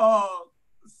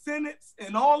senates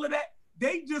and all of that.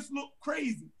 They just look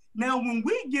crazy. Now, when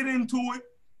we get into it,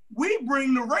 we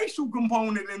bring the racial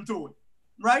component into it,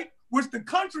 right? Which the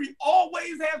country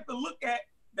always has to look at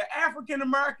the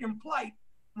African-American plight,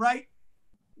 right?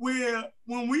 Where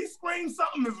when we scream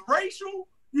something is racial,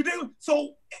 you do.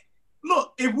 So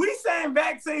look, if we saying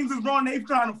vaccines is wrong, they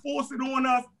trying to force it on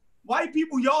us, white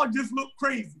people, y'all just look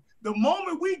crazy. The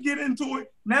moment we get into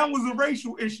it, now it's a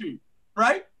racial issue,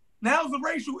 right? Now it's a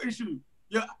racial issue.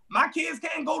 Yeah, my kids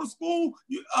can't go to school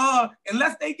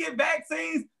unless they get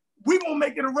vaccines. We gonna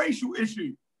make it a racial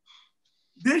issue.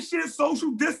 This shit,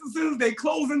 social distances, they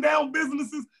closing down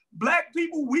businesses. Black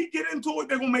people, we get into it,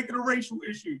 they're gonna make it a racial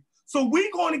issue. So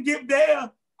we're gonna give their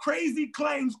crazy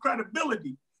claims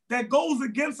credibility that goes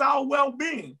against our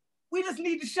well-being. We just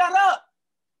need to shut up.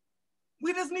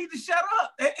 We just need to shut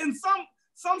up. In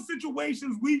some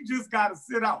situations, we just gotta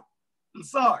sit out. I'm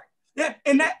sorry. Yeah,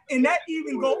 and that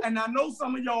even go, and I know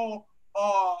some of y'all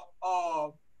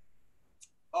are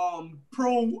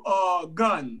pro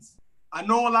guns. I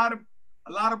know a lot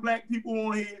of black people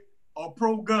on here are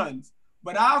pro guns,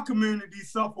 but our community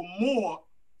suffer more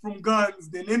from guns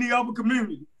than any other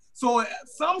community. So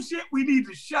some shit we need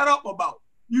to shut up about.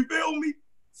 You feel me?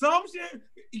 Some shit,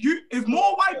 it's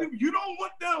more white people. You don't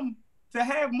want them to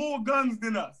have more guns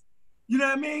than us. You know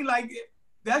what I mean? Like,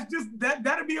 that's just,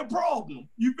 that'd be a problem.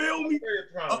 You feel me?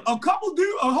 A couple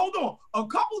dudes, hold on. A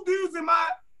couple dudes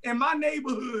in my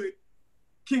neighborhood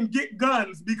can get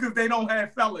guns because they don't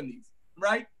have felonies,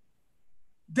 right?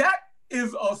 That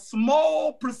is a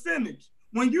small percentage.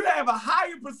 When you have a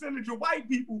higher percentage of white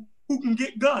people who can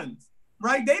get guns,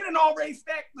 right? They didn't already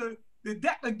stack the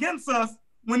deck against us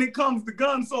when it comes to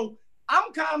guns. So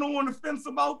I'm kind of on the fence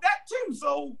about that too.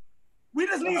 So we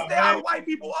just need to stay out of white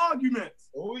people arguments.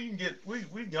 Well, we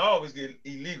can always get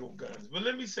illegal guns. But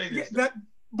let me say this.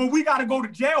 But we got to go to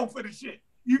jail for the shit.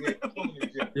 Yeah.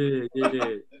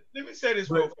 Let me say this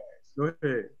real fast. Go ahead.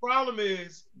 The problem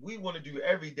is we want to do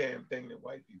every damn thing that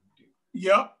white people do.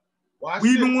 Yep. We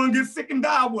even want to get sick and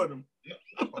die with them.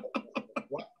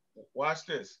 Watch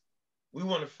this. We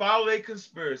want to follow their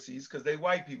conspiracies because they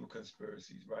white people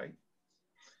conspiracies, right?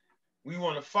 We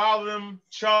want to follow them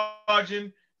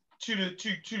charging to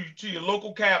your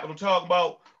local capital, talk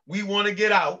about we want to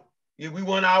get out. Yeah, we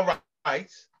want our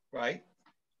rights, right?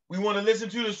 We want to listen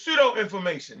to the pseudo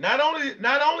information. Not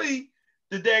only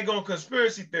the daggone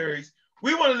conspiracy theories,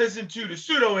 we want to listen to the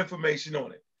pseudo information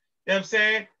on it. You know what I'm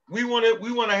saying? We want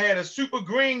to have a super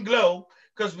green glow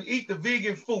because we eat the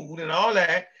vegan food and all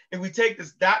that, and we take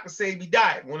this Dr. Sebi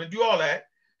diet. We want to do all that.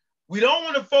 We don't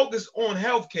want to focus on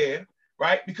healthcare,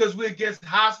 right? Because we're against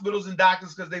hospitals and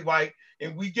doctors because they white,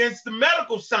 and we against the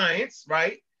medical science,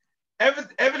 right?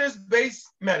 Evidence-based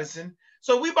medicine.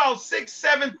 So we about 6,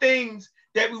 7 things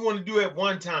that we want to do at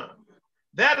one time.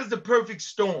 That is the perfect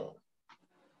storm.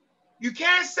 You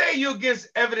can't say you're against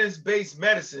evidence-based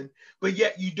medicine, but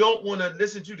yet you don't want to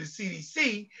listen to the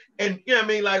CDC and, you know what I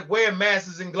mean, like wear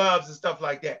masks and gloves and stuff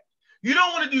like that. You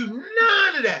don't want to do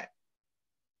none of that.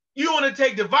 You want to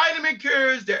take the vitamin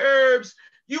cures, the herbs.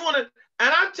 You want to,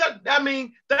 and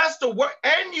that's the work.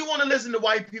 And you want to listen to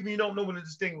white people you don't know what to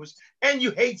distinguish. And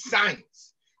you hate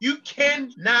science. You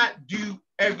cannot do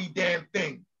every damn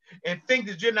thing and think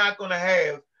that you're not going to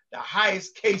have the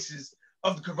highest cases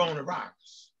of the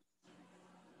coronavirus.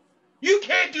 You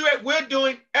can't do it. We're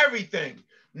doing everything.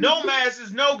 No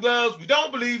masks, no gloves. We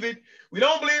don't believe it. We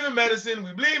don't believe in medicine.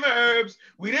 We believe in herbs.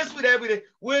 We this, we that, we that.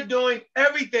 We're doing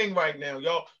everything right now,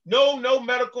 y'all. No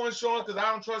medical insurance because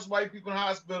I don't trust white people in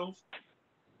hospitals.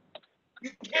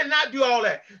 You cannot do all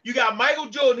that. You got Michael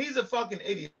Jordan. He's a fucking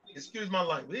idiot. Excuse my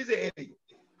language. He's an idiot.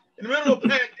 In the middle of a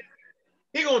pandemic,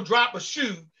 he's going to drop a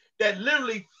shoe that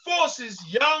literally forces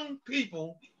young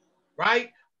people, right,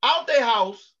 out their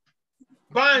house,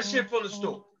 buying shit from the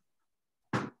store.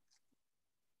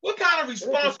 What kind of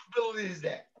responsibility is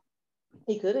that?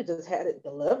 He could have just had it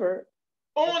delivered.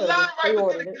 Online, right?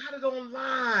 But they got it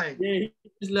online. Yeah,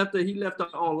 he left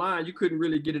it online. You couldn't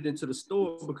really get it into the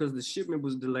store because the shipment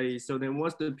was delayed. So then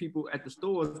once the people at the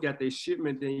stores got their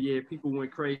shipment, then yeah, people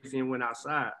went crazy and went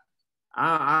outside.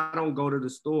 I don't go to the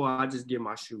store. I just get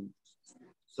my shoes.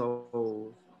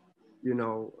 So, you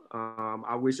know,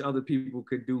 I wish other people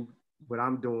could do what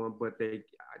I'm doing, but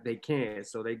they can't.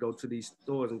 So they go to these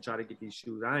stores and try to get these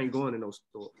shoes. I ain't going to no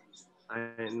store.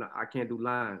 I can't do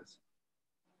lines.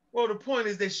 Well, the point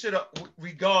is they should have,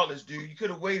 regardless, dude. You could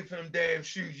have waited for them damn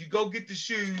shoes. You go get the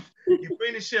shoes, you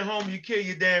bring the shit home, you kill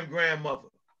your damn grandmother.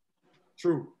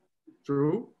 True.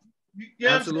 You know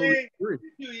Absolutely. What I'm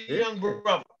saying? Your young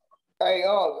brother. Hey,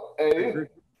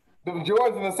 the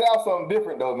Jordans in the South something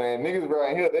different though, man. Niggas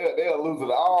around here, they'll lose it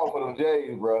all for them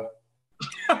J's, bro.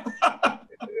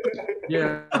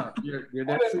 Yeah,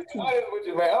 that's true too. With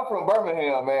you, man. I'm from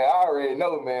Birmingham, man. I already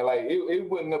know, man. Like it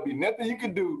wouldn't be nothing you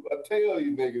could do. I tell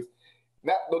you, niggas,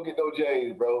 not go get those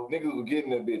J's, bro. Niggas was getting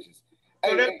them bitches.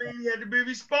 So that means he had to be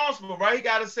responsible, right? He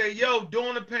got to say, yo,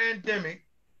 during the pandemic,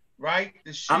 right?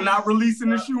 I'm not releasing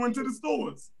the shoe into the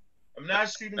stores. I'm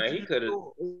not shooting. He could have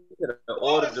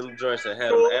ordered them joints and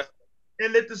had them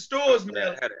and let the stores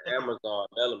mail. Had Amazon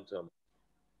mail them to them.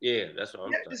 Yeah, that's what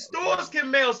I'm talking about. The stores can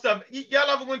mail stuff. Y'all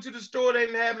ever went to the store, they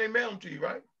didn't have them, they mail them to you,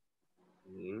 right?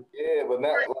 Mm-hmm. Yeah, but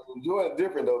now Jordan's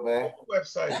different though, man.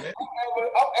 Website, man.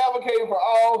 I'm advocating for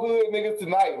all hood niggas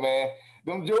tonight, man.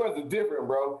 Them Jordans are different,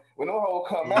 bro. When them hoes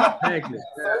come out,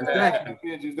 exactly.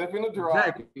 Bitches, they're finna drop.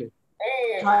 Exactly.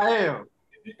 And Kyle.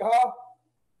 Huh?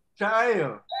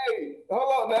 Kyle. Hey,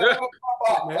 hold on now. I got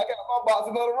my box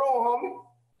in another room, homie. What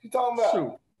you talking about?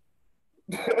 Shoot.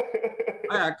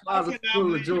 I got a closet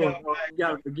full of Jordans. You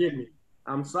gotta forgive me.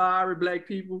 I'm sorry, black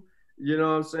people. You know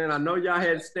what I'm saying? I know y'all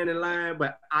had to stand in line,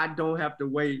 but I don't have to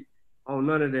wait on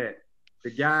none of that.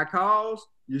 The guy calls,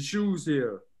 your shoes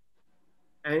here.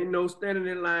 Ain't no standing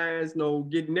in lines, no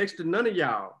getting next to none of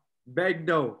y'all. Back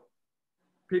door.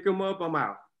 Pick them up, I'm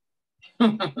out.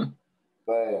 You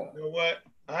know what?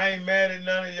 I ain't mad at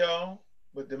none of y'all,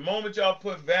 but the moment y'all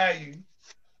put value,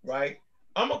 right?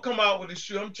 I'm gonna come out with a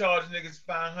shoe. I'm charging niggas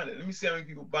 $500. Let me see how many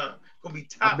people buy them. Gonna be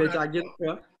top. I bet I get a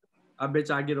pair. I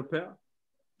bet I get a pair.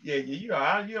 Yeah, you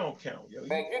don't count, yo.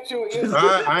 Man, get you.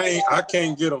 I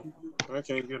can't get them. I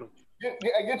can't get them.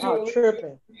 Get you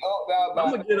tripping.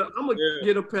 I'm gonna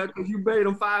get a pair because you paid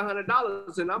them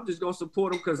 $500, and I'm just gonna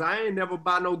support them because I ain't never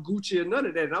buy no Gucci or none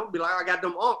of that. And I'm gonna be like, I got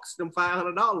them unks, them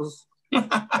 $500.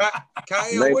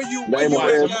 Kyle, name where you a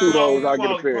pseudos, I'll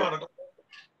get a pair.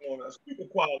 Super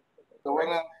quality.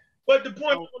 But the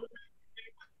point.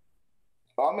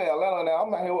 I'm in Atlanta now.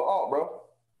 I'm not here with Aunt, bro.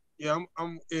 Yeah,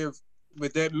 I'm if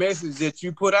with that message that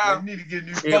you put out need to get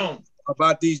new phone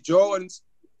about these Jordans,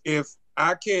 if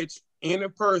I catch any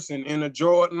person in a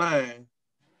Jordan line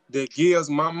that gives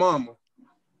my mama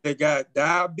that got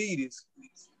diabetes,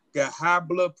 got high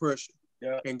blood pressure,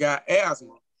 and got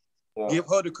asthma, give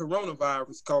her the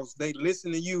coronavirus because they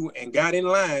listened to you and got in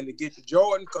line to get the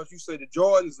Jordan because you said the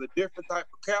Jordan is a different type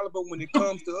of caliber when it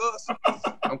comes to us.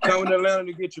 I'm coming to Atlanta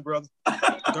to get you, brother.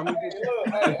 Coming to get you.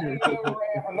 Look, I ain't never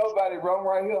ran for nobody, bro. I'm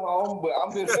right here home, but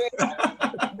I'm just saying,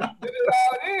 this is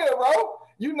how it is, bro.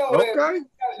 You know that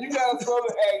you got a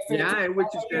southern accent. Yeah, I ain't with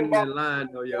you standing in line,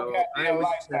 though, yo. I ain't with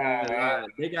you standing in line.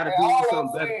 They got to do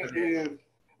something better than that.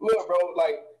 Look, bro,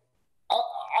 like,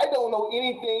 I don't know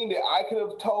anything that I could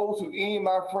have told to any of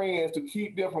my friends to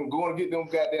keep them from going to get them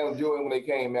goddamn Jordan when they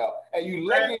came out. And you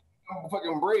lucky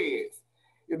fucking breads.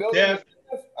 You know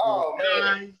oh,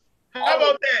 man. How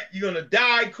about that? You're going to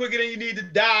die quicker than you need to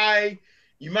die.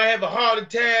 You might have a heart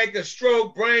attack, a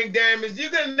stroke, brain damage.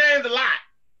 You're going to name a lot.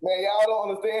 Man, y'all don't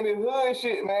understand this hood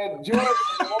shit, man. Jordan,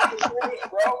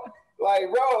 bro. Like,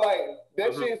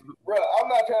 that shit, bro, I'm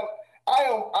not trying to. I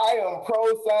am pro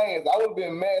science. I would have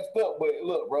been messed up, but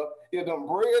look, bro, if them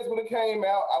breads would have came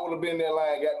out, I would have been in that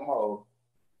line and got them hoes.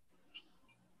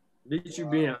 Did you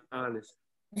being honest?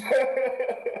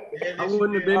 I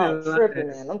wouldn't have been in tripping,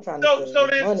 man. I'm trying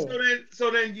to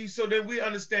so then we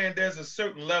understand there's a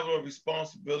certain level of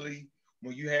responsibility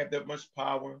when you have that much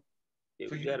power. Yeah,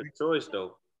 you got a choice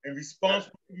though. And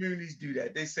responsible communities do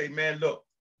that. They say, man, look,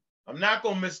 I'm not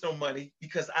gonna miss no money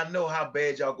because I know how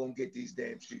bad y'all gonna get these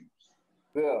damn shoes.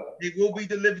 Yeah. It will be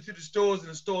delivered to the stores and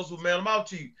the stores will mail them out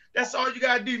to you. That's all you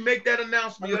gotta do. Make that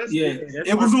announcement.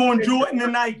 It was on Jordan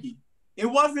and Nike. It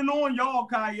wasn't on y'all,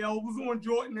 Kyle. It was on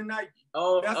Jordan and Nike. I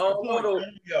don't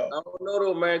know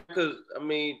though, man, because I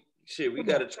mean, shit, we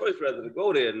got a choice whether to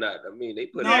go there or not. I mean, they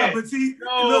put it out. But see,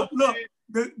 look,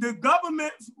 the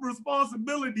government's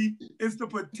responsibility is to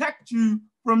protect you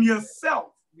from yourself.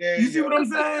 You see what I'm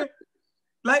saying?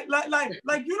 Like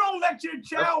you don't let your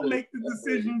child make the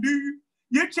decision, do you?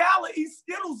 Your child will eat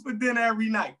Skittles for dinner every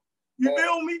night. You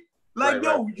feel me? Like,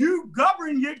 you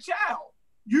govern your child.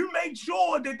 You make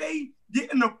sure that they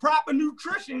getting the proper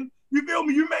nutrition. You feel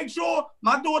me? You make sure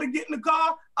my daughter get in the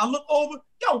car, I look over,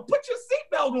 put your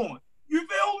seatbelt on. You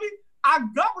feel me? I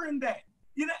govern that.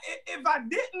 You know, if I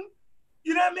didn't,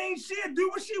 you know what I mean? She'll do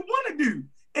what she want to do.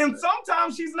 And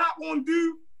sometimes she's not going to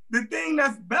do the thing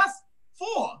that's best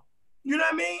for her. You know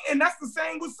what I mean? And that's the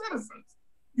same with citizens.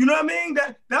 You know what I mean?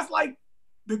 That's like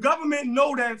the government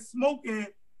know that smoking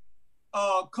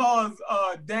cause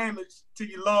damage to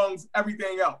your lungs,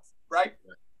 everything else, right?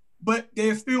 But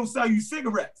they still sell you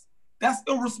cigarettes. That's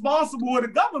irresponsible of the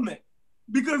government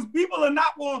because people are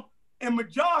not going, in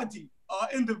majority,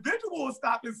 individuals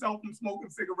stop themselves from smoking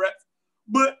cigarettes.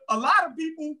 But a lot of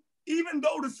people, even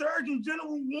though the Surgeon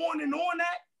General warning on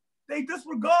that, they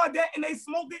disregard that and they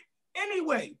smoke it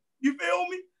anyway. You feel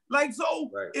me? Like, so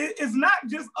it's not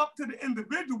just up to the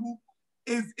individual.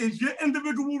 It's your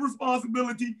individual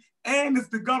responsibility and it's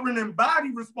the governing body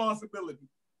responsibility,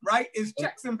 right? It's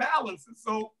checks and balances.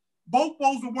 So both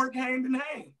supposed to work hand in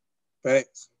hand.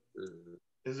 Thanks.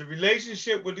 There's a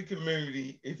relationship with the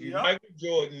community. If you Michael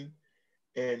Jordan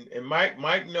and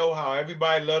Mike know how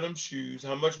everybody love them shoes,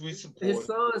 how much we support.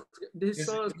 His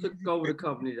sons took over the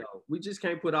company though. We just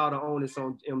can't put all the onus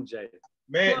on MJ.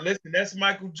 Man, listen, that's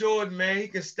Michael Jordan, man. He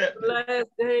can step. The last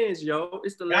dance, yo.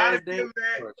 It's the last dance.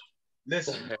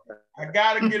 Listen, I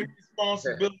gotta get a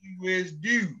responsibility where it's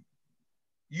due.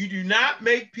 You do not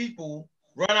make people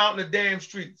run out in the damn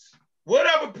streets.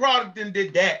 Whatever product then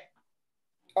did that.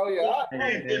 Oh yeah,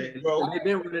 they've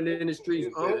been running in the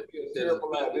streets.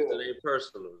 It's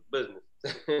personal business.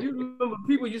 You remember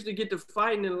people used to get to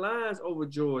fighting in lines over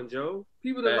Jordan, Joe.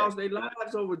 People that lost their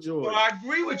lives over Jordan. So I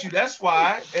agree with you. That's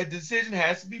why a decision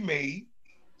has to be made.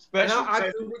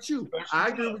 I agree with you. I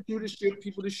agree with you to ship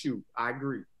people to shoot. I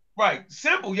agree. Right.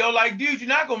 Simple. Yo, like, dude, you're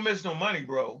not gonna miss no money,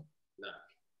 bro. Nah.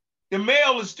 The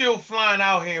mail is still flying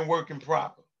out here and working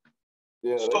proper.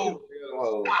 Yeah. So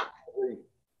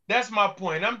that's my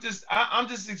point. I'm just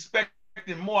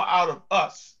expecting more out of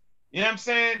us. You know what I'm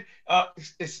saying?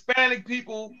 Hispanic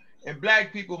people and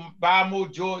black people buy more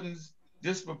Jordans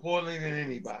disproportionately than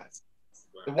anybody.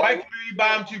 The white community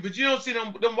buy them too, but you don't see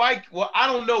them white. Well, I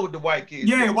don't know what the white kids.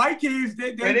 Yeah, do. White kids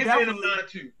they definitely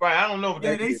too. Right, I don't know what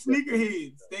they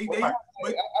sneakerheads. I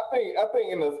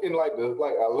think in like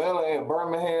Atlanta and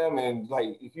Birmingham and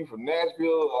like if you from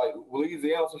Nashville, like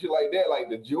Louisiana, some shit like that, like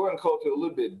the Jordan culture a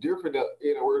little bit different than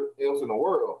anywhere else in the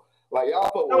world. Like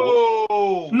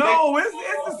y'all No, it's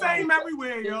the same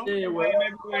everywhere, yo.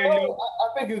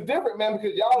 I think it's different, man,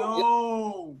 because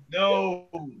y'all No.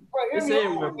 It's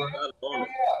everywhere, bro.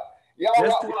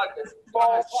 That's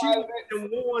why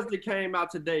the ones that came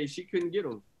out today, she couldn't get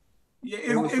them. Yeah,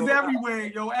 it's everywhere,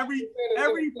 yo. Every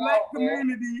black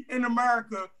community in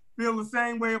America feel the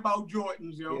same way about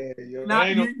Jordans, yo. Yeah, now,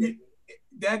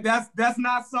 that's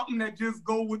not something that just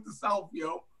go with the South,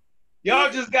 yo.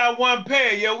 Y'all just got one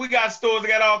pair, yo. We got stores that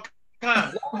got all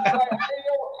kinds.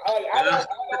 I don't know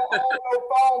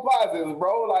phone positives,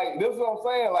 bro. Like, this is what I'm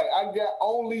saying. Like, I got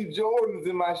only Jordans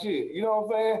in my shit. You know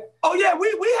what I'm saying? Oh yeah,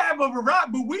 we have a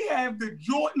variety, but we have the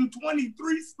Jordan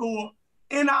 23 store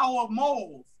in our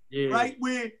malls, right?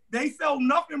 Where they sell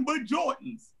nothing but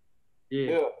Jordans.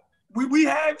 Yeah. We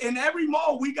have in every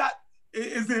mall, we got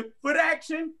is it Foot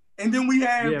Action, and then we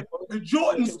have the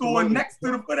Jordan store next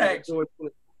to the Foot Action.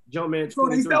 Jumpman. So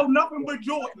they sell nothing but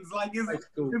Jordans. Like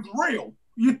it's real.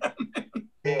 You know what I mean?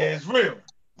 It's real.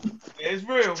 It's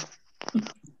real.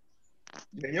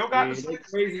 Y'all got they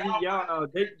crazy. Y'all,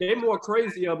 they more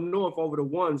crazy up north over the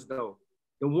ones though.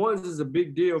 The ones is a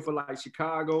big deal for like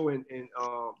Chicago and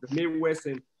the Midwest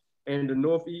and the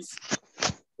Northeast.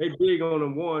 They big on the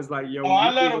ones, like yo. Oh, I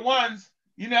love the ones.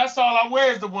 You know, that's all I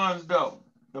wear is the ones though.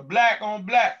 The black on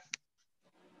black.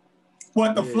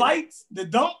 What, the flights? The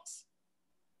dunks?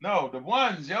 No, the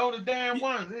ones, yo, the damn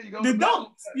ones. There you go. The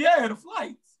dunks. Yeah, the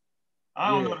flights.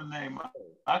 I don't know the name.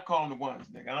 I call them the ones,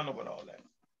 nigga. I don't know about all that.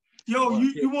 Yo,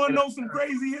 you want to know some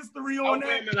crazy history on that? I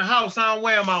wear them in the house. I don't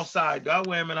wear them outside. I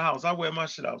wear them in the house. I wear my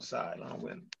shit outside. I don't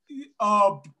wear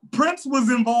them. Prince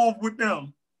was involved with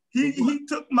them. He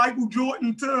took Michael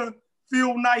Jordan to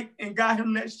Phil Knight and got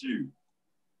him that shoe.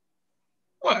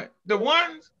 What? The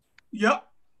ones? Yep.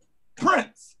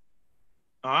 Prince.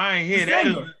 Oh, I ain't hear that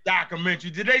in the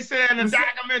documentary. Did they say that in the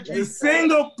documentary? The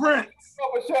singer Prince.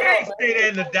 They say that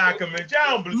in the documentary. I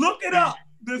don't believe. Look it up.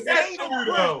 The singer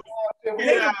Prince.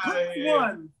 They the Prince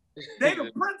one. They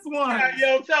the Prince one.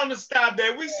 Yo, tell them to stop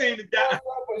that. We seen the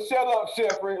documentary. Shut up,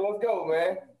 Sheffrey. Let's go,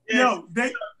 man. Yo,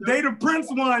 they the Prince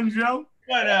ones, yo.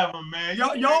 Whatever, man.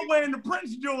 Y'all wearing the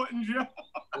Prince Jordans, yo.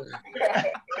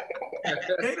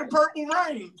 They the Purple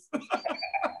Rains.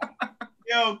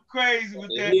 Yo, crazy with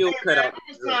that. Hey, man, how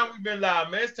much time we been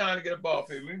live, man? It's time to get a ball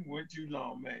here. We went too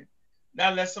long, man.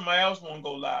 Now let somebody else want to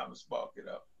go live and spark it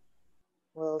up.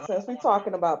 Well, since we're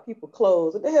talking about people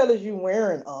clothes, what the hell is you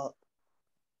wearing up?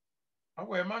 I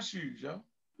wear my shoes, yo.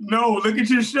 No, look at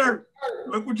your shirt.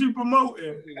 Look what you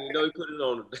promoting. You know you put it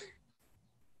on.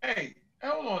 Hey,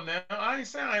 hold on now. I ain't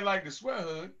saying I ain't like the sweat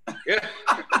hood. Yeah.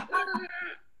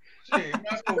 Shit,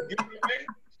 not supposed to give me, man.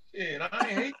 Shit, I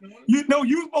ain't hating on it. You know,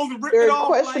 you supposed to rip Very it off.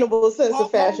 questionable like, sense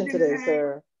of fashion today,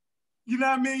 sir. You know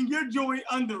what I mean? Your joint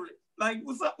under it. Like,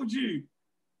 what's up with you?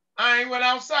 I ain't went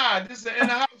outside. This is in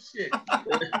the house shit.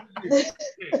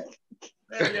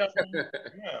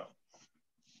 Yeah.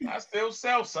 I still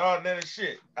sell some that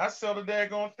shit. I sell the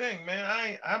daggone thing,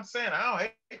 man. I'm saying I don't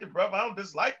hate it, brother. I don't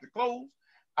dislike the clothes.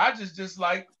 I just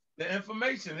dislike the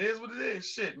information. It is what it is.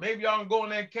 Shit. Maybe y'all can go in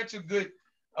there and catch a good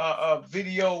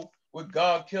video with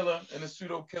God Killer and the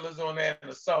Pseudo Killers on there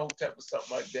and a Soul Tap or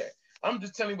something like that. I'm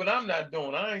just telling you what I'm not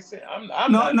doing. I ain't saying I'm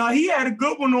not. No, he had a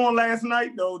good one on last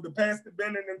night though. The Pastor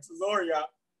Bennett and Cesaria.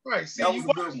 Right. See, you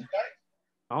watched it,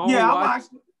 right? Yeah, I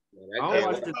watched it. I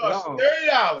watched it.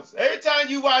 $30. Every time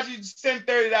you watch, you send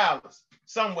 $30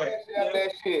 somewhere.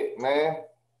 That shit, man.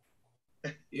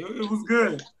 It was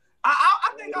good. I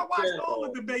think I watched all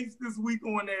the debates this week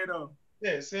on there though.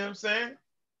 Yeah, see what I'm saying?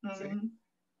 Mm-hmm.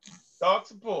 Dog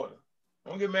supporter.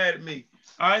 Don't get mad at me.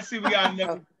 All right, see, we got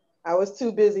another. I was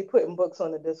too busy putting books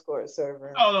on the Discord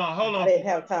server. Hold on. I didn't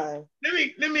have time. Let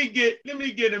me get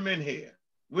him in here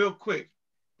real quick.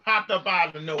 Popped up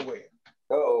out of nowhere.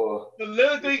 Oh.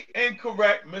 Politically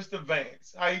incorrect, Mr.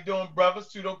 Vance. How you doing, brother?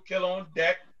 Pseudo Killer on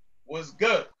deck. What's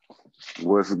good?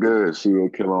 What's good? Pseudo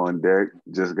Killer on deck.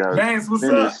 Just got Vance, what's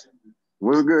finished. up?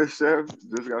 What's good, Chef?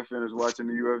 Just got finished watching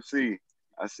the UFC.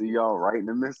 I see y'all right in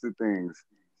the midst of things.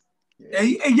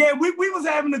 Yeah, we was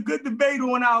having a good debate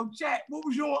on our chat. What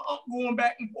was your going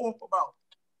back and forth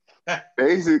about?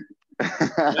 Basic.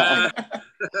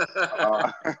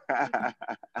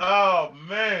 Oh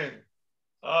man.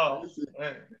 Oh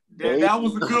man. That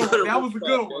was a good one. That was a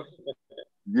good one.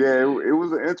 Yeah, it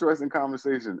was an interesting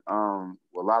conversation. A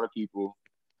lot of people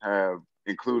have,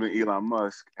 including Elon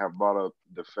Musk, have brought up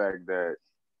the fact that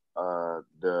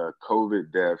the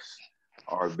COVID deaths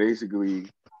are basically,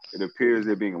 it appears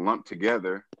they're being lumped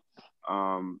together.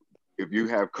 If you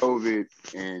have COVID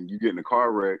and you get in a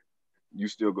car wreck, you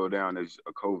still go down as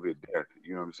a COVID death.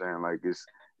 You know what I'm saying? Like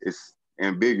it's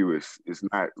ambiguous. It's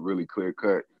not really clear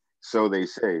cut. So they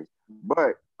say.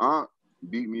 But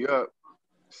beat me up,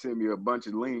 sent me a bunch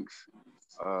of links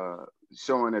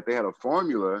showing that they had a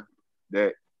formula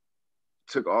that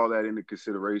took all that into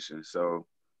consideration. So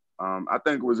I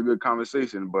think it was a good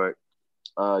conversation, but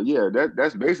yeah,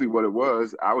 that's basically what it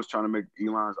was. I was trying to make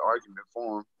Elon's argument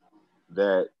for him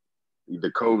that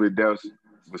the COVID deaths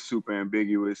was super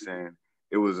ambiguous and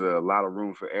it was a lot of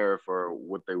room for error for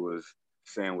what they was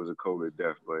saying was a COVID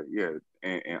death. But yeah,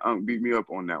 and beat me up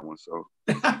on that one. So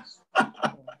that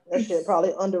shit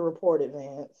probably underreported,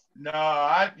 man.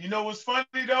 Nah, you know what's funny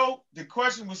though? The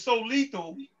question was so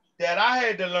lethal that I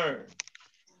had to learn.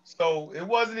 So it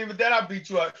wasn't even that I beat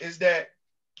you up. Is that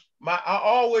I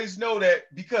always know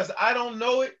that because I don't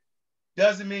know it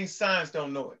doesn't mean science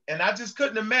don't know it. And I just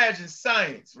couldn't imagine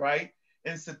science, right,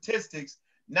 and statistics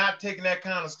not taking that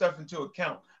kind of stuff into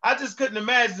account. I just couldn't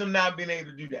imagine them not being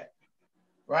able to do that,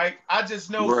 right? I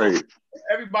just know right. So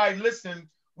everybody listening,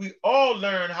 we all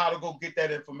learn how to go get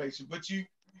that information. But you,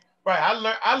 right?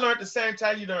 I learned the same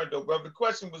time you learned though, bro. The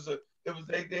question was it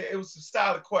was some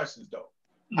solid questions though.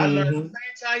 I learned the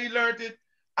same time you learned it.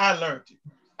 I learned it.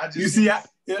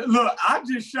 Look, I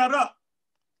just shut up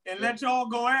and let y'all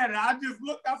go at it. I just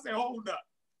looked. I said, hold up.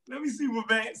 Let me see what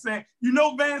Vance saying. You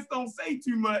know, Vance don't say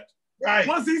too much. Right.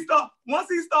 Once he start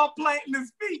planting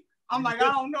his feet, I'm like,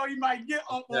 I don't know. He might get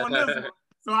on this one.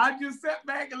 So I just sat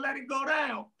back and let it go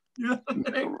down. You know what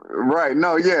I mean? Right.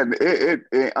 No, yeah, it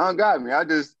ungot me. I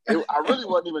really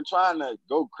wasn't even trying to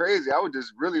go crazy. I was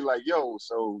just really like, yo,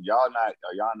 so y'all not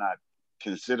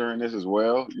considering this as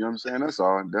well? You know what I'm saying? That's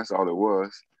all it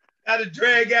was. Got to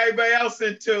drag everybody else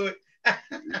into it.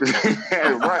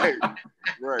 Right.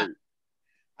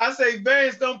 I say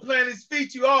Vance don't plant his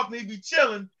feet you off and he be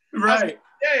chilling. Right.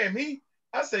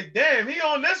 I say, damn, he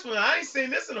on this one. I ain't seen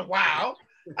this in a while.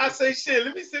 I say, shit,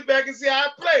 let me sit back and see how I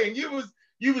play. And you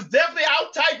was definitely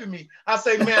out typing me. I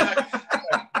say, man,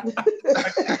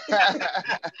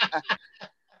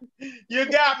 you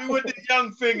got me with the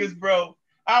young fingers, bro.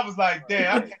 I was like,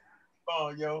 damn, I can't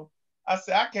on, yo. I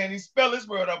said, I can't even spell this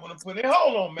word up when I put it.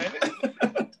 Hold on, man.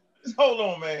 Just hold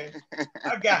on, man.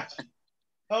 I got you.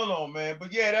 Hold on, man.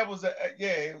 But yeah, that was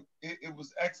it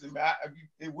was excellent.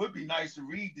 It would be nice to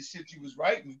read the shit you was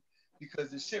writing because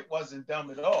the shit wasn't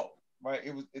dumb at all, right?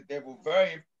 They were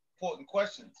very important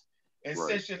questions. And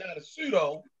since you're not a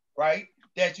pseudo, right,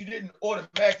 that you didn't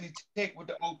automatically take what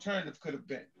the alternative could have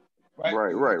been, right?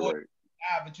 Right.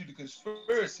 Dive into the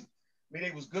conspiracy. I mean,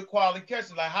 it was good quality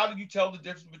questions. Like, how do you tell the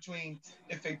difference between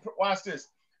watch this,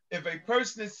 if a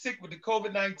person is sick with the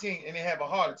COVID-19 and they have a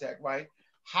heart attack, right?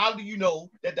 How do you know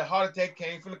that the heart attack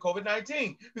came from the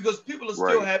COVID-19? Because people are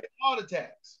still having heart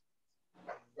attacks,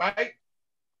 right?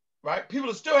 Right? People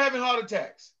are still having heart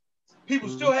attacks. People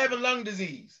still having lung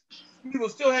disease. People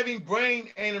still having brain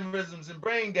aneurysms and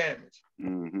brain damage,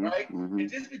 right? And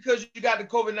just because you got the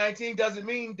COVID-19 doesn't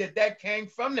mean that came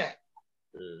from that,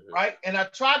 right? And I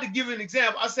tried to give an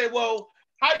example. I said, well,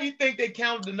 how do you think they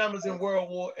counted the numbers in World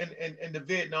War and the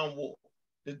Vietnam War,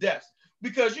 the deaths?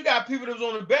 Because you got people that was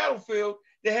on the battlefield,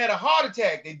 they had a heart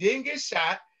attack. They didn't get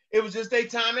shot. It was just their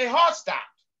heart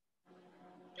stopped. You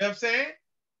know what I'm saying?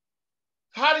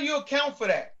 How do you account for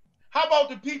that? How about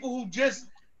the people who just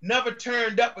never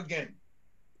turned up again,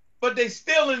 but they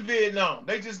still in Vietnam?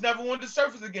 They just never wanted to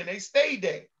surface again. They stayed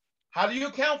there. How do you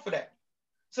account for that?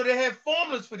 So they have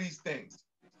formulas for these things.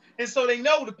 And so they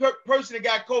know the person that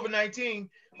got COVID-19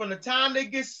 from the time they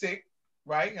get sick,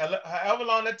 right? However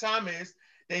long that time is,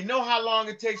 they know how long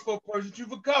it takes for a person to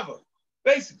recover,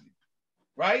 basically,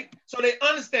 right? So they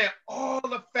understand all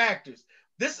the factors.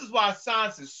 This is why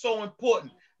science is so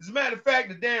important. As a matter of fact,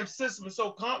 the damn system is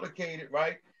so complicated,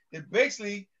 right? That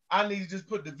basically I need to just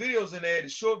put the videos in there, the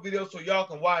short videos, so y'all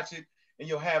can watch it and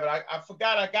you'll have it. I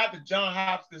forgot I got the John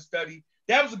Hopkins study.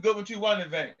 That was a good one too, wasn't it,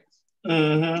 Vance?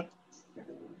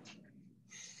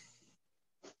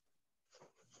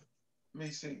 Let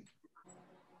me see.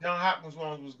 John Hopkins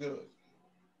one was good.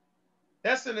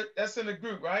 That's in the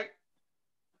group, right?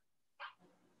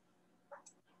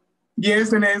 Yeah,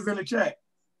 it's in the chat.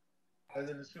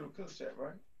 That's in the Pseudo Cook chat,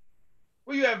 right?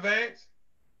 Where you at, Vance?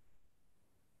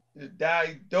 Just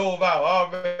dove out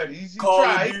already. He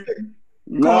tried.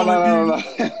 No. I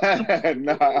had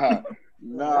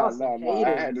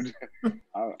to.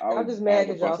 I'm just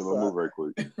mad at y'all. Move very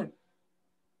quick.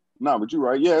 No, but you're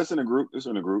right. Yeah, it's in a group.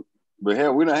 But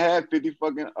hell, we done had 50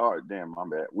 fucking. Oh damn, my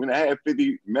bad. We done had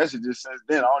 50 messages since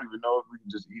then. I don't even know if we can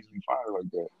just easily find it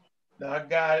like that. No, I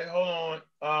got it. Hold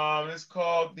on. It's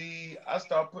called I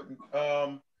start putting.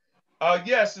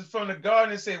 Yes, it's from The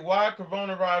Guardian. Say why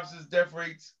coronavirus's death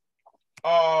rates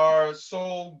are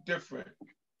so different.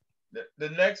 The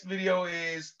next video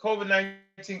is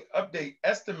COVID-19 update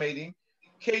estimating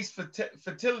case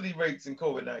fertility rates in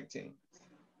COVID-19.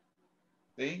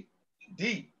 See?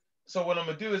 Deep. So what I'm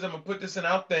going to do is I'm going to put this in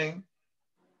our thing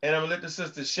and I'm going to let the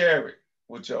sister share it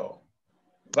with y'all.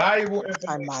 Valuable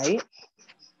information. I might.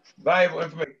 Valuable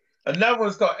information. Another one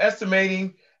is called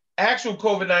estimating actual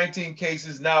COVID-19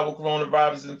 cases, novel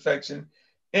coronavirus infection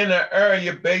in an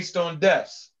area based on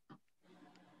deaths.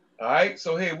 All right,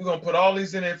 so here, we're gonna put all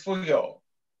these in there for y'all,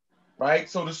 right?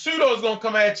 So the pseudo is gonna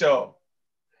come at y'all.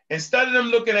 Instead of them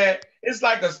looking at, it's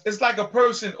like a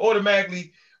person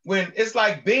automatically, when it's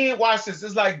like being, watch this,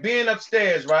 it's like being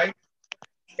upstairs, right?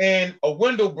 And a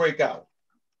window break out,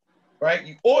 right?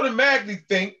 You automatically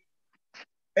think,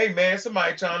 hey man,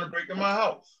 somebody trying to break in my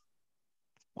house.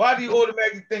 Why do you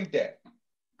automatically think that?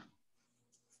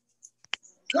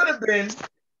 Could have been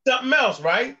something else,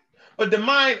 right? But the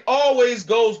mind always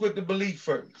goes with the belief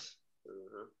first.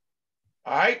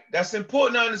 All right, that's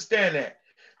important to understand that.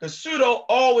 The pseudo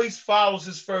always follows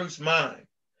his first mind.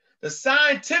 The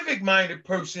scientific-minded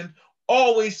person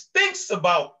always thinks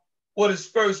about what his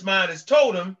first mind has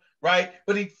told him, right?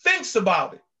 But he thinks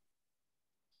about it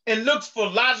and looks for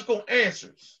logical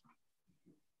answers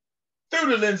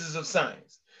through the lenses of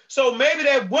science. So maybe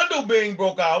that window being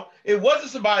broke out, it wasn't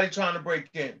somebody trying to break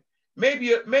in.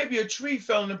 Maybe a tree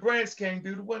fell and the branch came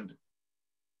through the window.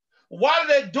 Why did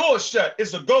that door shut?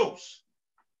 It's a ghost.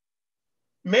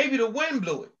 Maybe the wind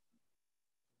blew it.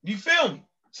 You feel me?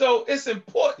 So it's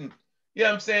important, you know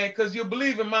what I'm saying? Because your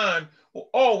believing mind will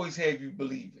always have you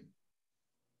believing.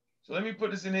 So let me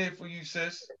put this in here for you,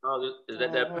 sis. Is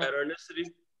that patternicity?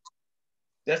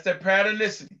 That's that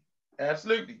patternicity.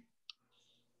 Absolutely.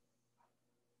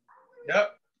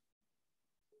 Yep.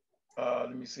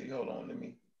 Let me see. Hold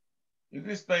on. You can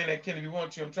explain that, Ken, if you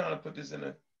want to. I'm trying to put this in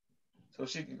a, so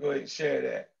she can go ahead and share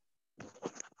that.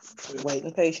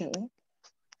 Waiting patiently.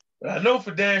 But I know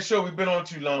for damn sure we've been on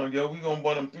too long, yo. We're gonna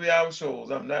run them 3-hour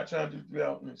shows. I'm not trying to do 3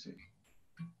 hours. Let me see.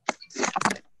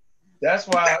 That's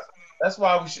why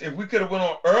if we could have went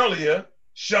on earlier,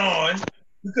 Sean,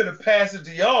 we could have passed it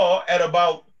to y'all at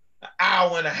about an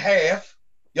hour and a half.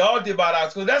 Y'all did about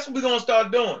hours. So that's what we're gonna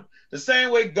start doing. The same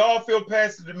way Garfield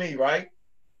passed it to me, right?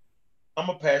 I'm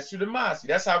gonna pass you to Mossy.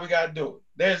 That's how we gotta do it.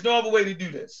 There's no other way to do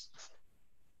this.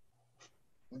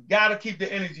 We gotta keep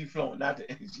the energy flowing, not the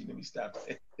energy. Let me stop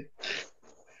that.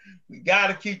 We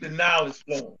gotta keep the knowledge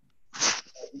flowing.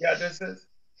 You got this, sis?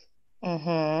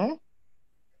 Mm-hmm.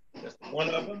 That's one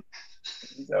of them.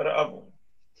 These are the other one.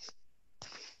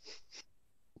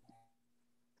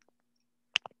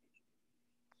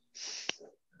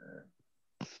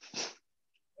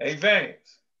 Hey,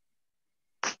 Vance.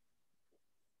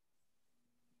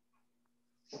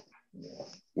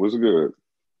 What's good?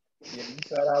 Yeah, you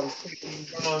thought I was picking you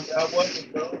wrong. I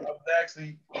wasn't, bro.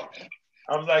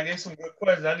 I was like, there's some good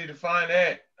questions. I need to find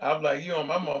that. I was like, you on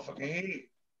my motherfucking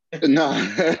head. Nah.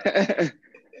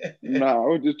 Nah, I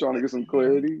was just trying to get some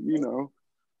clarity, you know.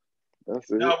 That's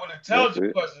it. No, with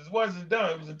intelligent questions. It wasn't dumb.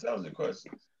 It was intelligent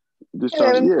questions. Just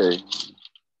trying to,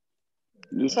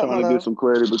 Just trying to get some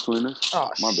clarity between us. Oh,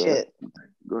 my shit. bad.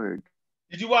 Go ahead.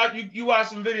 Did you watch, you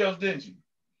watched some videos, didn't you?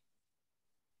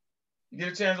 You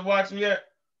get a chance to watch them yet?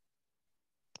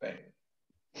 Bam.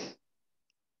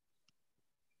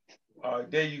 All right,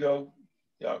 there you go.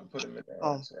 Y'all can put them in there.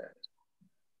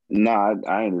 Nah,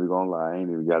 I ain't even gonna lie. I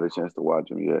ain't even got a chance to watch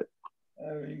them yet.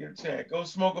 You get a chance. Go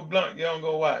smoke a blunt. You don't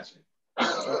go watch it.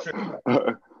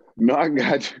 No, I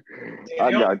got you. Yeah,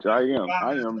 I got you.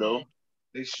 I am though.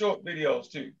 They short videos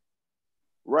too.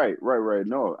 Right.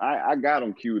 No, I got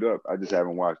them queued up. I just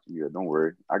haven't watched them yet. Don't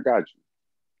worry. I got you.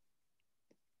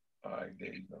 All right,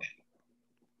 there you go.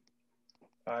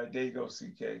 All right, there you go,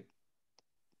 CK.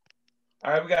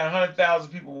 All right, we got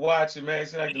 100,000 people watching, man. It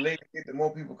seems like the later get, the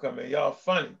more people come in. Y'all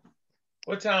funny.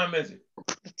 What time is it?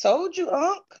 I told you,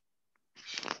 Unc.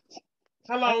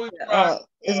 How long we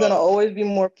it's gonna always be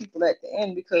more people at the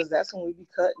end because that's when we be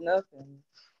cutting up and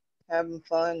having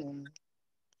fun and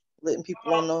letting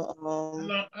people on the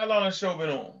How long has the show been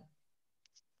on?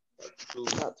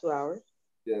 About 2 hours.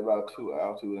 Yeah, about 2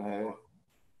 hours, 2.5.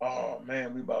 Oh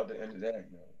man, we about to end of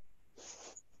that, man.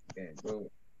 Can't do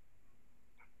it.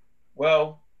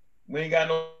 Well, we ain't got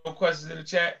no questions in the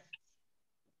chat.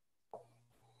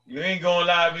 You ain't going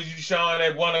live, is you, Sean,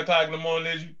 at 1 o'clock in the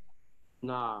morning, is you?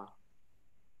 Nah.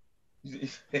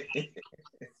 Get that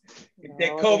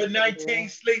COVID-19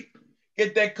 sleep.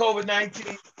 Get that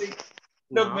COVID-19 sleep.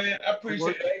 Look, man, I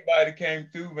appreciate everybody that came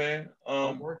through, man.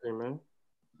 I'm working, man.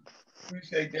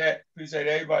 Appreciate that. Appreciate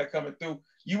everybody coming through.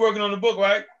 You working on the book,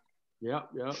 right? Yep.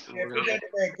 Yeah,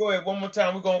 go ahead. One more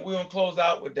time. We're gonna close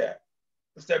out with that.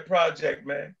 What's that project,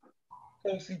 man?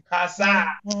 Kofi Pasa.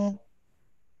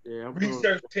 Yeah,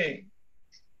 research team.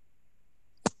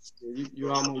 Yeah,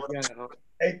 you almost got it, huh?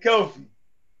 Hey, Kofi.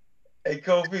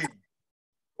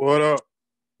 What up?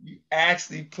 You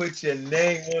actually put your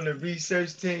name on the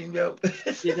research team, yo.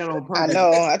 I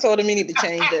know. I told him he need to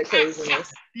change that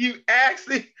craziness. You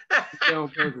actually,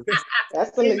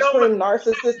 That's some extreme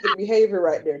narcissistic behavior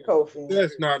right there, Kofi.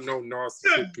 That's not no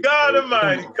narcissistic. God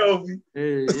Almighty, Kofi.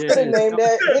 Yeah. Name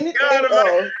that anything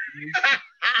else.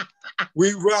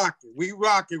 We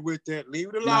rocking with that. Leave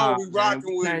it alone. We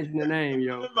rocking with changing the name,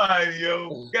 yo. Almighty,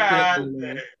 yo. God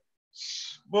damn.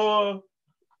 Boy.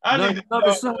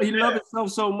 He loved himself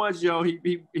so much, yo.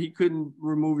 He couldn't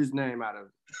remove his name out of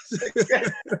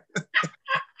it.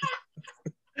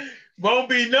 Won't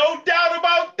be no doubt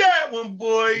about that one,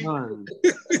 boy. No,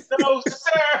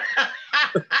 sir.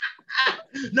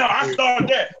 No, I started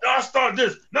that. No, I started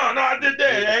this. No, I did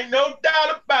that. Ain't no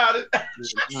doubt about it.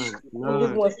 He just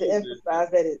wants to emphasize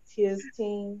that it's his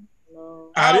team.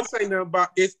 No. I didn't say nothing about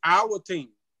it's our team.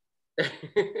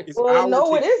 Well,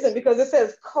 no, it isn't, because it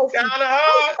says Kofi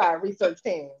research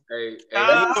team. Hey, say,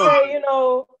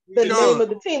 the name of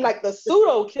the team, like the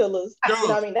pseudo killers. You know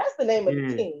what I mean? That's the name of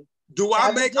the team. Do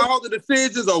I make all the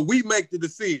decisions, or we make the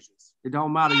decisions? It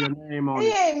don't matter your name on it.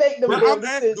 He ain't make them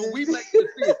decisions. Do we make the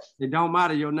decisions? It don't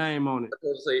matter your name on it.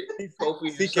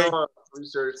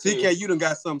 CK, you done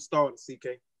got something started,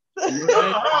 CK.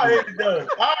 Hard-headed does.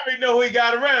 I already know who he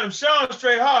got around him. Sean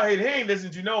straight hard-headed. He ain't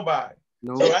listening to nobody.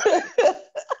 No.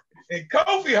 And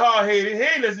Kofi hard-headed. He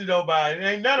ain't listening to nobody.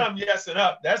 There ain't none of them yesing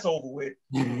up. That's over with.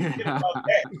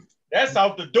 That's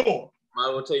out the door. I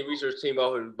will tell you, research team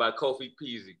out by Kofi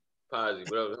Peasy,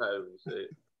 whatever how you say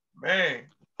it. Man.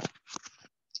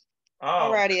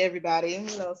 Alrighty, everybody.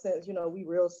 Since we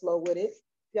real slow with it,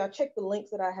 y'all check the links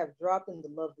that I have dropped in the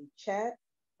lovely chat.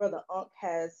 Brother Unc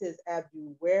has his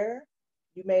Abu Wear.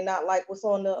 You may not like what's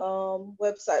on the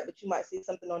website, but you might see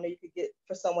something on there you could get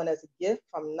for someone as a gift.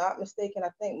 If I'm not mistaken, I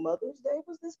think Mother's Day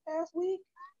was this past week.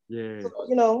 Yeah.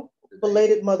 So,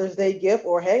 belated Mother's Day gift,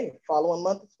 or hey, following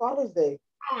month is Father's Day.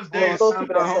 Hold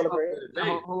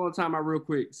on, time out real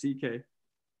quick, CK.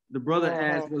 The brother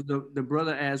asked was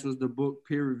the book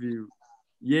peer reviewed?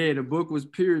 Yeah, the book was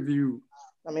peer reviewed.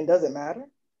 I mean, does it matter?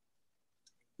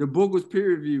 The book was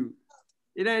peer reviewed.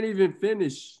 It ain't even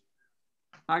finished.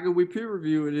 How can we peer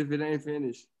review it if it ain't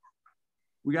finished?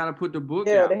 We got to put the book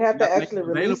out. They have to actually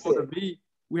release it.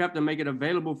 We have to make it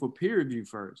available for peer review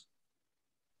first.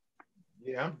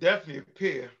 Yeah, I'm definitely a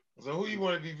peer. So who you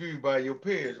want to be viewed by? Your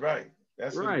peers, right?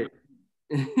 That's right.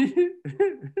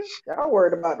 Y'all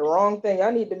worried about the wrong thing.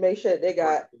 Y'all need to make sure they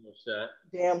got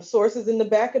damn sources in the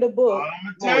back of the book.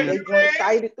 They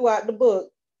cited throughout the book.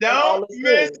 Don't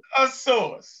miss a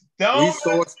source. Don't miss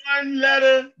one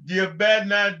letter. You better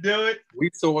not do it. We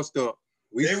sourced up.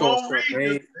 They won't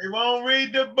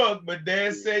read the book, but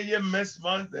they say you missed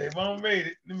one. They won't read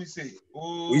it. Let me see.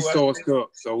 Ooh, we sourced up,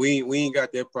 so we ain't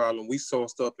got that problem. We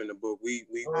sourced up in the book. We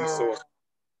sourced.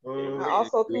 I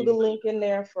also threw the link in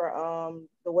there for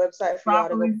the website for y'all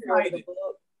to go through the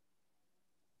book.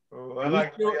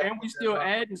 We still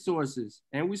adding sources.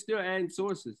 We still adding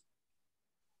sources.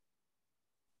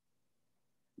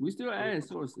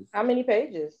 How many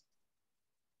pages?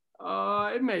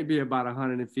 It may be about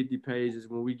 150 pages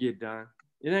when we get done.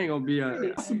 It ain't gonna be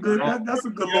that's a good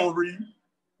little read.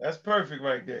 That's perfect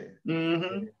right there.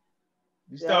 Mm-hmm.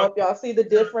 I hope y'all see the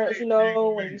difference,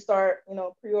 when you start,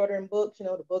 pre-ordering books,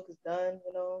 the book is done,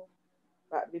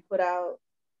 about to be put out.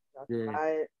 Y'all can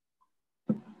buy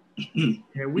it.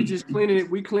 Yeah, we just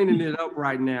cleaning it up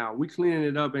right now. We cleaning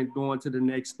it up and going to the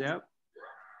next step.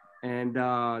 And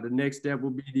the next step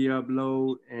will be the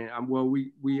upload. And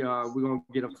we're gonna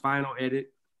get a final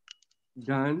edit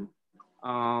done.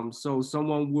 So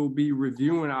someone will be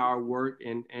reviewing our work,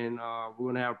 and we're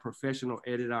gonna have a professional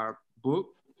edit our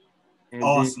book. And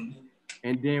awesome.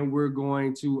 Then we're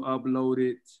going to upload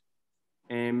it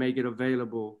and make it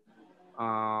available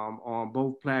on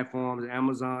both platforms,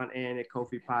 Amazon and at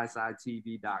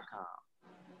KofiPieSideTV.com.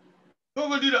 Who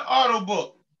will do the audio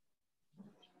book?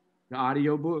 The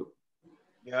audio book?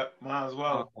 Yep, might as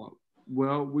well.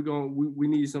 Well, we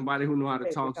need somebody who know how to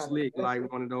talk slick,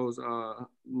 like one of those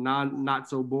not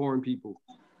so boring people.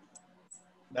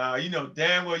 Nah,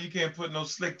 damn well you can't put no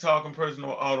slick talking person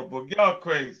on audio book. Y'all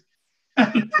crazy. You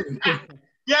know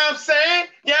what I'm saying?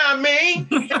 You know what I mean?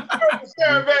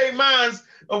 Survey minds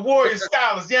of warrior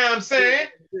scholars, you know what I'm saying?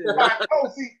 By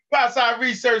Kofi Pieside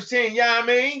Research Team, you know what I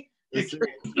mean?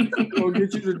 We'll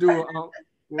get you to do it.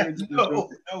 No.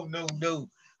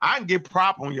 I can get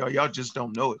prop on y'all. Y'all just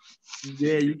don't know it.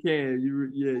 Yeah, you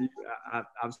can.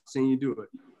 I've seen you do it.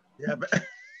 Yeah, but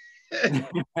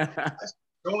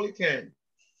totally can.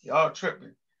 Y'all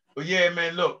tripping. But yeah,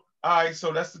 man, look. All right,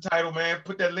 so that's the title, man.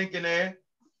 Put that link in there.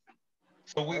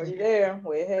 So we're ahead.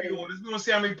 We're gonna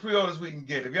see how many pre-orders we can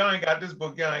get. If y'all ain't got this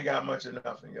book, y'all ain't got much of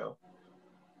nothing, yo.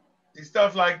 See,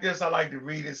 stuff like this, I like to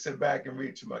read it, sit back and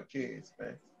read to my kids,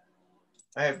 man.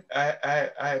 I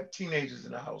have teenagers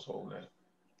in the household now,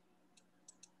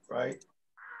 right?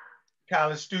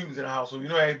 College students in the household. You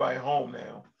know everybody home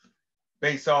now,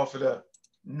 based off of the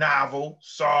novel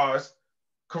SARS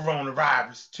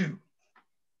coronavirus 2.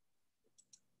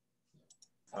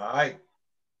 All right.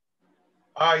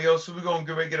 All right, yo, so we're going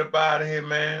to get up out of here,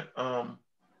 man.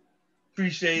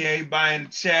 Appreciate everybody in the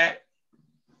chat.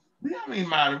 How many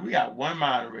moderators? We got one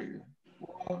moderator.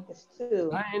 It's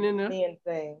two. I ain't in there. Me and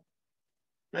Thing.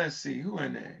 Let's see, who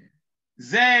in there?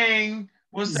 Zane.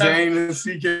 What's up? Zane and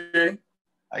CK.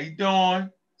 How you doing?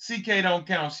 CK don't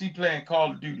count. She playing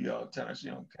Call of Duty all the time. She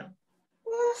don't count.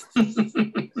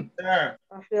 Sir.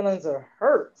 My feelings are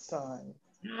hurt, son.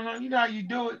 You know how you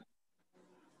do it.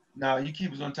 No, you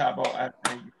keep us on top of all.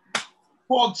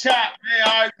 Pork chop, man.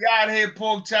 All right, we out of here,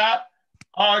 pork chop.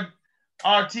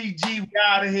 RTG, we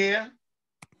out of here.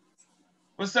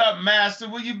 What's up, Master?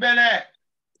 Where you been at?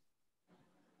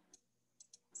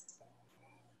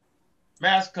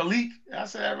 Master Khalik, I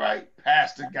said that right?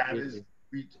 Pastor got his.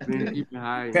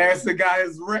 Pastor got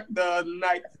his rent the other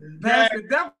night. Pastor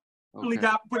definitely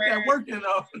got to put that work in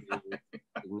though.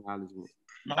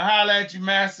 I'll holler at you,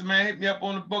 Master, man. Hit me up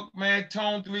on the book, man.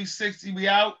 Tone 360, we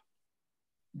out.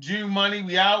 June Money,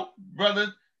 we out.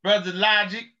 Brother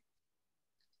Logic.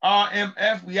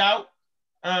 RMF, we out.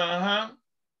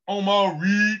 Omar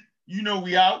Reed, you know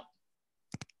we out.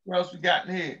 What else we got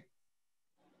in here?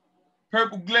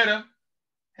 Purple Glitter.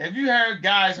 Have you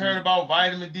guys heard about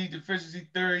vitamin D deficiency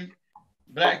theory?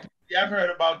 Black, yeah, I've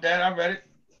heard about that. I read it.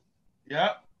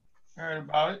 Yep, heard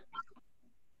about it.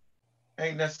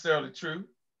 Ain't necessarily true.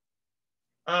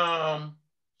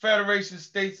 Federation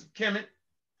States of Kemet.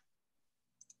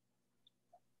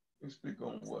 We speak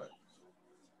on what?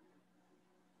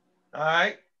 All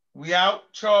right, we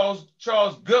out. Charles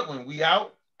Goodwin, we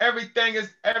out. Everything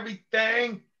is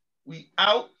everything. We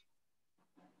out.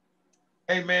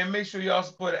 Hey man, make sure y'all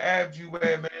support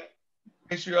AbViewWare, man.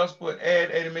 Make sure y'all support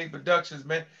Anime Productions,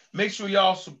 man. Make sure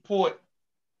y'all support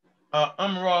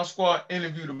Raw Squad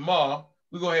interview tomorrow.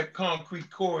 We're gonna have Concrete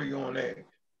Corey on there,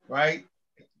 right?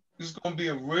 This is gonna be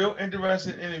a real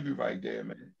interesting interview right there,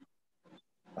 man.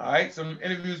 All right, some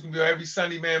interviews gonna be every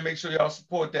Sunday, man. Make sure y'all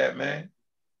support that, man.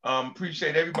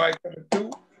 Appreciate everybody coming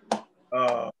through.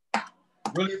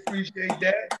 Really appreciate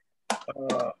that.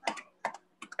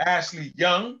 Ashley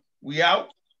Young, we out.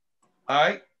 All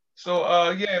right.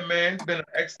 So yeah, man, it's been an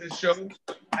excellent show.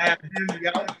 I am him, we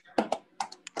out.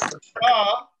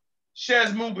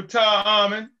 Shazmu Batar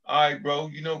Amin. All right, bro.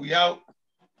 You know we out.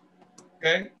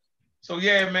 Okay. So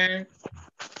yeah, man.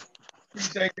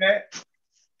 Appreciate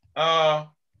that.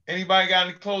 Anybody got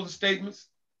any closing statements?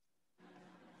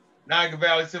 Niagara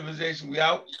Valley Civilization, we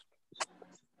out.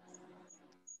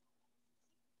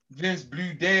 Vince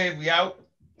Blue Dead, we out.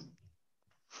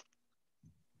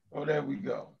 Oh, there we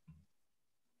go.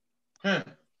 All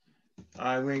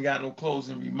right, we ain't got no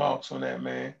closing remarks on that,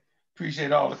 man.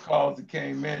 Appreciate all the calls that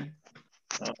came in.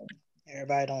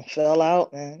 Everybody don't fill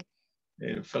out, man.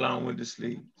 They fell out and went to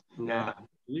sleep. Nah,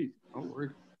 don't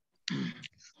worry.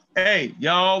 Hey,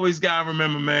 y'all always gotta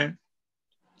remember, man,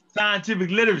 scientific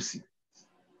literacy,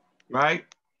 right,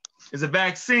 is a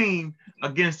vaccine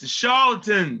against the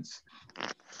charlatans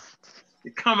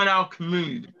that come in our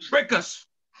community to trick us,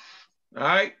 all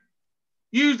right?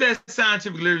 Use that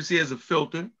scientific literacy as a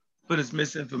filter for this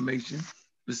misinformation,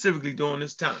 specifically during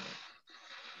this time.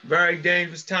 Very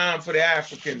dangerous time for the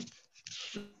African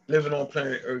living on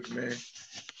planet Earth, man.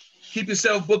 Keep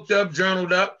yourself booked up,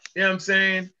 journaled up, you know what I'm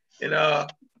saying? And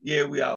yeah, we out.